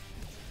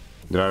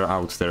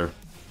out there.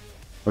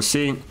 Well,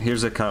 see,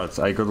 here's a card.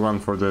 I got one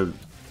for the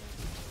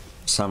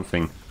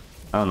something.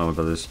 I don't know what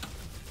that is.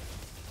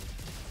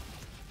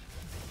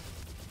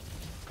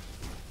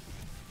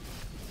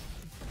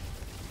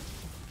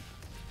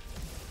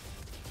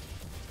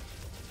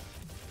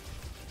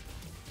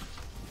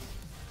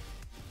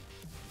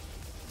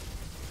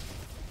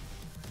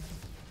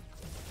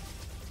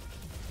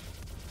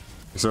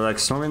 So like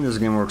some in this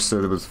game works a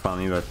little bit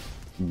funny, like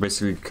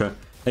basically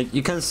like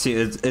you can see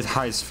it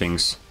hides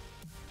things.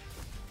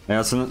 Yeah,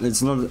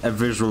 it's not a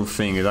visual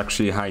thing, it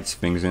actually hides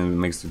things and it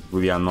makes it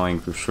really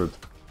annoying to shoot.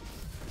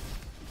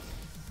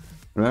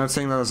 I'm not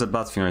saying that was a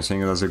bad thing, I'm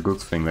saying that was a good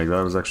thing, like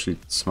that was actually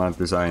smart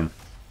design.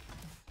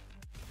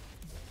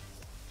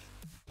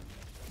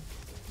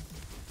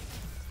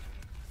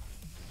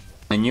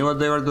 I knew what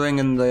they were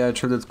doing and they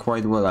actually did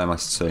quite well, I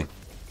must say.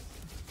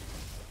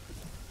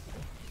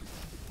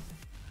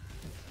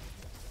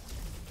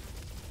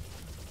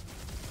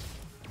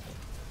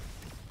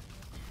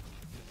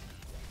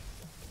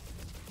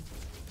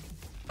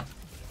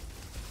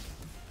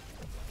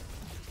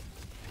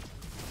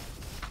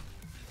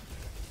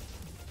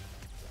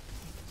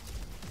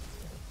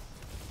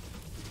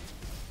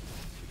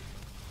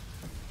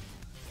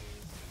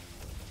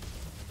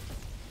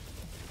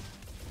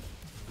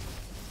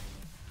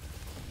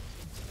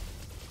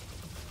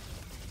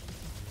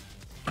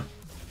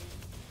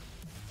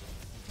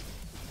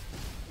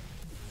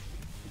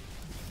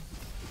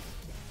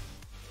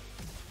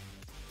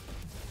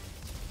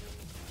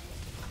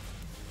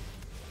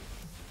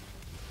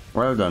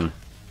 Well done.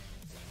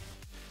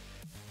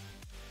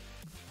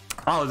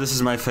 Oh, this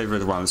is my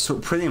favorite one. So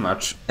pretty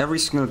much every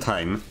single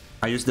time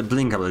I use the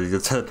blink ability, the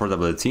teleport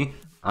ability,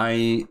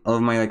 all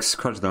my like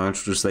scratch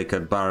damage just like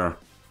a bar,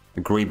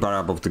 a grey bar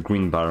above the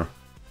green bar.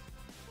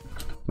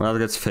 Well, that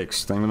gets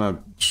fixed. I'm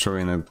gonna show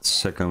you in a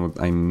second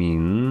what I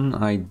mean.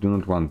 I do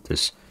not want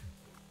this.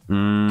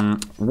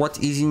 What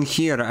is in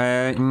here?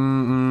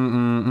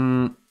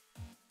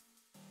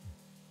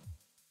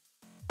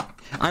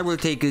 I will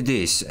take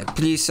this.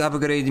 Please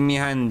upgrade me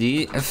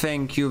handy.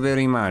 Thank you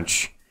very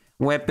much.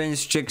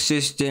 Weapons, check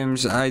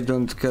systems. I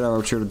don't care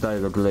about your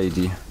dialogue,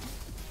 lady.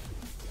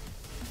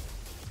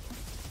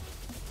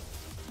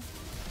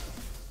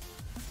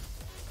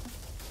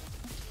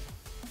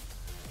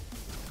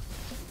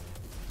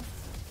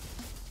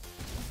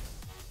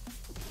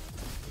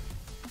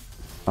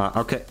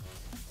 Okay.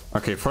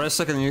 Okay, for a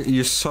second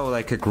you saw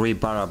like a grey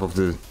bar above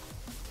the...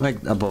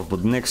 Like above,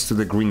 but next to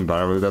the green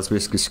bar, that's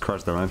basically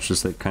scratch damage,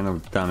 just like kind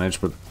of damage,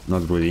 but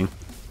not really.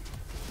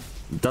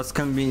 That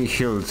can be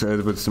healed a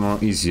little bit more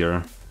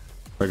easier.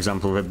 For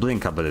example, with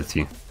blink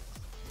ability.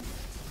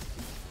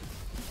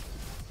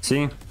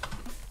 See?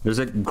 There's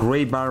a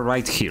grey bar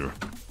right here.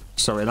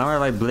 So now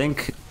if I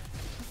blink,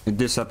 it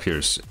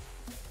disappears.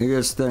 It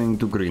gets turning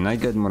to green, I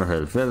get more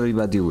health,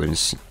 everybody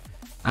wins.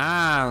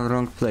 Ah,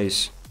 wrong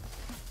place.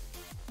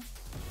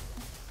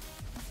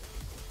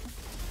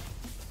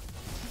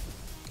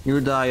 You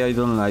die, I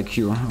don't like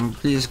you.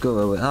 Please go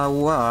away.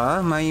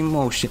 Awa, my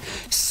emotion.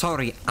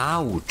 Sorry,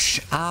 ouch,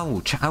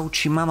 ouch,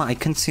 ouchie mama. I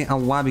can't say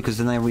awa because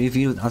then I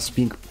revealed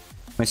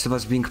myself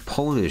as being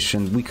Polish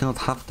and we cannot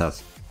have that.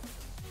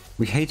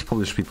 We hate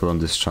Polish people on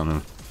this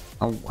channel.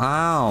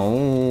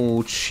 Ouchie.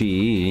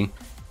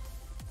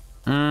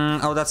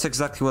 Oh, that's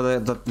exactly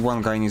what that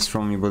one guy needs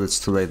from me, but it's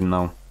too late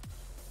now.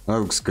 That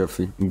looks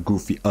goofy.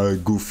 A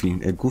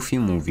goofy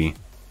movie.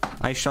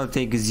 I shall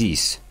take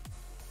this.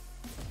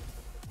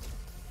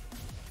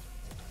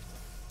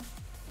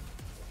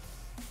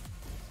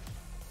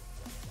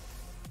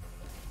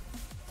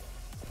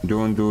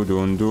 Dun.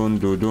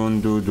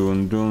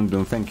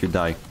 Thank you,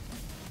 die.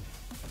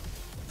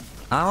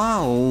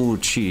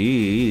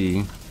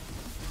 Ouchie.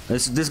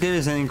 This game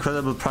is an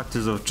incredible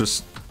practice of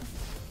just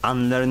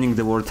unlearning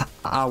the word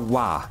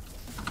awa.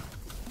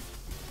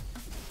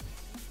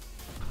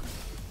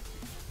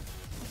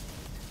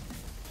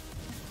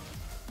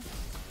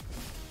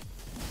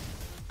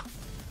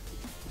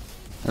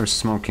 There's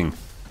smoking.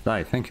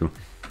 Die, thank you.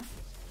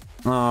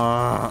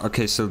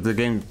 Okay, so the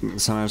game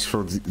sometimes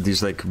for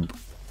these like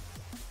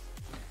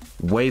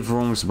wave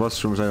rooms,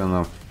 boss rooms, I don't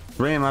know.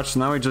 Pretty much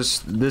now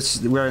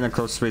we're in a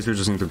closed space, we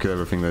just need to kill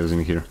everything that is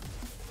in here.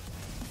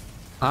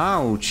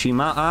 Ow,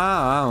 Chima,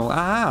 ow,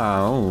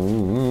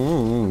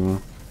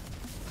 ow.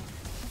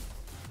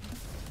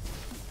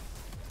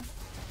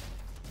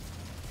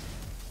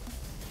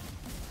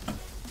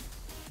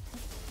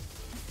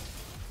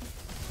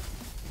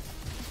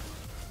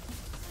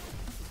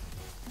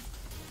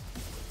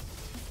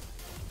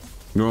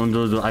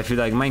 I feel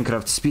like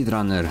Minecraft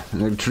speedrunner.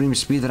 Like dream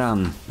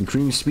speedrun.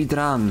 Dream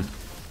speedrun.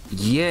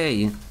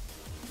 Yay!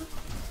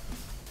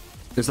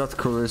 Is that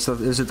cool?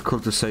 Is it cool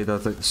to say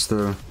that it's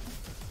still...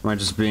 Am I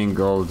just being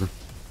old?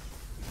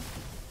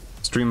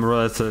 Stream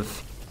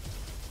relative.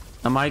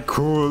 Am I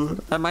cool?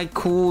 Am I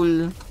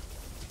cool?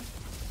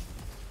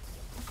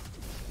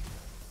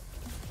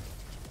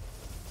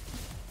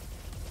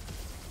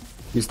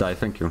 Please die,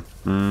 thank you.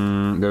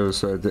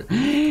 Those are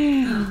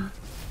the...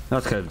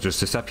 That had just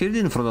disappeared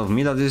in front of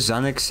me, that is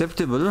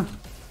unacceptable.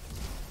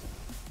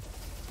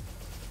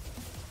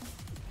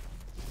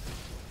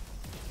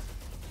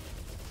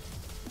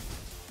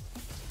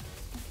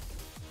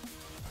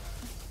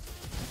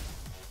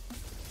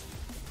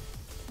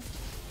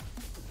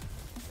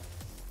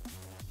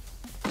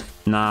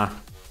 Nah.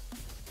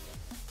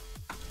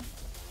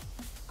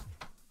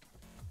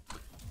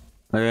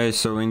 Okay,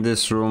 so in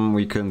this room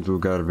we can do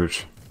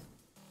garbage.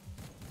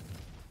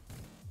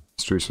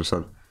 It's true, so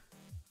sad.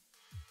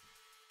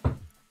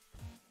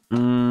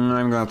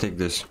 I'm gonna take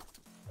this.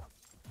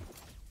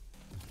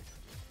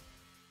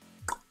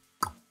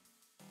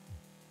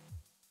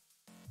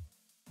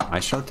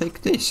 I shall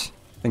take this.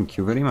 Thank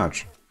you very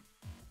much.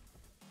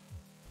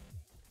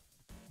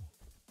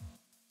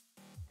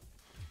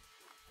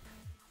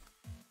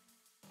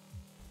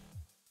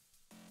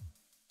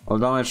 All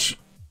damage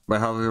by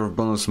half your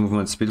bonus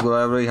movement speed. Well,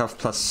 I already have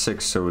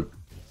 +6, so it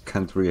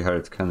can't really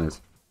hurt, can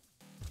it?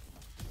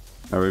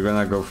 We're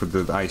gonna go for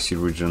the icy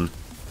region.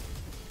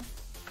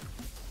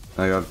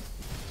 I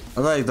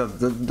like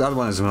that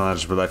one is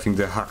managed, but I think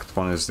the hacked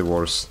one is the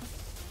worst.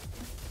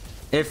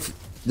 If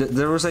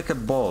there was like a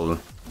ball,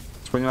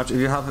 it's pretty much if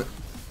you have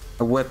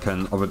a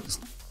weapon of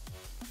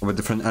a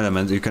different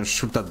element, you can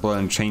shoot that ball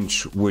and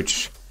change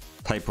which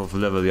type of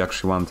level you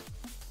actually want.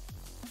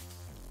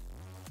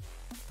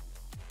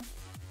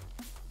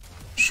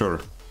 Sure.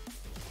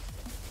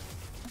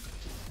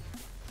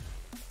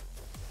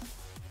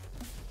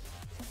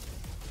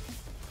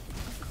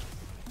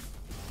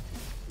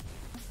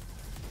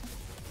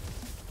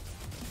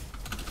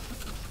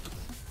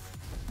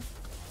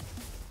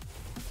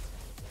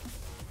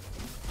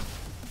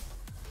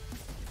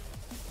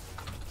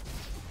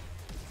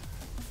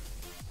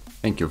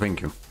 Thank you,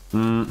 thank you.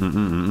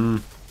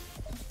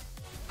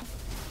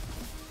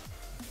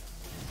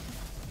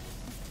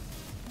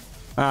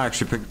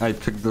 Actually, I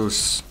picked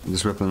this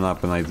weapon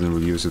up and I didn't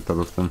really use it that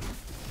often.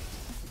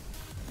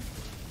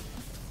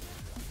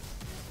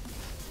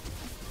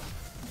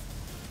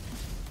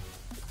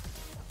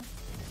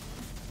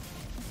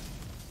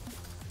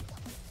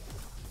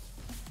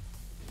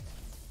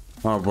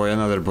 Oh boy,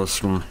 another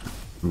boss room.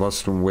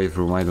 Boss room, wave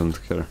room, I don't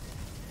care.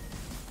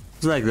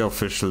 It's like the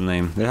official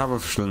name. They have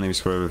official names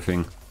for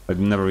everything. I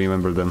never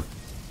remember them.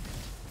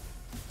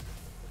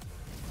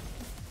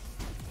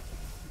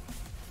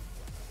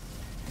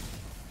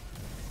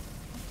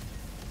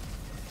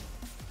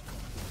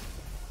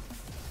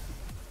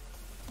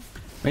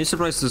 Are you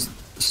surprised to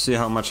see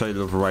how much I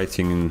love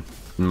writing in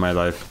my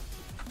life?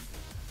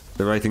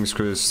 The writing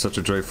script is such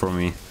a joy for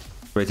me.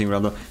 Writing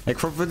random. Like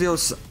for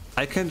videos,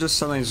 I can just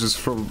sometimes just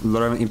throw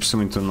lorem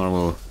ipsum into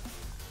normal,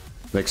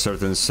 like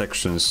certain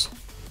sections.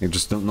 You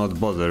just don't not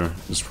bother,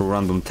 just for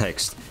random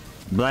text.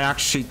 But I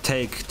actually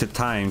take the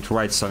time to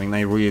write something, and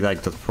I really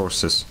like that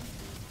process.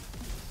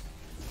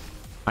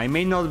 I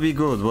may not be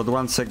good, but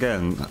once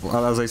again,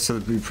 as I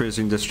said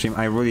previously in the stream,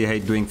 I really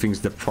hate doing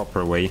things the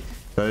proper way.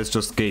 That is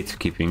just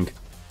gatekeeping.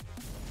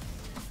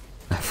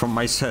 From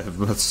myself,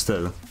 but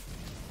still.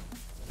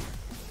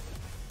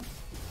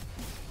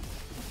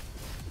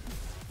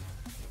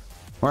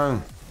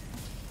 Well...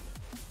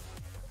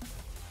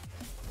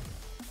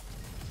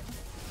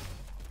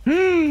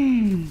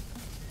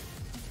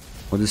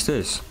 What is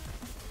this?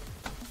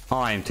 Oh,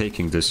 I am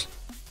taking this.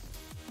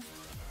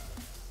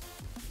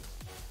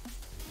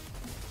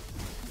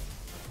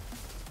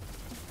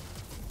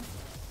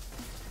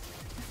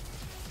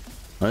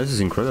 Oh, this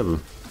is incredible.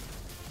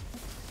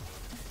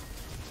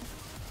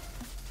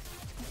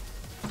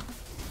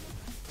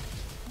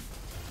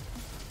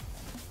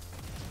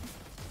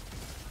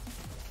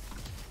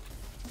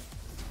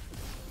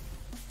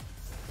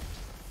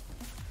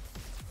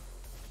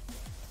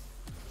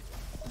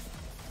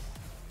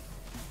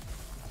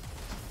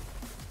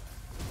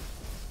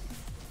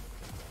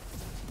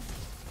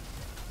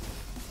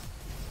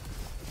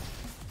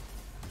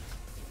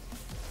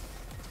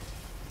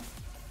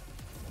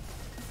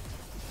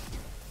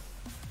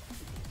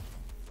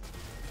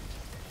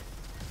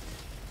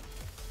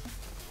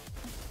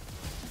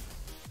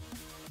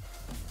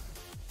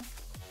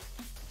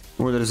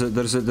 Oh,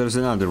 there's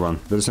another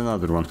one. There's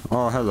another one.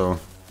 Oh, hello.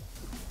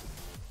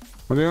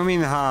 What do you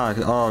mean hack?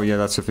 Oh, yeah,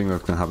 that's a thing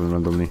that can happen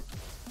randomly.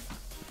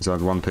 It's like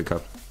one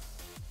pickup.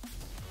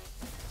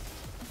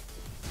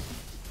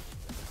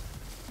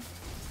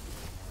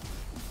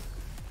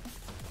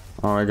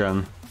 Oh,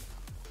 again.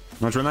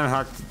 But when I'm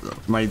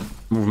hacked, my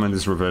movement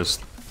is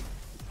reversed.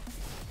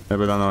 A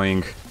bit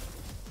annoying.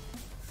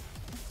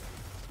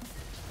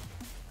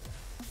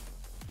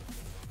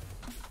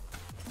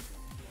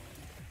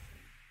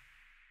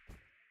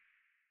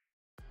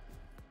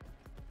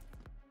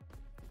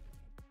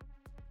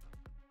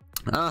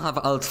 I don't have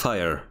alt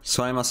fire,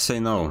 so I must say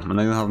no, and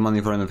I don't have money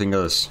for anything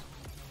else.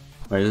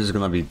 Wait, this is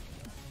gonna be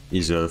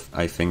easier,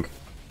 I think.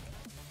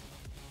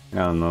 I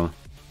don't know.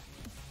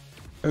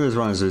 This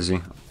one is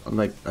easy.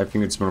 Like, I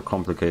think it's more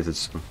complicated,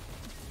 so...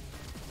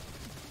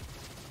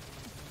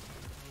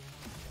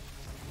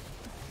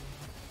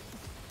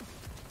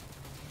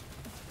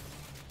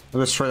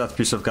 Let's try that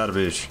piece of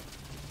garbage.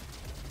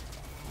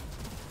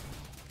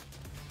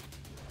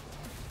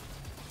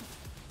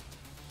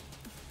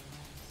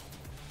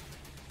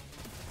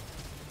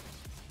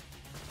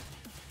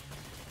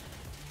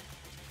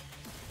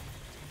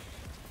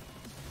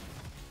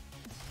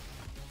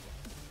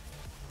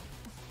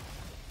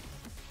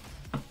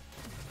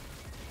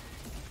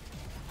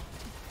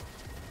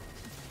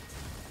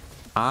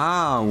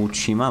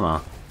 Ouchie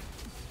mama.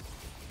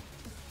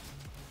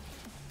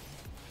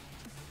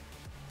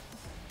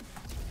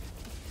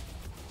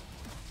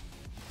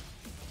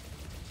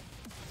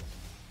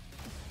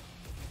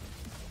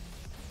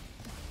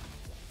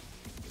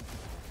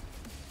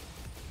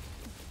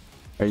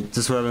 Hey,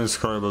 this weapon is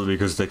horrible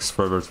because it takes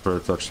forever for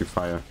it to actually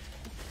fire.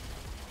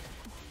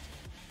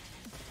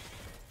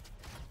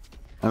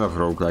 I love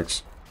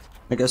roguelikes.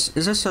 I guess,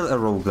 is this a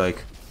roguelike?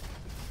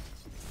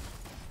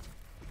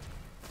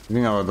 I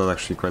think about that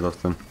actually quite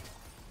often.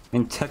 I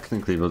mean,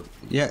 technically, but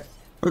yeah,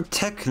 well,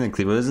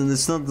 technically, but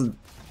it's not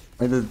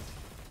the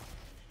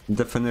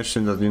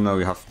definition that, you know,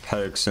 you have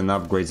perks and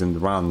upgrades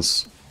and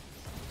runs.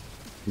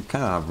 You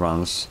kind of have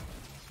runs.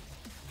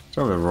 It's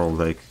not a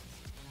roguelike.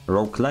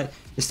 Roguelike?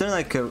 Is there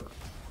like a?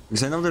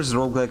 Because I know there's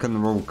roguelike and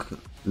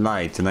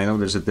roguelite, and I know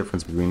there's a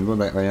difference between,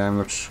 but I'm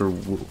not sure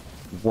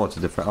what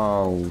the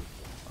difference.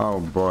 Oh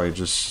boy,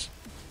 just.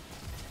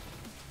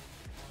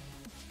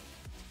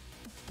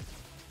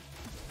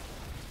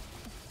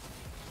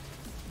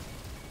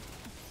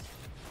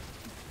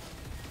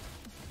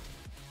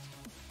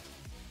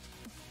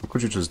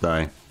 Could you just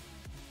die?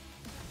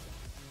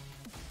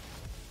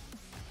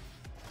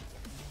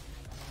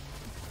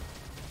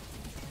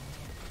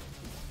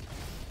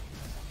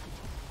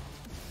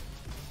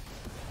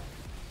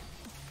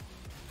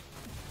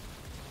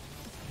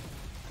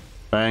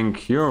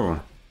 Thank you.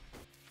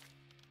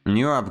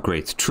 New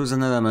upgrade. Choose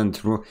an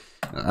element.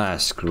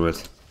 Screw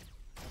it.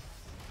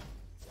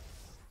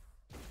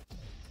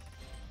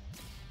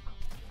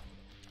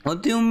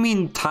 What do you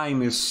mean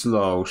time is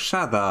slow?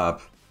 Shut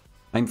up.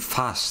 I'm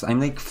fast. I'm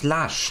like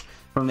Flash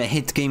from the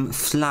hit game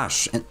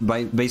Flash,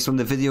 based on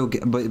the video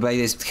by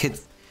this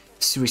hit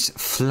series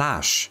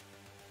Flash.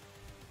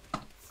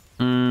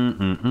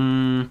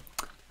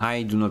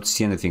 I do not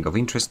see anything of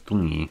interest to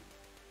me.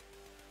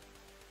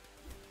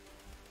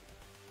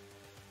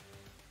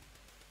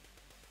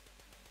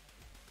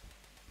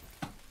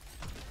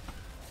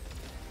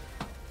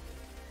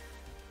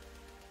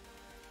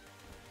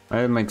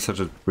 I make such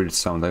a weird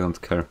sound. I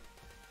don't care.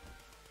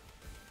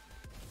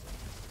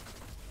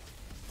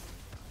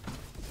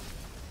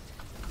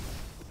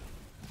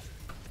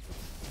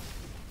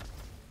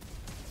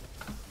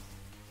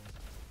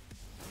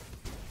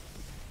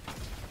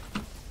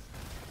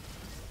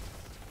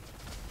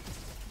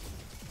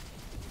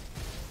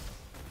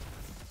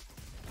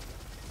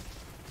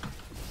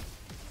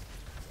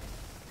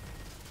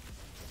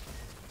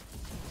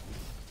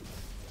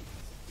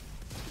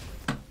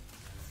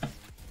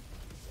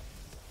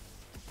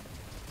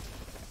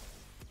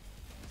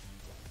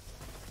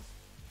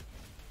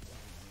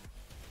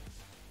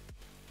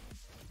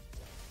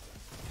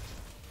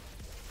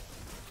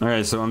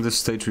 Alright, so on this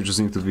stage we just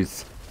need to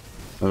beat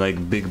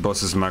like big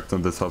bosses marked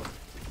on the top.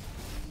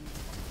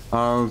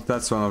 Oh,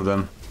 that's one of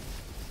them.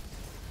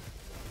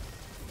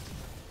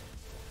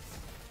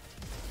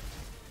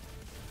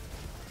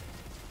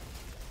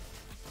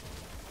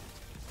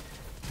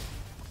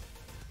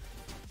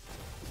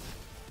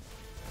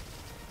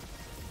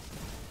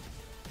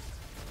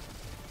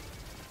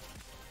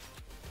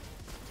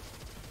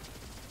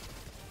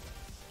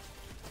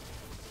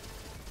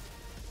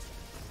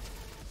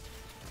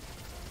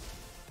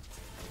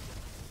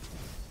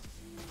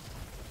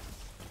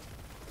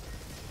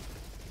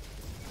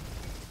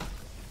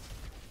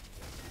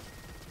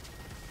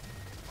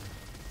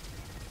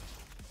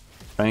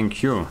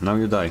 Thank you. Now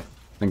you die.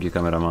 Thank you,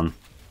 cameraman.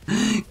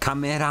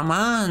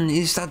 Cameraman,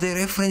 is that a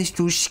reference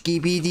to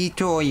Skibidi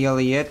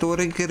Toilet or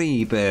a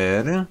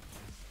Creeper?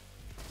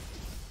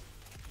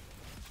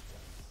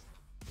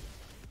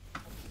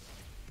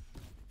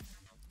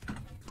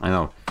 I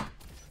know.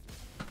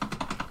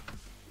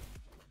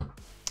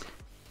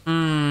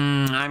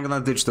 I'm gonna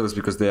ditch those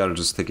because they are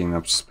just taking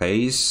up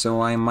space,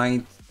 so I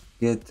might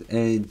get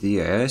a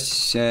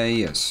DS.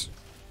 Yes.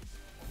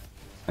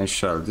 I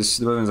shall. This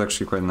weapon is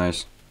actually quite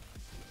nice.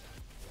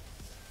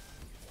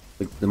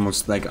 Like the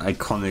most like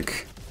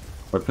iconic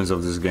weapons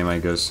of this game, I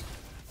guess.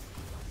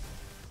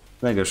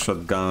 Like a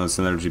shotgun, it's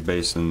energy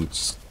base, and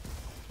just...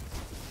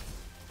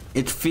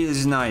 it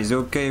feels nice.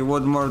 Okay,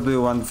 what more do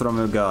you want from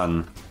a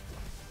gun?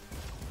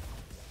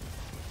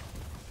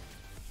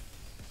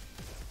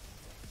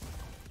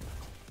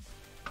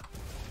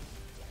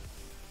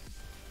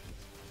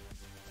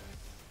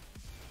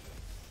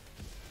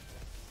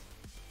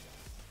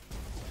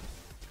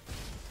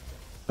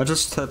 I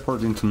just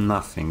teleport into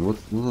nothing. What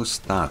was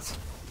that?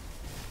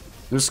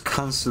 Just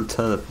cancel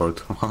teleport.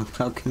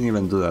 How can you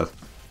even do that?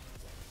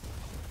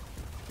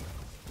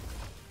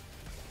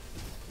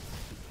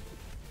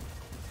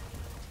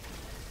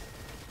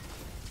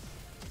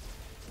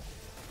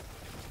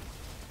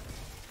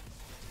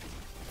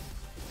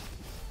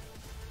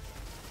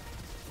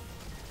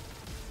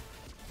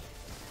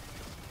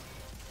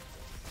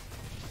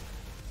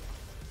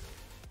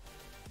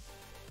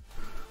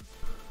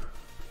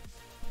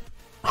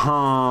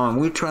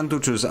 Which one to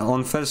choose?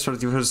 On first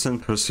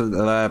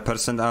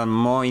 30% are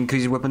more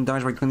increase weapon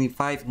damage by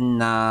 25?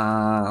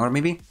 Nah, or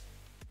maybe?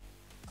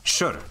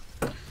 Sure.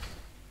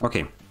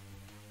 Okay.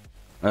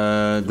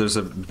 There's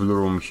a blue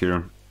room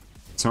here.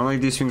 It's not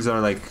like these things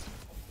are like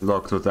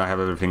locked, but I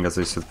have everything as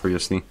I said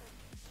previously.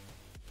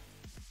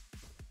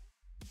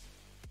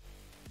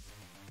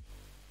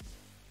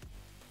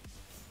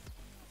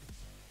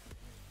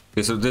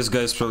 Okay, so this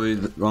guy is probably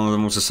one of the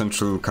most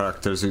essential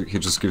characters. He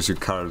just gives you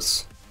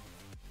cards.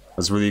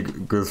 That's really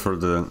good for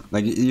the...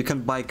 like, you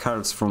can buy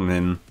cards from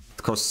him.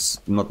 It costs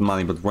not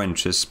money, but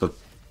wenches. But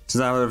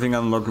since I have everything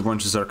unlocked,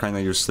 wenches are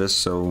kinda useless,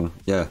 so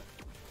yeah.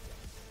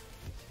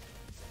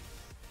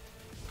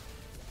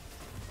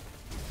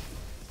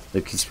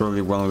 Like, he's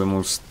probably one of the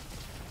more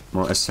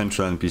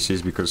essential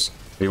NPCs, because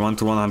if you want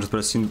to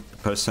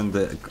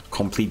 100%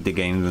 complete the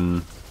game,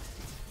 then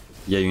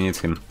yeah, you need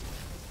him.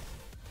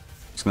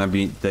 It's gonna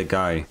be the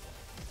guy.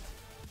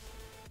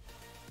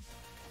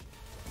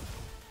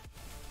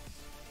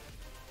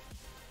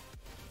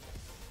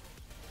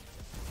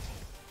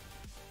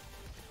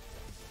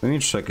 Let me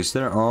check, is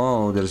there...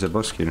 oh, there's a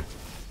boss here.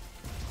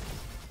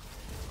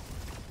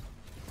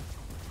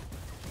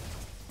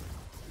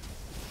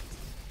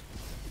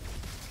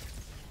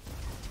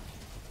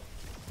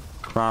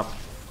 Crap.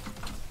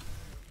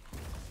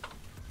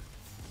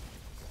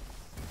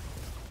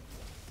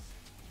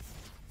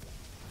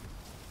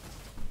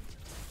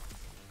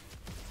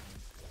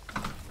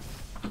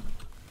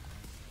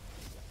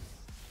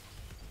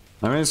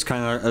 I mean, it's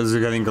kind of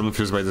getting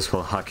confused by this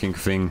whole hacking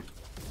thing.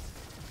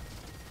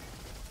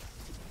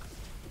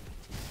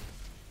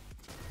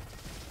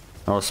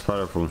 That was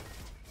powerful.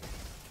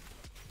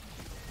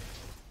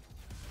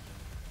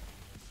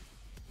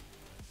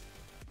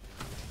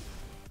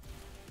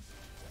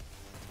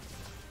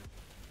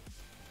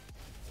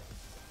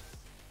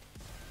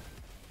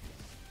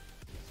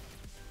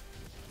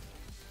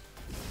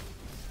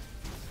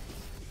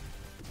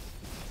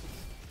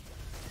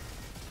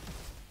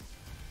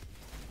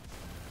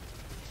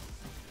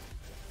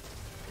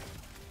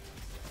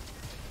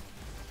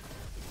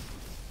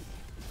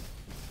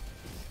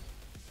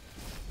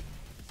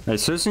 I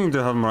seriously need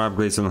to have more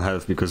upgrades on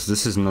health, because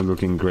this is not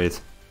looking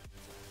great.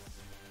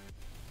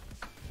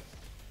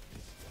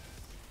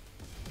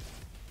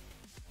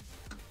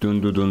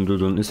 Dun dun dun dun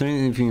dun. Is there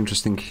anything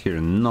interesting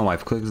here? No,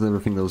 I've collected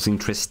everything that was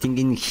interesting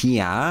in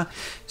here,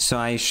 so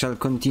I shall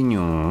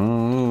continue.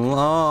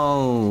 Oh,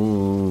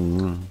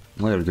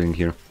 what are we doing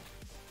here?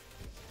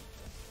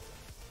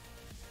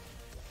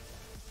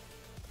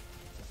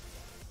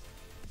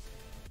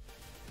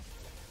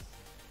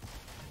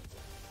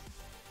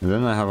 And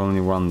then I have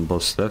only one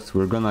boss left.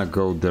 We're gonna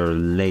go there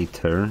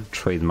later.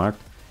 Trademark.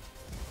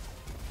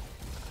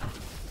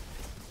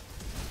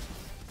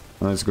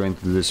 Let's go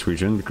into this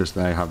region because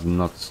I have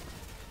not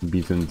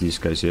beaten these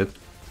guys yet.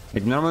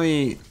 Like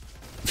normally,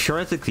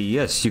 theoretically,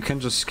 yes, you can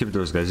just skip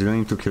those guys. You don't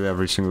need to kill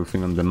every single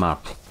thing on the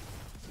map.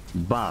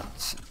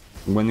 But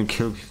when you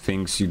kill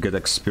things, you get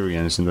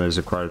experience, and that is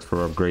required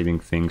for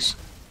upgrading things.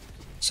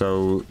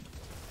 So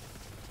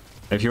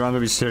if you want to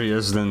be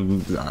serious,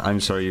 then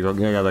I'm sorry, you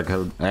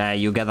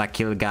gotta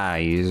kill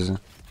guys.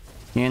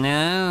 You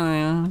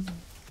know?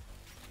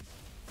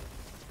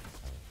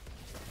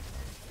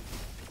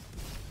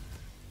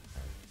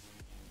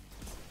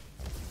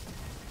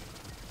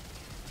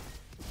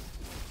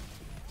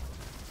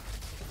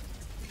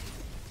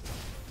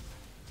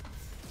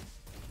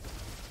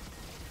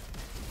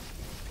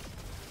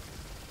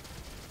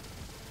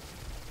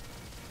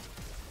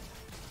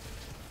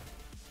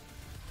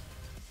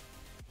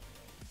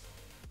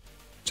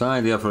 It's an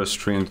idea for a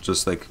stream to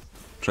just like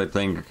try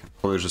playing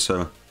Polish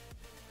SL.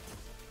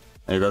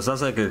 Because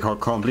that's like a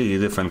completely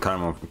different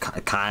kind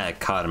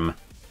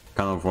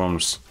of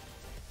worms.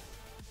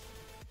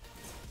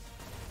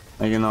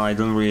 Like, you know, I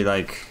don't really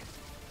like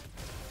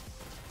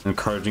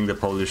encouraging the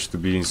Polish to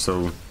be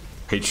so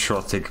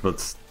patriotic,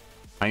 but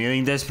I'm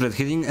getting desperate.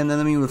 Hitting an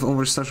enemy with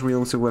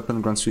oversaturated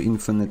weapon grants you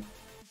infinite.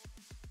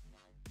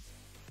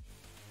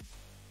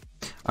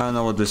 I don't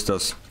know what this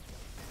does.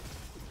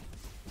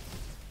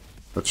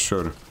 But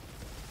sure.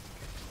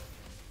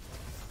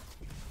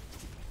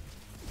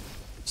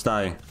 Let's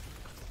die.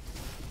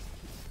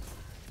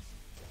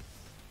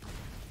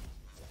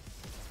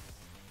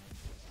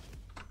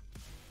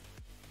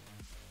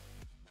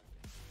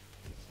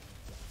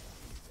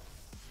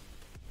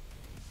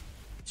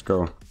 Let's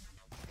go.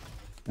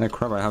 Oh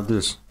crap, I have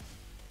this.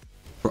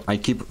 I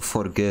keep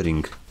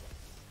forgetting.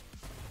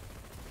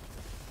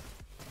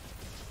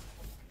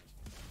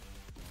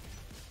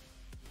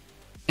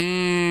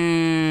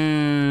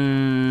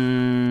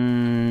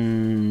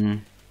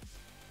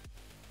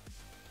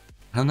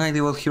 I have no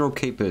idea what hero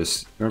cape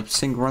is. You're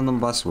saying random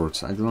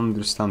buzzwords. I don't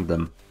understand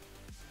them.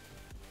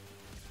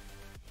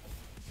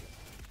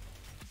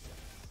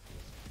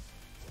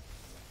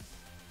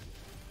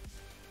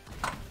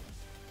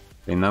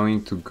 Okay, now we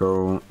need to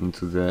go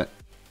into the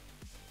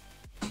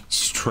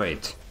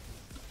straight.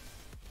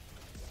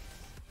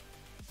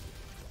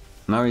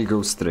 Now we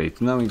go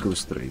straight. Now we go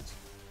straight.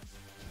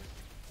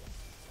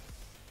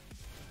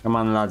 Come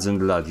on, lads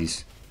and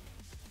laddies.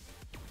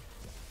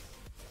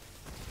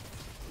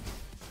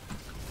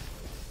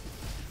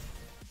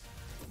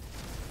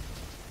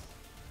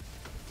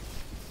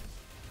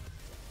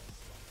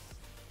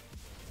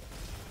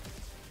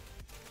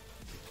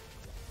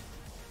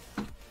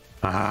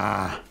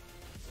 Ah.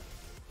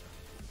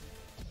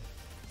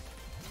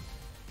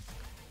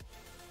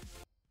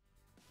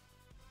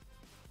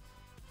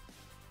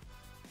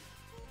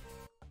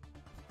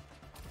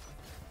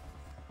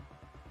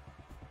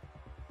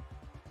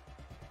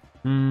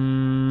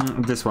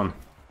 This one.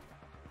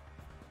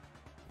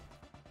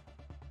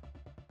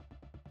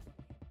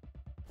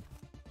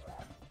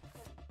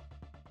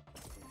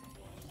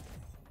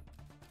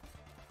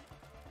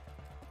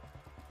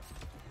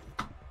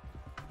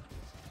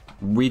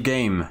 We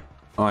game.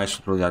 Oh, I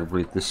should probably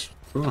upgrade this.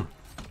 Oh,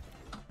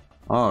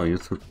 oh, you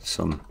took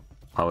some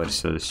power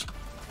cells.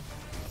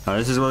 Oh,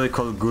 this is what they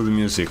call good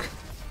music.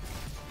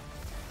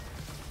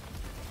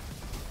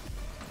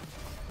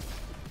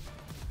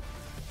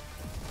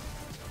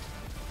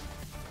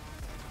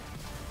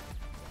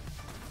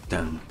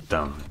 Dun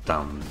dun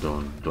dun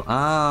dun dun.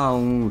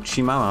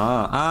 Ouchie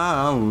mama.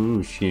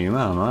 Ouchie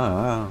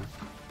mama.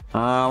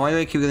 Why do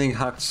I keep getting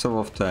hacked so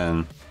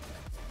often?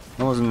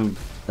 That wasn't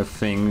a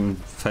thing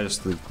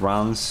first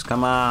rounds.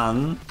 Come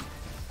on.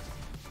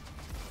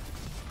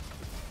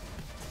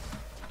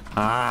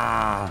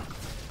 Ah.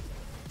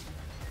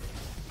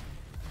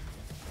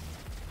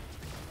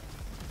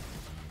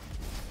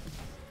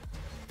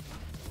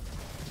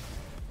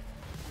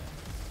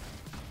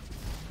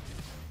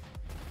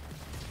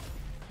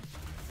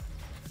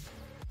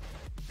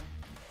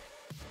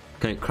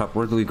 Okay, crap,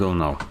 where do we go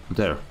now?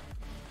 There.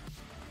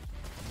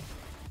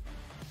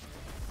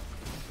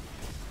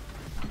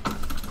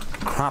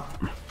 Crap.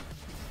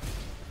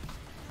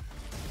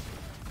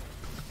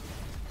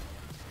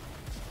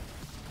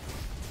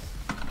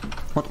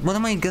 What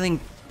am I getting?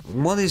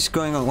 What is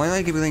going on? Why do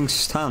I keep getting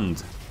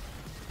stunned?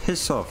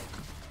 Piss off.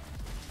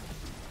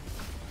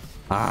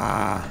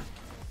 Ah.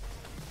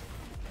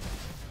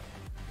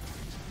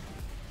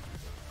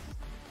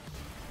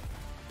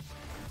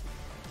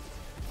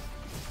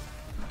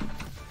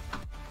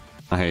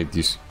 I hate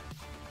this.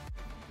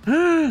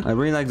 I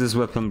really like this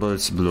weapon, but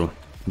it's blue.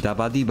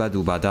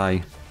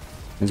 Dabadi-badu-badai.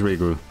 It's really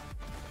good.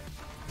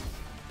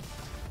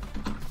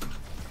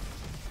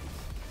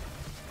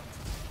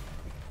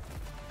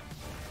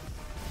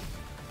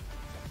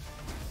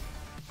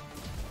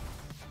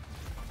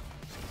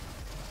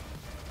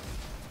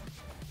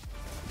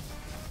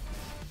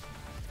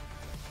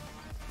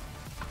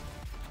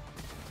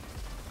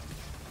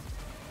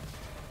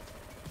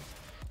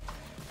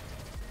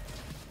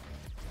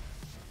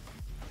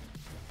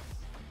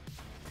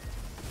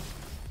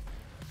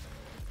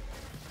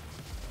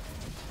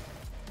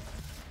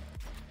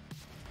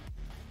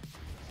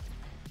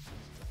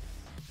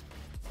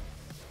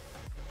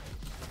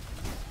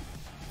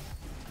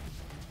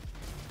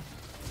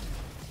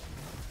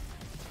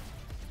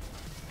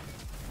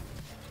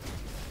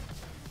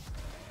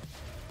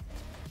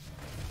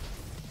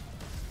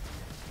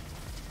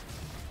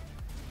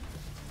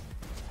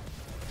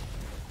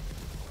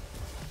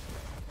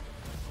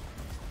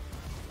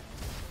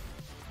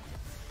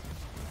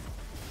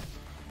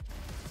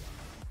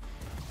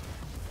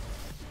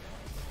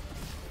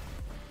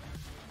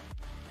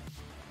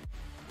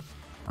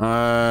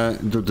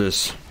 Do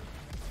this.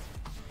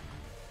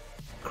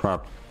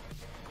 Crap.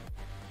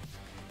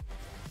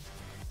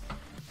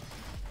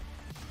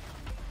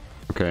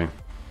 Okay.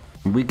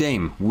 We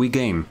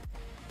game.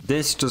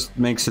 This just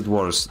makes it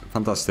worse.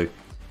 Fantastic.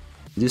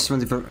 This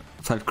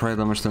 25 cry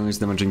damage turn is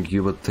damaging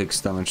you, but takes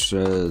damage.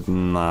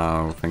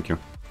 No, thank you.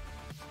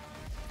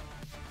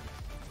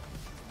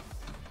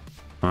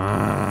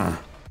 I'm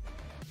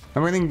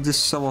getting this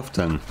so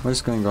often. What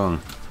is going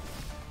on?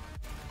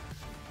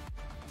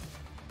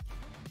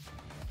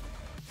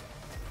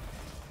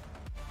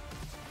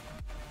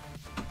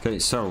 Okay, Okay,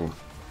 so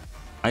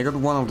I got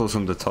one of those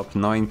on the top,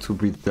 9 to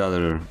beat the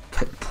other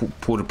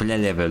poor play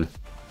level.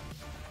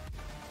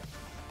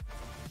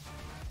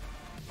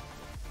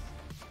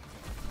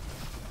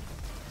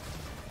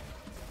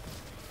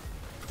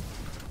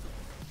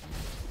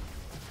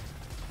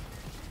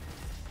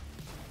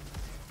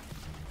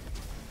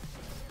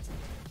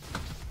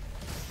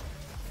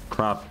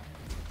 Crap.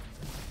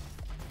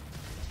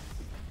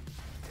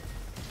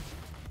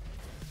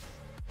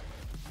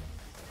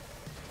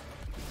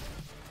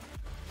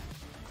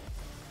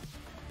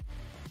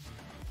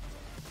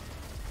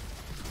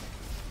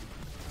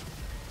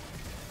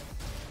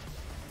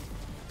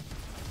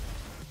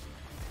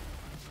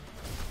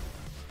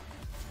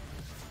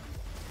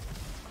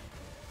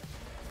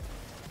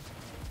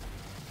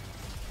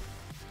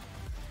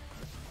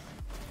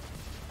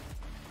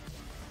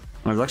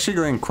 It's actually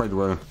going quite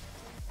well.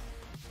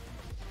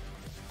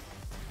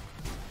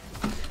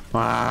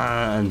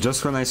 And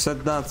just when I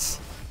said that,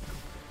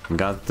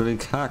 got the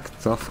league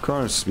hacked, of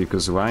course,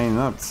 because why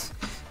not?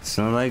 It's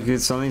not like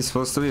it's only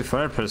supposed to be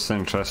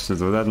 5% trust to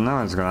do that,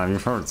 now it's gonna be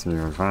 40.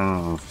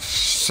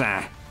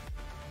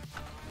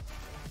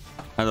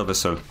 I love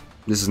SL.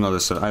 This is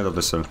not SL, I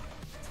love SL.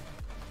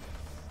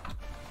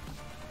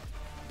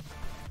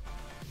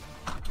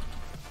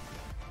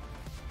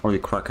 Holy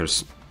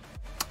crackers.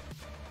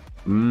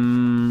 Nah.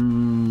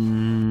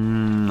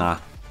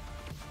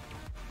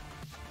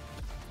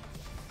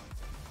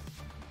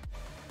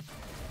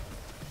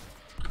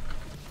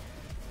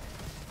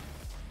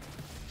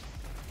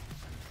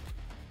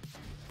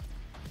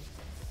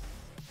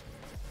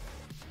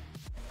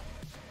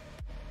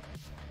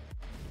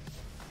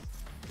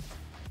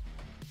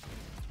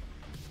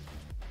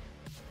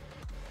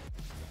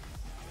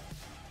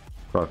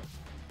 God.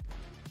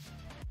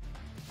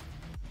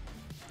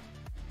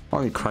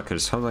 Holy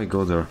crackers, how do I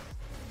go there?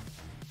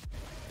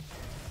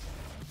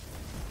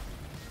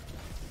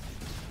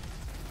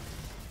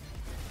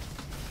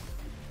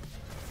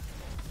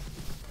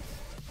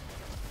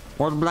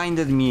 What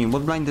blinded me?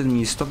 What blinded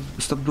me? Stop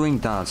doing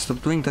that.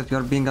 Stop doing that, you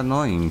are being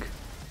annoying.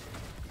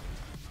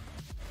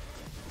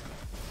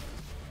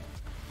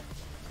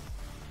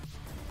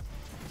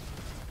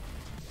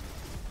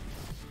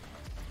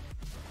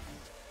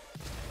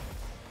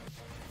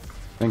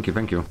 Thank you,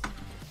 thank you.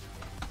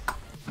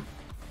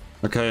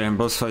 Okay, and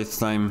boss fight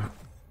time.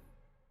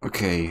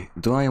 Okay,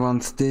 do I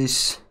want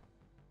this?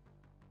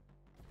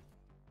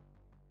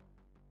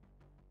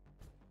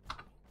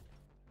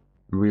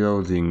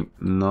 Reloading,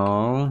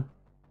 no.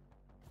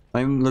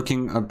 I'm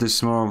looking at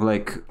this more of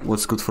like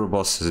what's good for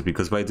bosses,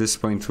 because by this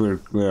point we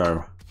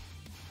are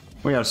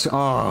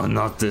oh,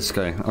 not this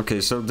guy.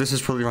 Okay, so this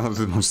is probably one of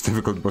the most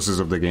difficult bosses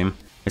of the game,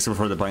 except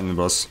for the final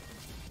boss.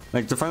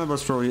 Like the final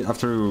boss, probably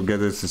after you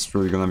get it, it's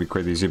probably gonna be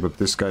quite easy, but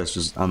this guy is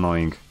just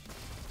annoying.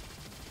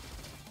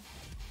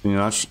 You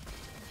know,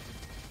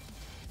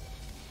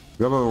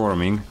 global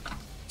warming,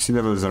 sea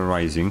levels are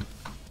rising.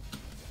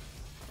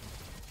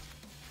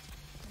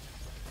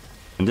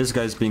 And this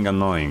guy's being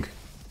annoying.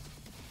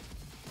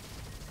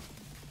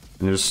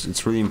 And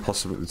it's really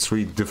impossible, it's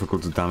really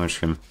difficult to damage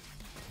him.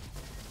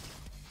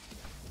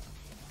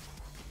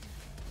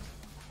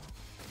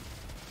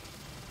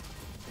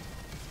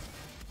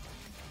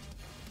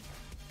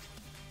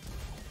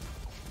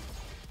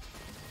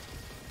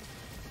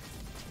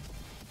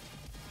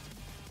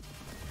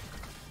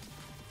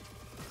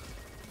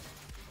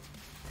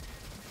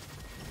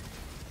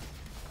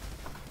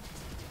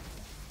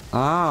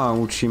 Ah,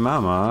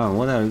 Uchimama,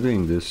 what are you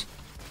doing this?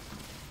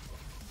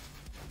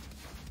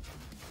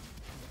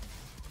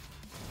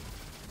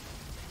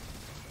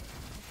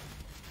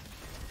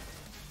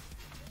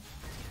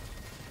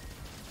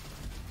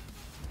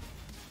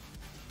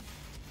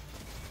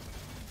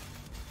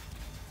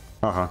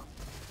 Haha.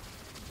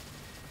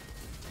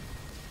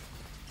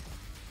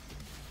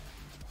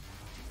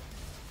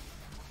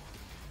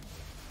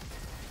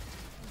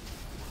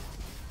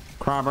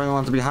 Crap, I don't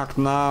want to be hacked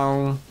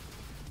now.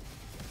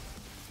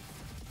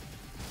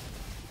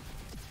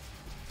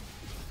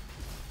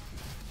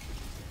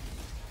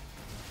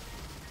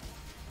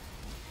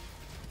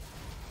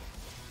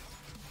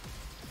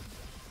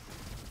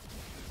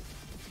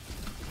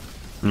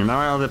 Now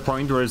I'm at the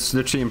point where it's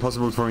literally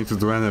impossible for me to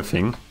do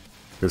anything.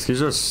 Because he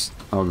just...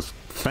 Oh,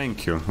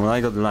 thank you. Well,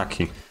 I got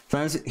lucky.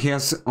 He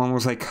has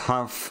almost like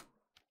half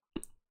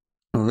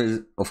of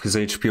his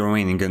HP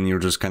remaining, and you're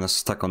just kind of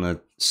stuck on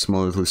a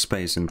small little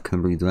space and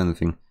can't really do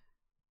anything.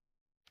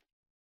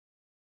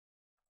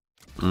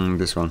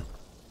 This one.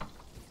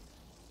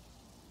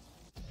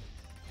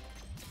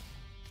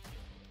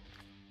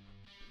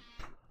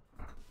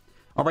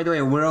 Oh, by the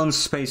way, we're on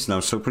space now,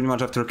 so pretty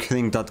much after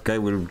killing that guy,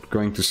 we're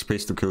going to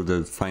space to kill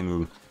the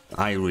final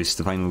Iris,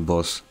 the final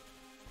boss.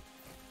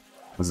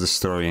 That's the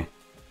story.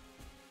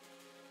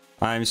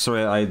 I'm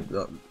sorry,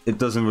 it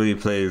doesn't really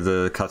play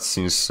the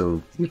cutscenes,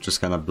 so you're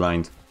just kind of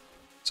blind.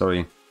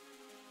 Sorry.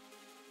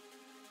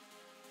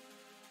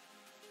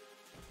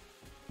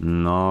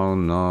 No,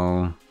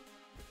 no.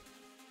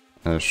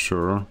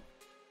 Sure.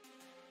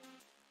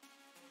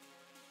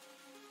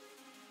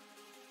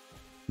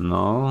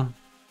 No.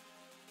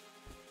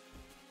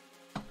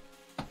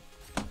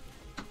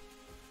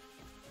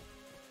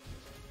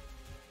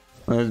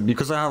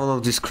 Because I have a lot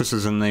of these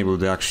crystals enabled,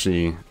 they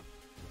actually...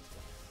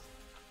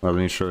 Well,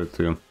 let me show it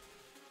to you.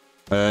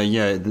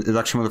 Yeah, it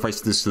actually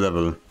modifies this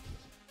level.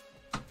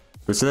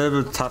 It's a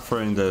little bit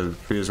tougher in the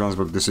previous ones,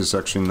 but this is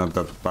actually not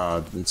that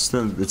bad. It's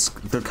still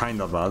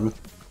kind of bad.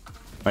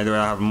 By the way,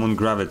 I have moon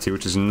gravity,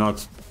 which is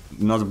not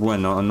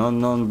bueno,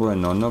 no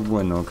bueno, no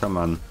bueno. Come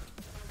on.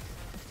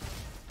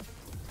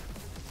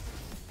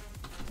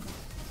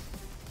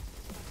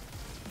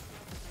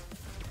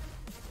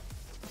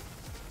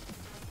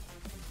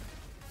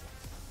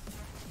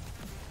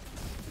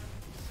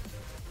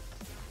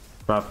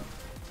 Crap.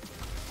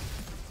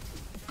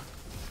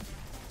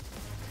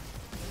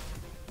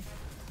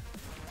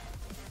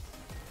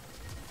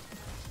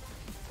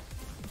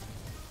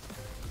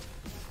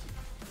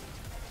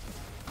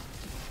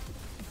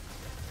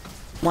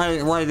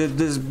 Why did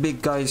this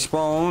big guy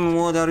spawn?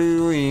 What are you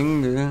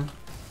doing?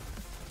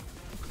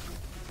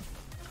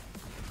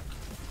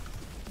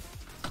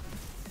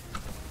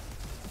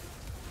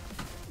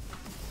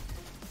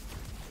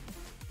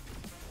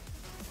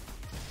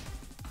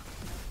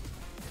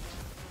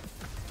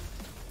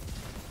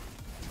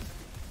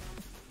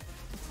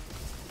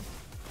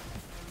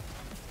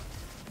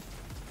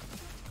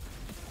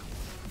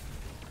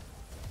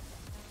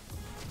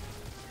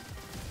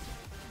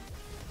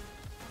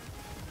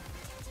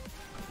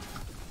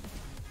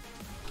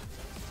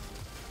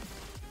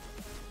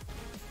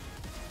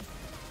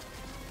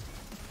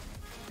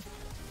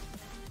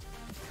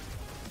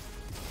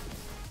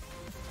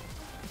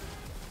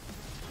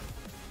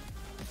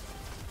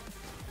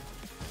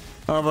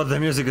 Oh, but the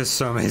music is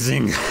so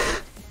amazing.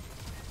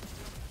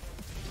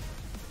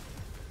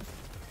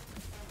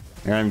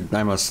 I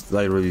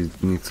really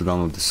need to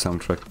download this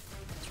soundtrack.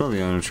 It's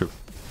probably on YouTube.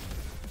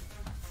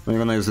 I'm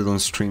gonna use it on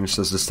streams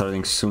as the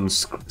starting soon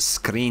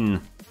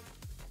screen.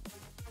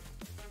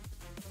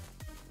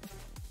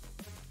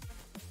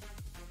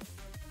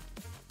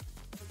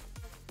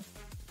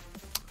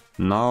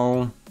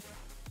 No.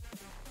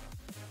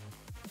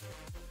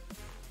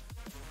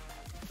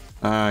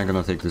 I'm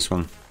gonna take this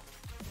one.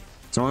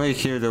 So only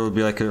here there will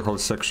be like a whole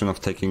section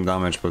of taking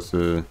damage, but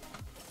not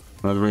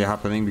really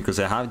happening because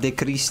I have the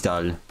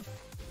crystal.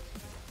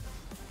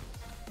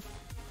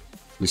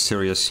 You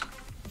serious?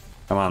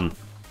 Come on.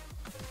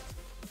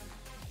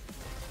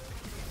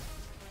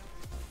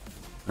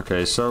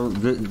 Okay, so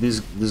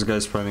this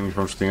guy's preventing me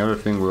from shooting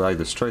everything. Will I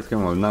destroy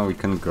him? Well, now we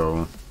can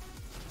go.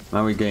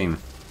 Now we game.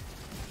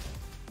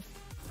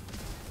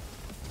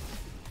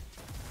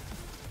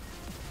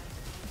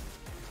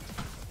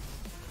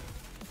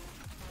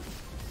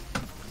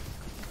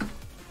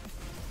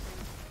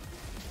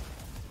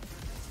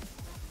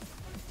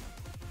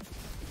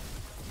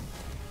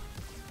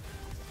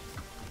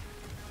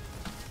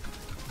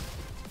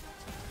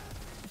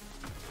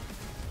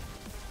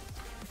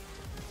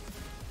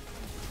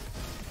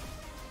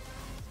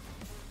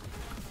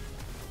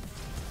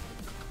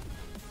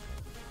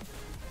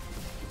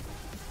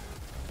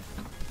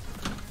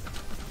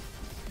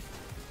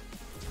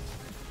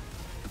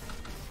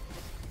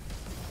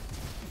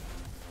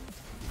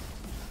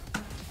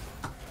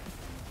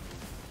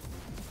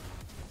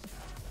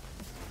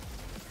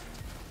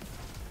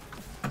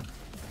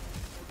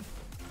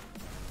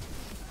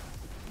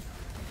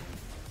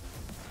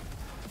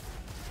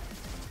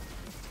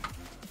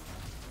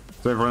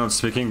 Sorry for not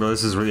speaking, but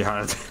this is really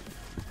hard.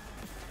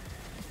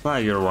 Why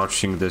you're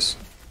watching this?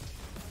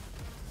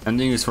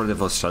 Ending is for the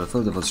VOD channel,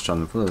 for the VOD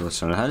channel, for the VOD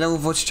channel. Hello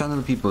VOD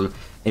channel people.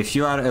 If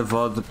you are a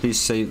VOD, please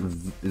say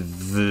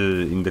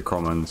the in the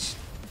comments.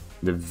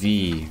 The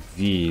V,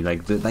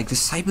 like the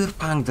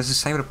cyberpunk. That's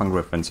a cyberpunk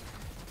reference.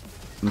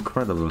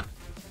 Incredible.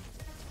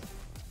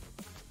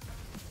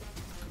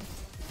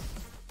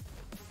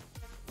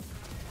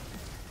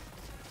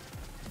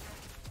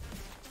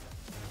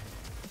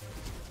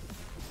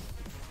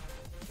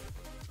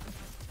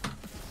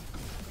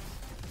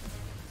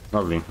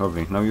 Lovely,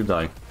 lovely. Now you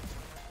die.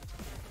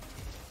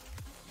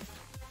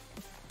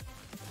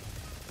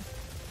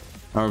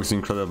 That was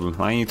incredible.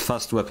 I need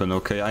fast weapon,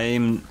 okay?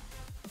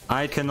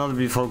 I cannot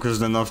be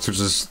focused enough to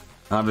just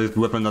have a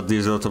weapon that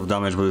deals a lot of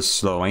damage but is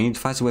slow. I need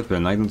fast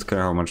weapon. I don't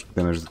care how much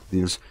damage it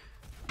deals.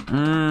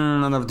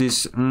 None of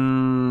this.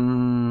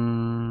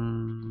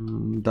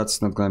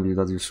 That's not gonna be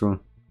that useful.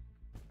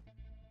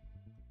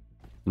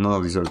 None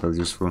of these are that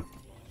useful.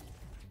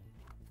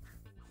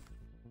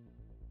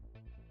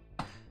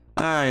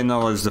 I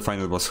know it's the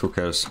final boss, who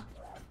cares?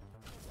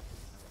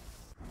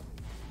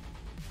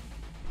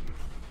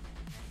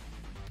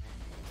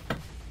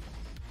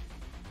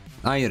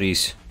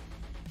 Iris.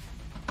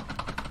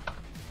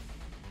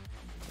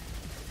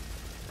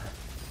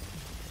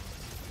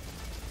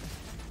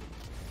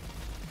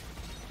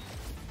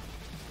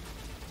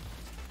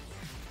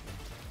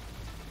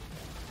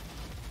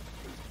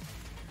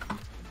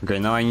 Okay,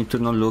 now I need to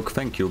not look.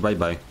 Thank you, bye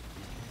bye.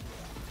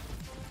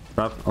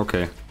 Crap,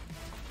 okay.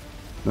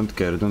 Don't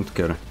care, don't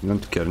care,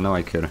 don't care, now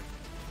I care.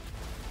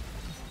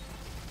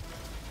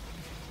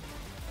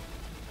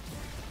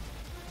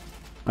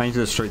 I need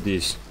to destroy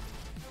these.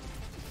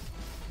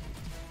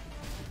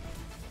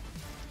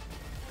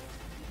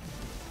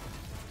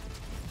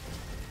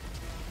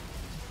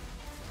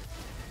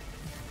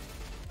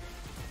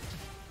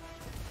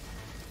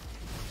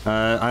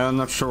 I'm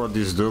not sure what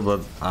these do,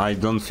 but I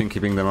don't think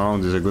keeping them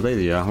around is a good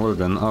idea. Well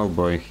then, oh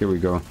boy, here we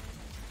go.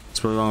 It's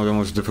probably one of the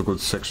most difficult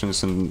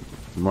sections and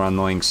more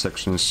annoying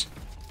sections.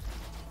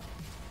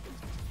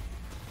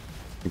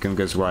 You can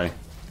guess why.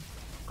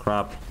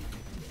 Crap.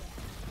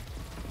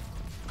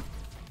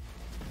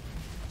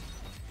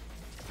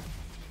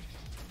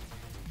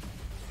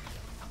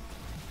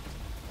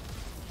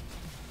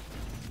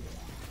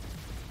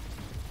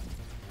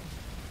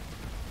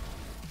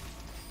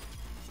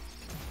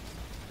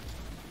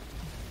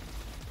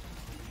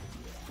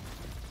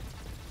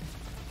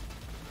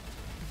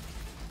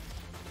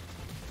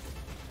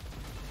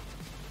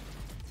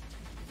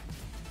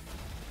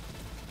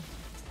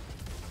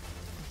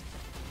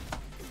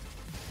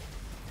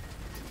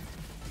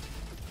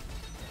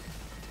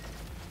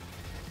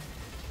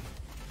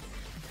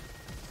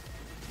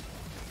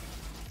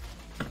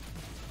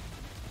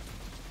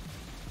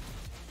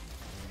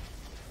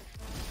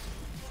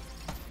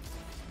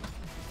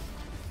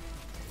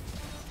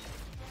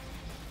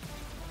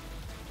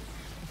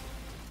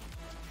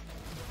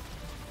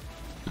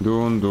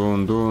 Dun.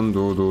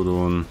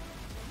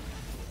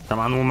 Come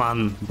on,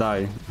 woman,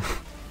 die.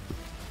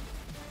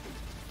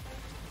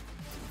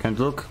 Can't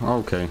look?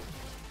 Okay.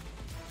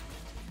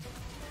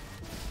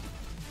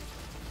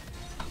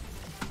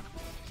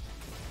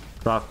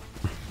 Crap.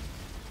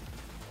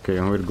 Okay,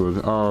 we're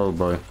good. Oh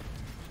boy.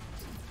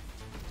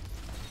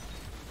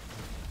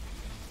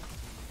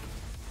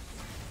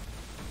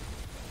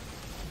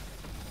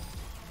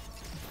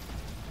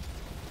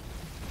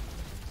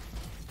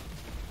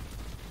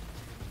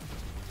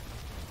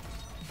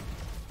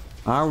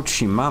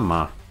 Ouchie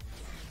mama.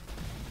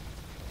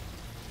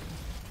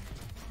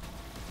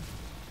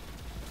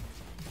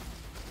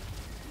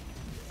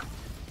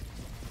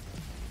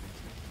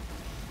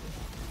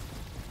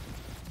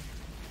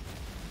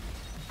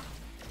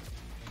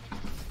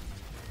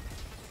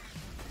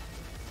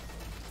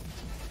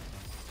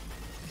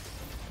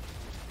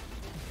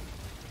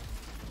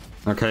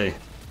 Okay.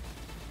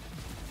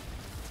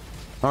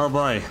 Oh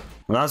boy,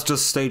 that's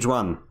just stage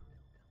 1.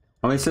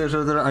 How many stages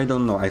are there? I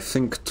don't know. I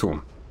think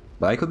 2.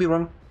 But I could be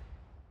wrong.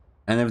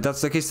 And if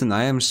that's the case, then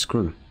I am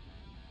screwed.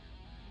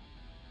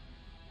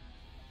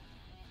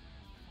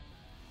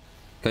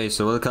 Okay,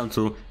 so welcome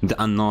to the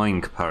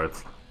annoying part.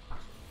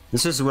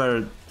 This is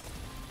where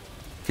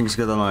things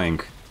get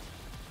annoying.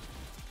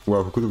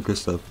 Wow, who could have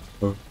guessed that?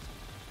 Oh.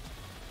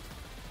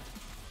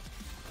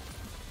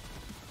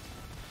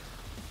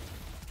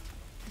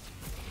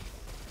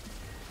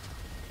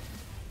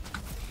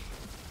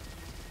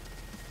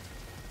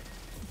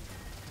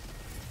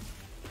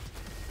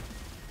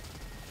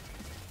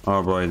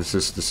 Oh boy, this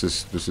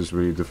is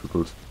really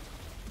difficult.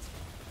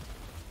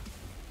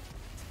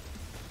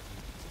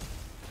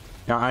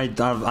 Yeah, I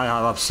have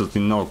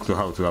absolutely no clue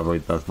how to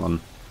avoid that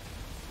one.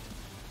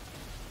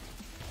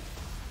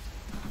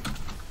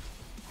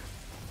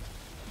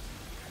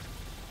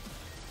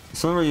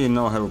 I don't really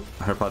know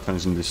her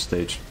patterns in this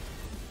stage.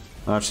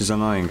 Ah, she's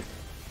annoying.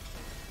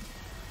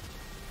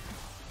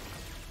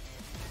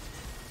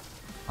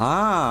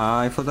 Ah,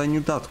 I thought I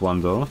knew that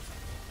one though.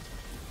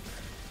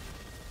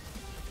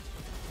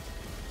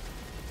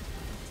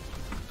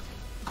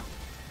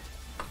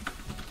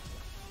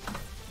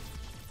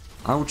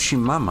 Ouchie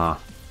mama.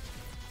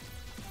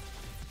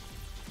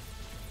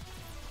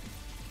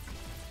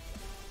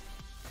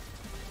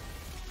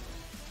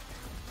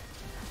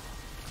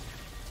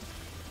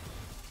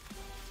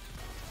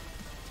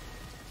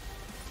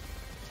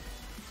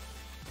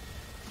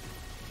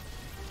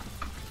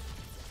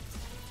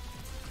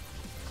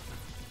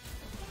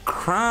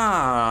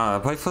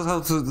 Crap!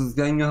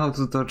 I knew how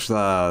to touch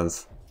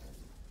that.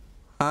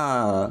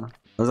 Ah,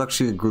 that was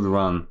actually a good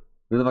run.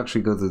 Would have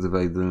actually got it if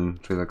I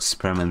didn't try to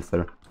experiment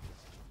there.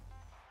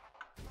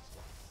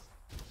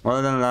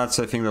 Well then lads,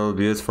 I think that will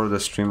be it for the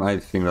stream. I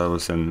think that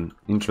was an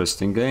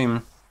interesting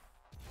game.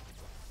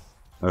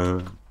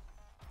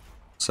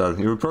 Sad.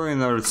 You will probably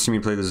never see me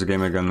play this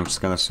game again, which is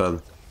kinda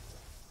sad.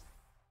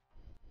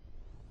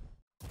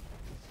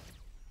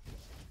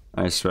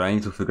 I swear, I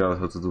need to figure out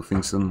how to do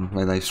things on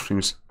my live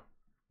streams.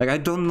 Like, I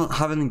don't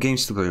have any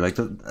games to play, like,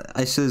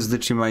 I say this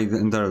literally my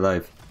entire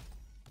life.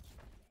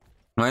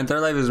 My entire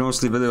life is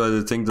mostly video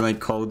editing, then I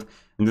code,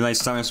 and then I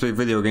sometimes play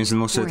video games, and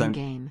most of the time...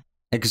 Game.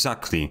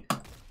 Exactly.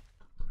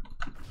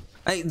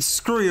 Hey,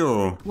 screw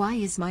you! Why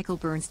is Michael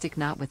Burnstick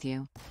not with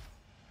you?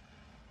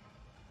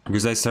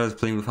 Because I started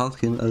playing without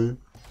him.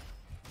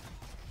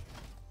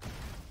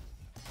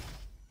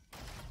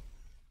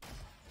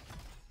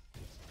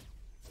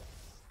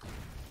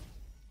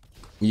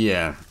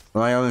 Yeah.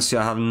 Well, I honestly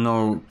have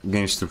no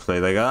games to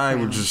play. Like, I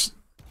would just...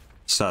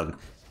 Sad.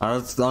 I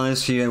would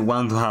honestly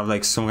want to have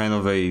like some kind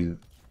of a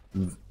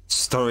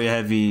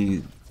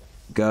story-heavy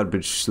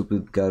garbage,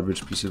 stupid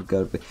garbage, piece of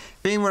garbage.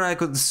 Thing where I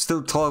could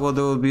still talk about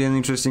there will be an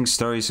interesting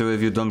story, so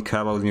if you don't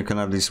care about it, you can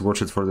at least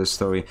watch it for the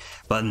story.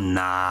 But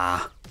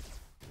nah.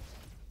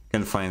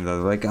 Can't find that.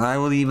 Like, I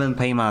will even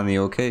pay money,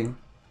 okay?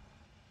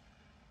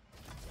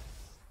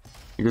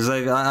 Because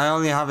I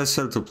only have a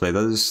cell to play.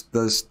 That's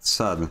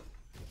sad.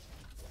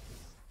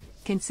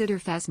 Consider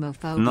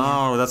phasmophobia.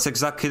 No, that's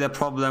exactly the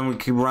problem we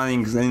keep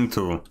running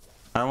into.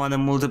 I want a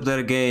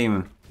multiplayer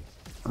game.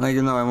 Like,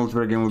 you know, a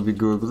multiplayer game would be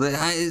good. But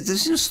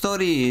this is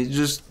story. It's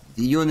just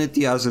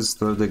Unity assets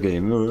to the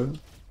game.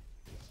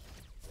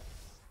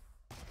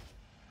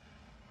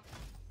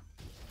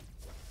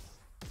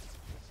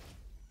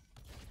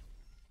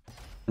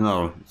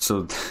 No,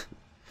 so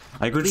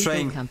I could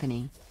try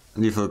Company.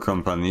 Lethal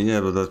Company,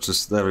 yeah, but that's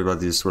just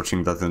everybody is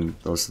watching that, and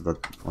also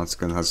that once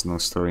again has no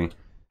story.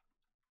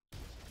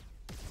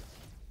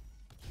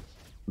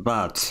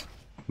 But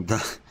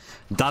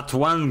that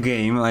one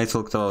game I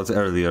talked about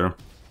earlier.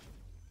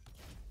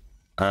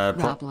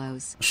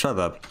 Roblo's. Shut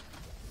up.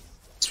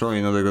 It's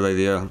probably not a good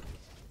idea.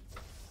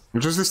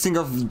 I'm just listing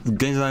of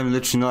games that I'm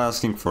literally not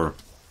asking for.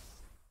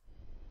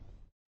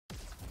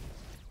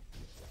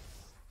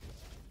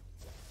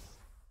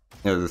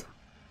 Yeah.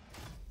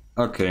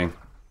 Okay.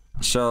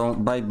 So,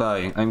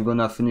 bye-bye. I'm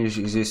gonna finish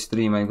this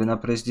stream. I'm gonna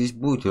press this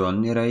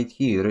button right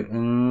here.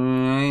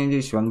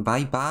 This one.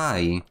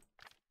 Bye-bye.